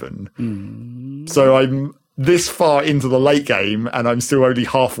less even. So I'm this far into the late game and I'm still only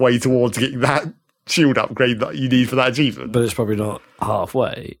halfway towards getting that shield upgrade that you need for that achievement. But it's probably not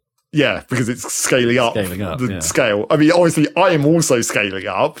halfway. Yeah, because it's scaling up the scale. I mean, obviously, I am also scaling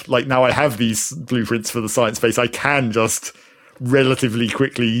up. Like, now I have these blueprints for the science base. I can just relatively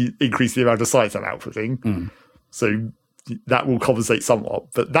quickly increase the amount of science I'm outputting. So that will compensate somewhat.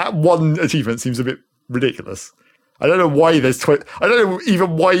 But that one achievement seems a bit ridiculous. I don't know why there's... I don't know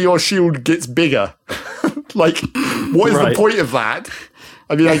even why your shield gets bigger. Like, what is the point of that?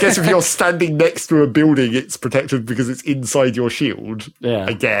 I mean, I guess if you're standing next to a building, it's protected because it's inside your shield. Yeah,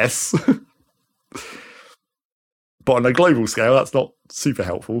 I guess. But on a global scale, that's not super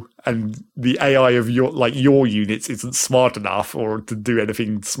helpful. And the AI of your units isn't smart enough or to do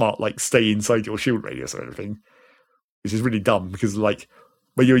anything smart, like stay inside your shield radius or anything. Which is really dumb because, like,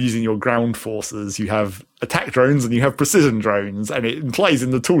 when you're using your ground forces, you have attack drones and you have precision drones, and it implies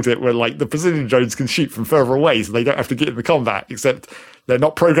in the tooltip where like the precision drones can shoot from further away, so they don't have to get in the combat. Except they're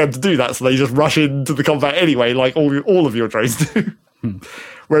not programmed to do that, so they just rush into the combat anyway, like all of your drones do.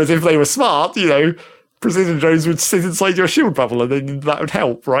 Whereas if they were smart, precision drones would sit inside your shield bubble, and then that would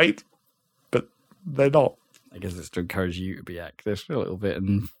help, right? But they're not. I guess it's to encourage you to be active a little bit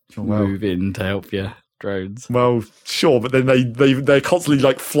and move in to help you. Drones. Well, sure, but then they're constantly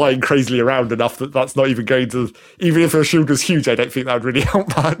like flying crazily around enough that that's not even going to. Even if your shield was huge, I don't think that would really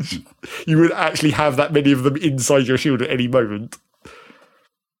help much. You would actually have that many of them inside your shield at any moment.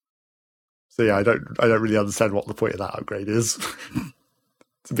 So yeah, I don't really understand what the point of that upgrade is.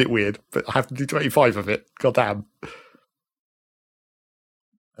 It's a bit weird, but I have to do 25 of it. God damn.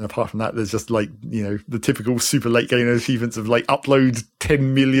 And apart from that, there's just like, the typical super late game achievements of like upload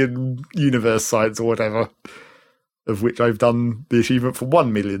 10 million universe sites or whatever, of which I've done the achievement for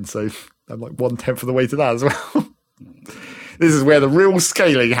 1 million. So I'm like 1/10 of the way to that as well. This is where the real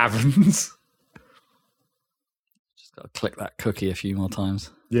scaling happens. Just got to click that cookie a few more times.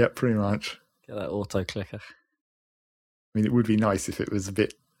 Yeah, pretty much. Get that auto clicker. I mean, it would be nice if it was a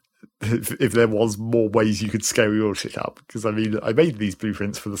bit, if there was more ways you could scale your shit up. Because, I mean, I made these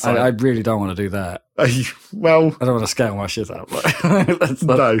blueprints for the site. I really don't want to do that. Well... I don't want to scale my shit up. That's a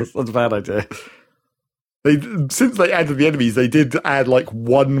bad idea. Since they added the enemies, they did add like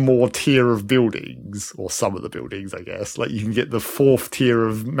one more tier of buildings, or some of the buildings, I guess. Like you can get the 4th tier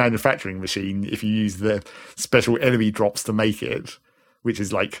of manufacturing machine if you use the special enemy drops to make it, which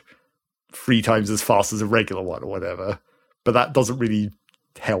is like 3 times as fast as a regular one or whatever. But that doesn't really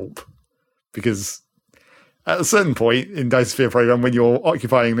help because at a certain point in Dinosphere Program, when you're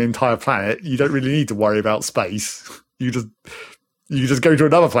occupying the entire planet, you don't really need to worry about space. You just go to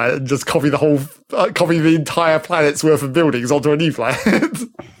another planet and just copy the entire planet's worth of buildings onto a new planet.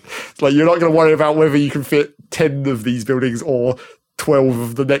 It's like you're not going to worry about whether you can fit 10 of these buildings or 12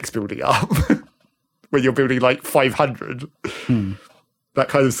 of the next building up when you're building like 500. That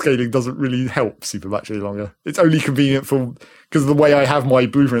kind of scaling doesn't really help super much any longer. It's only convenient because the way I have my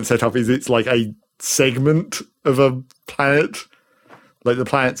blueprint set up is it's like a segment of a planet. Like the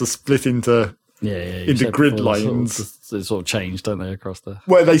planets are split into grid lines. They sort of change, don't they, across the...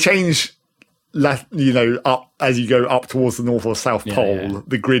 Well, they change, up as you go up towards the North or South Pole,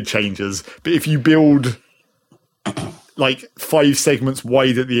 the grid changes. But if you build, like, 5 segments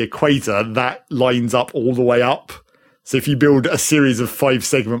wide at the equator, that lines up all the way up. So if you build a series of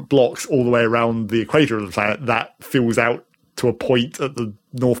 5-segment blocks all the way around the equator of the planet, that fills out to a point at the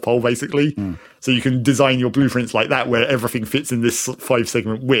North Pole, basically. So you can design your blueprints like that, where everything fits in this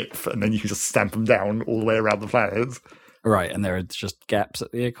 5-segment width, and then you can just stamp them down all the way around the planet. Right, and there are just gaps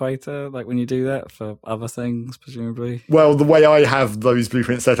at the equator, like when you do that for other things, presumably? Well, the way I have those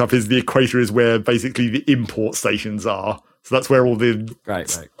blueprints set up is the equator is where basically the import stations are. So that's where all the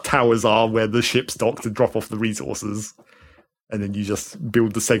towers are, where the ships dock to drop off the resources. And then you just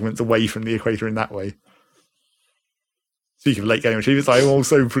build the segments away from the equator in that way. Speaking of late game achievements, I'm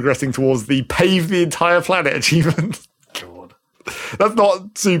also progressing towards the pave the entire planet achievement. God. That's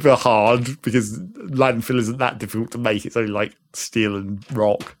not super hard because landfill isn't that difficult to make. It's only like steel and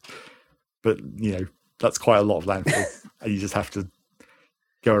rock. But, that's quite a lot of landfill. And you just have to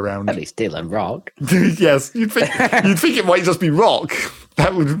go around. At least steel and rock. Yes, you'd think it might just be rock.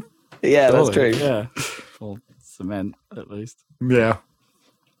 That would... Yeah, that's true. Yeah. Or cement, at least. Yeah.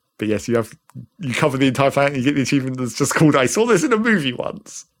 But yes, you cover the entire planet and you get the achievement that's just called I saw this in a movie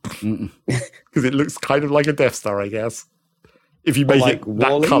once. Because it looks kind of like a Death Star, I guess. If you make it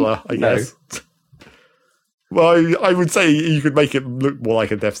that colour, I guess. Well, I would say you could make it look more like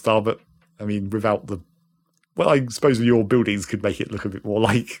a Death Star, but I mean, without the... Well, I suppose your buildings could make it look a bit more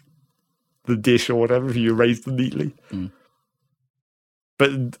like the dish or whatever if you erased them neatly.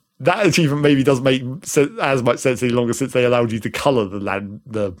 But that achievement maybe doesn't make as much sense any longer since they allowed you to colour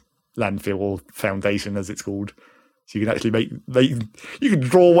the landfill or foundation, as it's called. So you can actually you can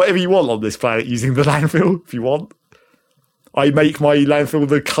draw whatever you want on this planet using the landfill if you want. I make my landfill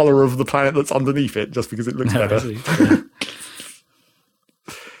the colour of the planet that's underneath it just because it looks better.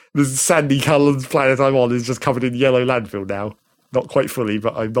 The sandy coloured planet I'm on is just covered in yellow landfill now. Not quite fully,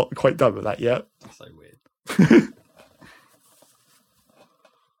 but I'm not quite done with that yet. That's so weird.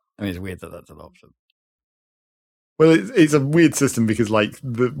 I mean, it's weird that that's an option. Well, it's a weird system because, like,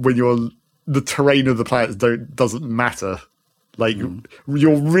 when the terrain of the planets doesn't matter. Like,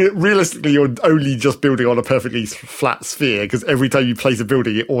 realistically, you're only just building on a perfectly flat sphere because every time you place a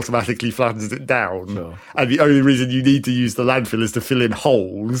building, it automatically flattens it down. Sure. And the only reason you need to use the landfill is to fill in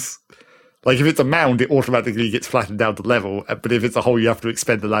holes. Like, if it's a mound, it automatically gets flattened down to level. But if it's a hole, you have to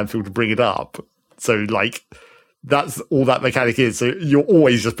expend the landfill to bring it up. So, like, that's all that mechanic is. So you're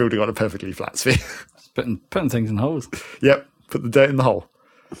always just building on a perfectly flat sphere. Just putting things in holes. Yep. Put the dirt in the hole.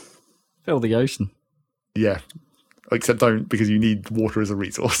 Fill the ocean. Yeah. Except don't, because you need water as a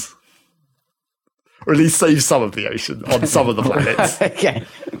resource. Or at least save some of the ocean on some of the planets. Okay.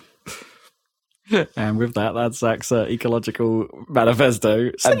 And with that, that's Zach's ecological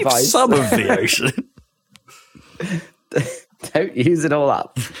manifesto. Save Advice. some of the ocean. Don't use it all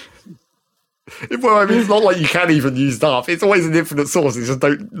up. Well, I mean, it's not like you can even use stuff. It's always an infinite source. You just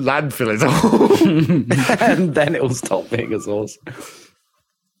don't landfill it all. And then it will stop being a source.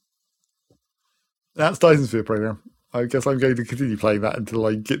 That's Dinosphere Program. I guess I'm going to continue playing that until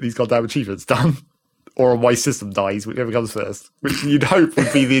I get these goddamn achievements done. Or my system dies, whichever comes first. Which you'd hope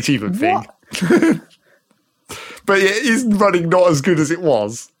would be the achievement thing. But it is running not as good as it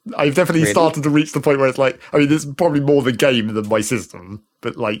was. I've definitely started to reach the point where it's like, I mean, it's probably more the game than my system.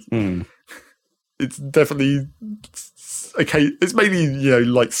 But, like, it's definitely... Okay, it's mainly,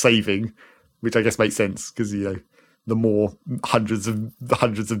 like saving, which I guess makes sense, because, the more hundreds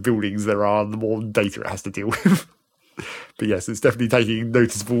of buildings there are, the more data it has to deal with. But yes, it's definitely taking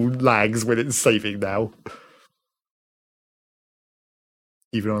noticeable lags when it's saving now.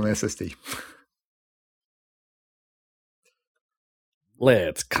 Even on an SSD.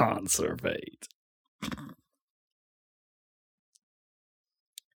 Let's conservate.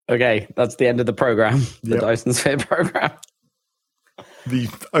 Okay, that's the end of the program. The Yep. Dyson Sphere program. The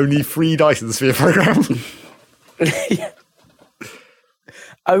only free Dyson Sphere program.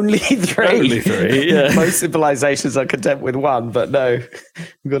 Only three. Only three, yeah. Most civilizations are content with one, but no,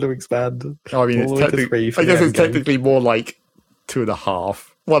 we've got to expand. I mean, all it's the way to technically, three for I guess the it's end game. technically more like 2.5.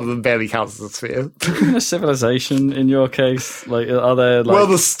 One of them barely counts as a sphere. A civilization in your case? Like, are there like Well,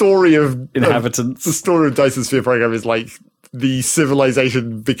 the story of inhabitants? the story of Dyson Sphere program is like the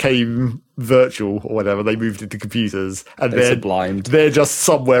civilization became virtual or whatever. They moved into computers, and They're sublimed. they're just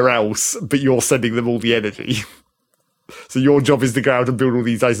somewhere else, but you're sending them all the energy. So your job is to go out and build all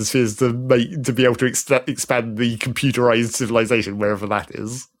these Dyson spheres to be able to expand the computerized civilization wherever that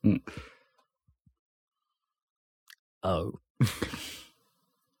is. Oh.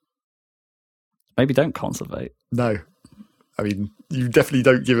 Maybe don't conservate. No, I mean you definitely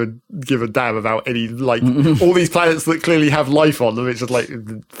don't give a damn about any like all these planets that clearly have life on them. It's just like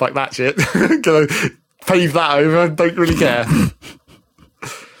fuck that shit. Gonna pave that over. Don't really care.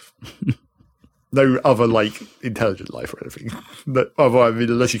 No other like intelligent life or anything. I mean,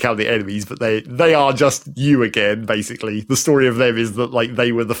 unless you count the enemies, but they are just you again. Basically, the story of them is that like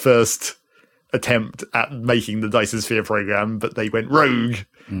they were the first attempt at making the Dyson Sphere program, but they went rogue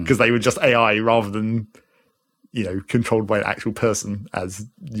because they were just AI rather than controlled by an actual person, as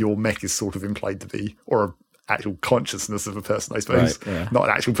your mech is sort of implied to be, or an actual consciousness of a person, I suppose. Right, yeah. Not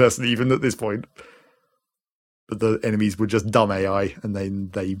an actual person even at this point. But the enemies were just dumb AI, and then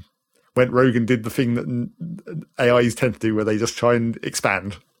they went rogue and did the thing that AIs tend to do, where they just try and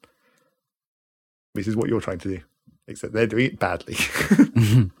expand. Which is what you're trying to do, except they're doing it badly.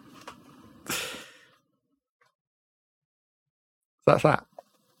 That's that.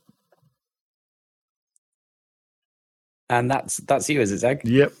 And that's you, is it, Zeg?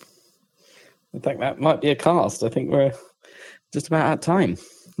 Yep. I think that might be a cast. I think we're just about out of time.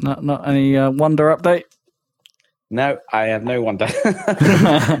 Not any Wonder update? No, I have no wonder.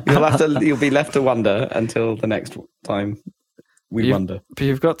 You'll be left to wonder until the next time we wonder. But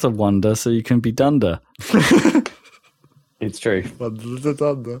you've got to wonder so you can be dunder. It's true. Wonder,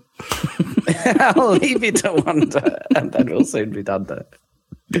 dunder. I'll leave you to wonder, and then we'll soon be dunder.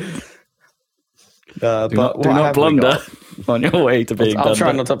 Do not blunder on your way to being I'll dunder.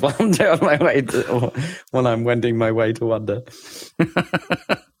 try not to blunder on my way when I'm wending my way to wonder.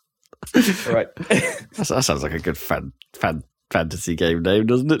 Right. That sounds like a good fantasy game name,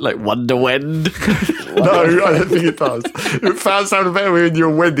 doesn't it? Like Wonder Wend. No, I don't think it does. It sounded better when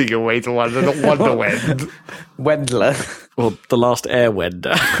you're wending your way to wonder, not Wonder Wend. Wendler. Well, The Last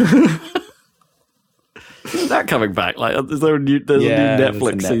Airbender. Is that coming back? Like, is there a new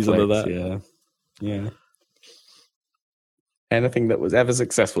Netflix season of that? Yeah. Anything that was ever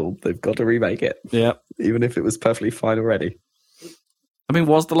successful, they've got to remake it. Yeah. Even if it was perfectly fine already. I mean,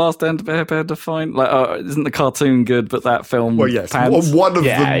 was The Last Airbender fine? Like, isn't the cartoon good, but that film Well, yes. pants? One of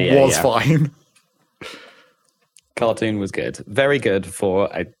them was fine. Cartoon was good. Very good for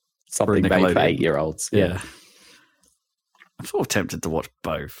something made for Nickelodeon. 8-year-olds. Yeah. I'm sort of tempted to watch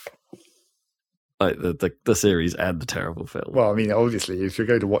both. Like the series and the terrible film. Well, I mean, obviously, if you're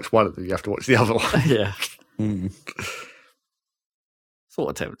going to watch one of them, you have to watch the other one. Yeah. Mm. Sort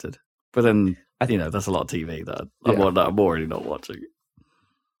of tempted. But then, that's a lot of TV that I'm already not watching.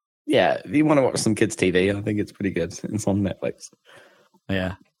 Yeah, if you want to watch some kids' TV, I think it's pretty good. It's on Netflix.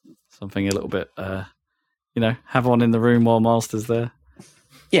 Yeah. Something a little bit, have one in the room while Master's there.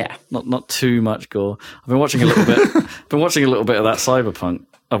 Yeah. Not too much gore. I've been watching a little bit. Been watching a little bit of that Cyberpunk.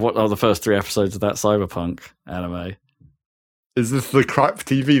 I've watched the first 3 episodes of that Cyberpunk anime. Is this the crap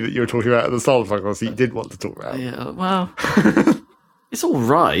TV that you were talking about at the start of the podcast that you did want to talk about? Yeah, well, it's all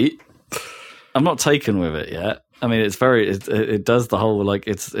right. I'm not taken with it yet. I mean, it's very. It does the whole like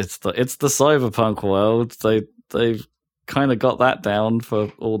it's the Cyberpunk world. They've kind of got that down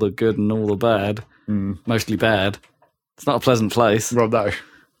for all the good and all the bad. Mostly bad. It's not a pleasant place. Well, no.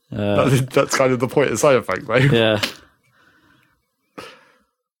 That's kind of the point of Cyberpunk, though. Yeah.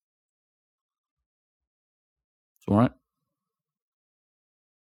 It's all right.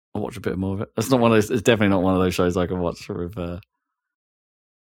 I'll watch a bit more of it. It's not one of those. It's definitely not one of those shows I can watch with other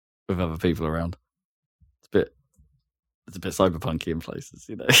people around. It's a bit cyberpunky in places,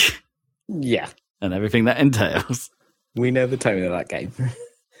 Yeah. and everything that entails. We know the tone of that game.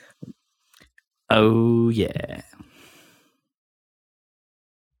 Oh yeah.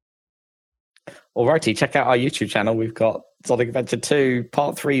 Alrighty, check out our YouTube channel. We've got Sonic Adventure 2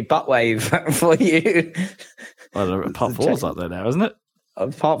 Part 3 Buttwave for you. Well, part 4's up there now, isn't it?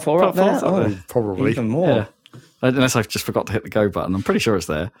 Part 4 up there? Probably. Even more. Yeah. Unless I just forgot to hit the go button. I'm pretty sure it's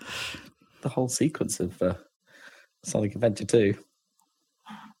there. the whole sequence of Sonic Adventure 2.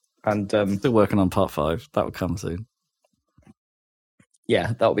 And Still working on part 5. That will come soon.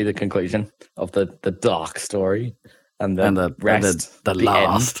 yeah, that'll be the conclusion of the dark story. And the rest. The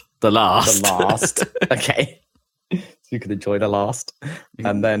last. The last. The last. Okay. So you can enjoy the last.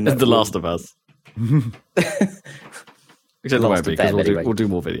 And then The Last of Us. Except it won't be, because we'll do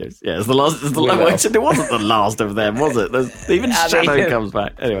more videos. Yeah, it's the last. It wasn't the last of them, was it? Even Shadow comes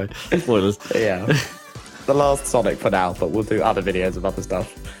back. Anyway, spoilers. Yeah. The last Sonic for now, but we'll do other videos of other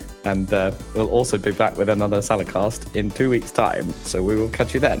stuff. And we'll also be back with another Saladcast in 2 weeks' time. So we will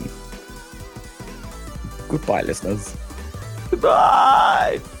catch you then. Goodbye, listeners.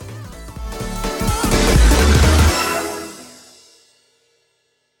 Goodbye.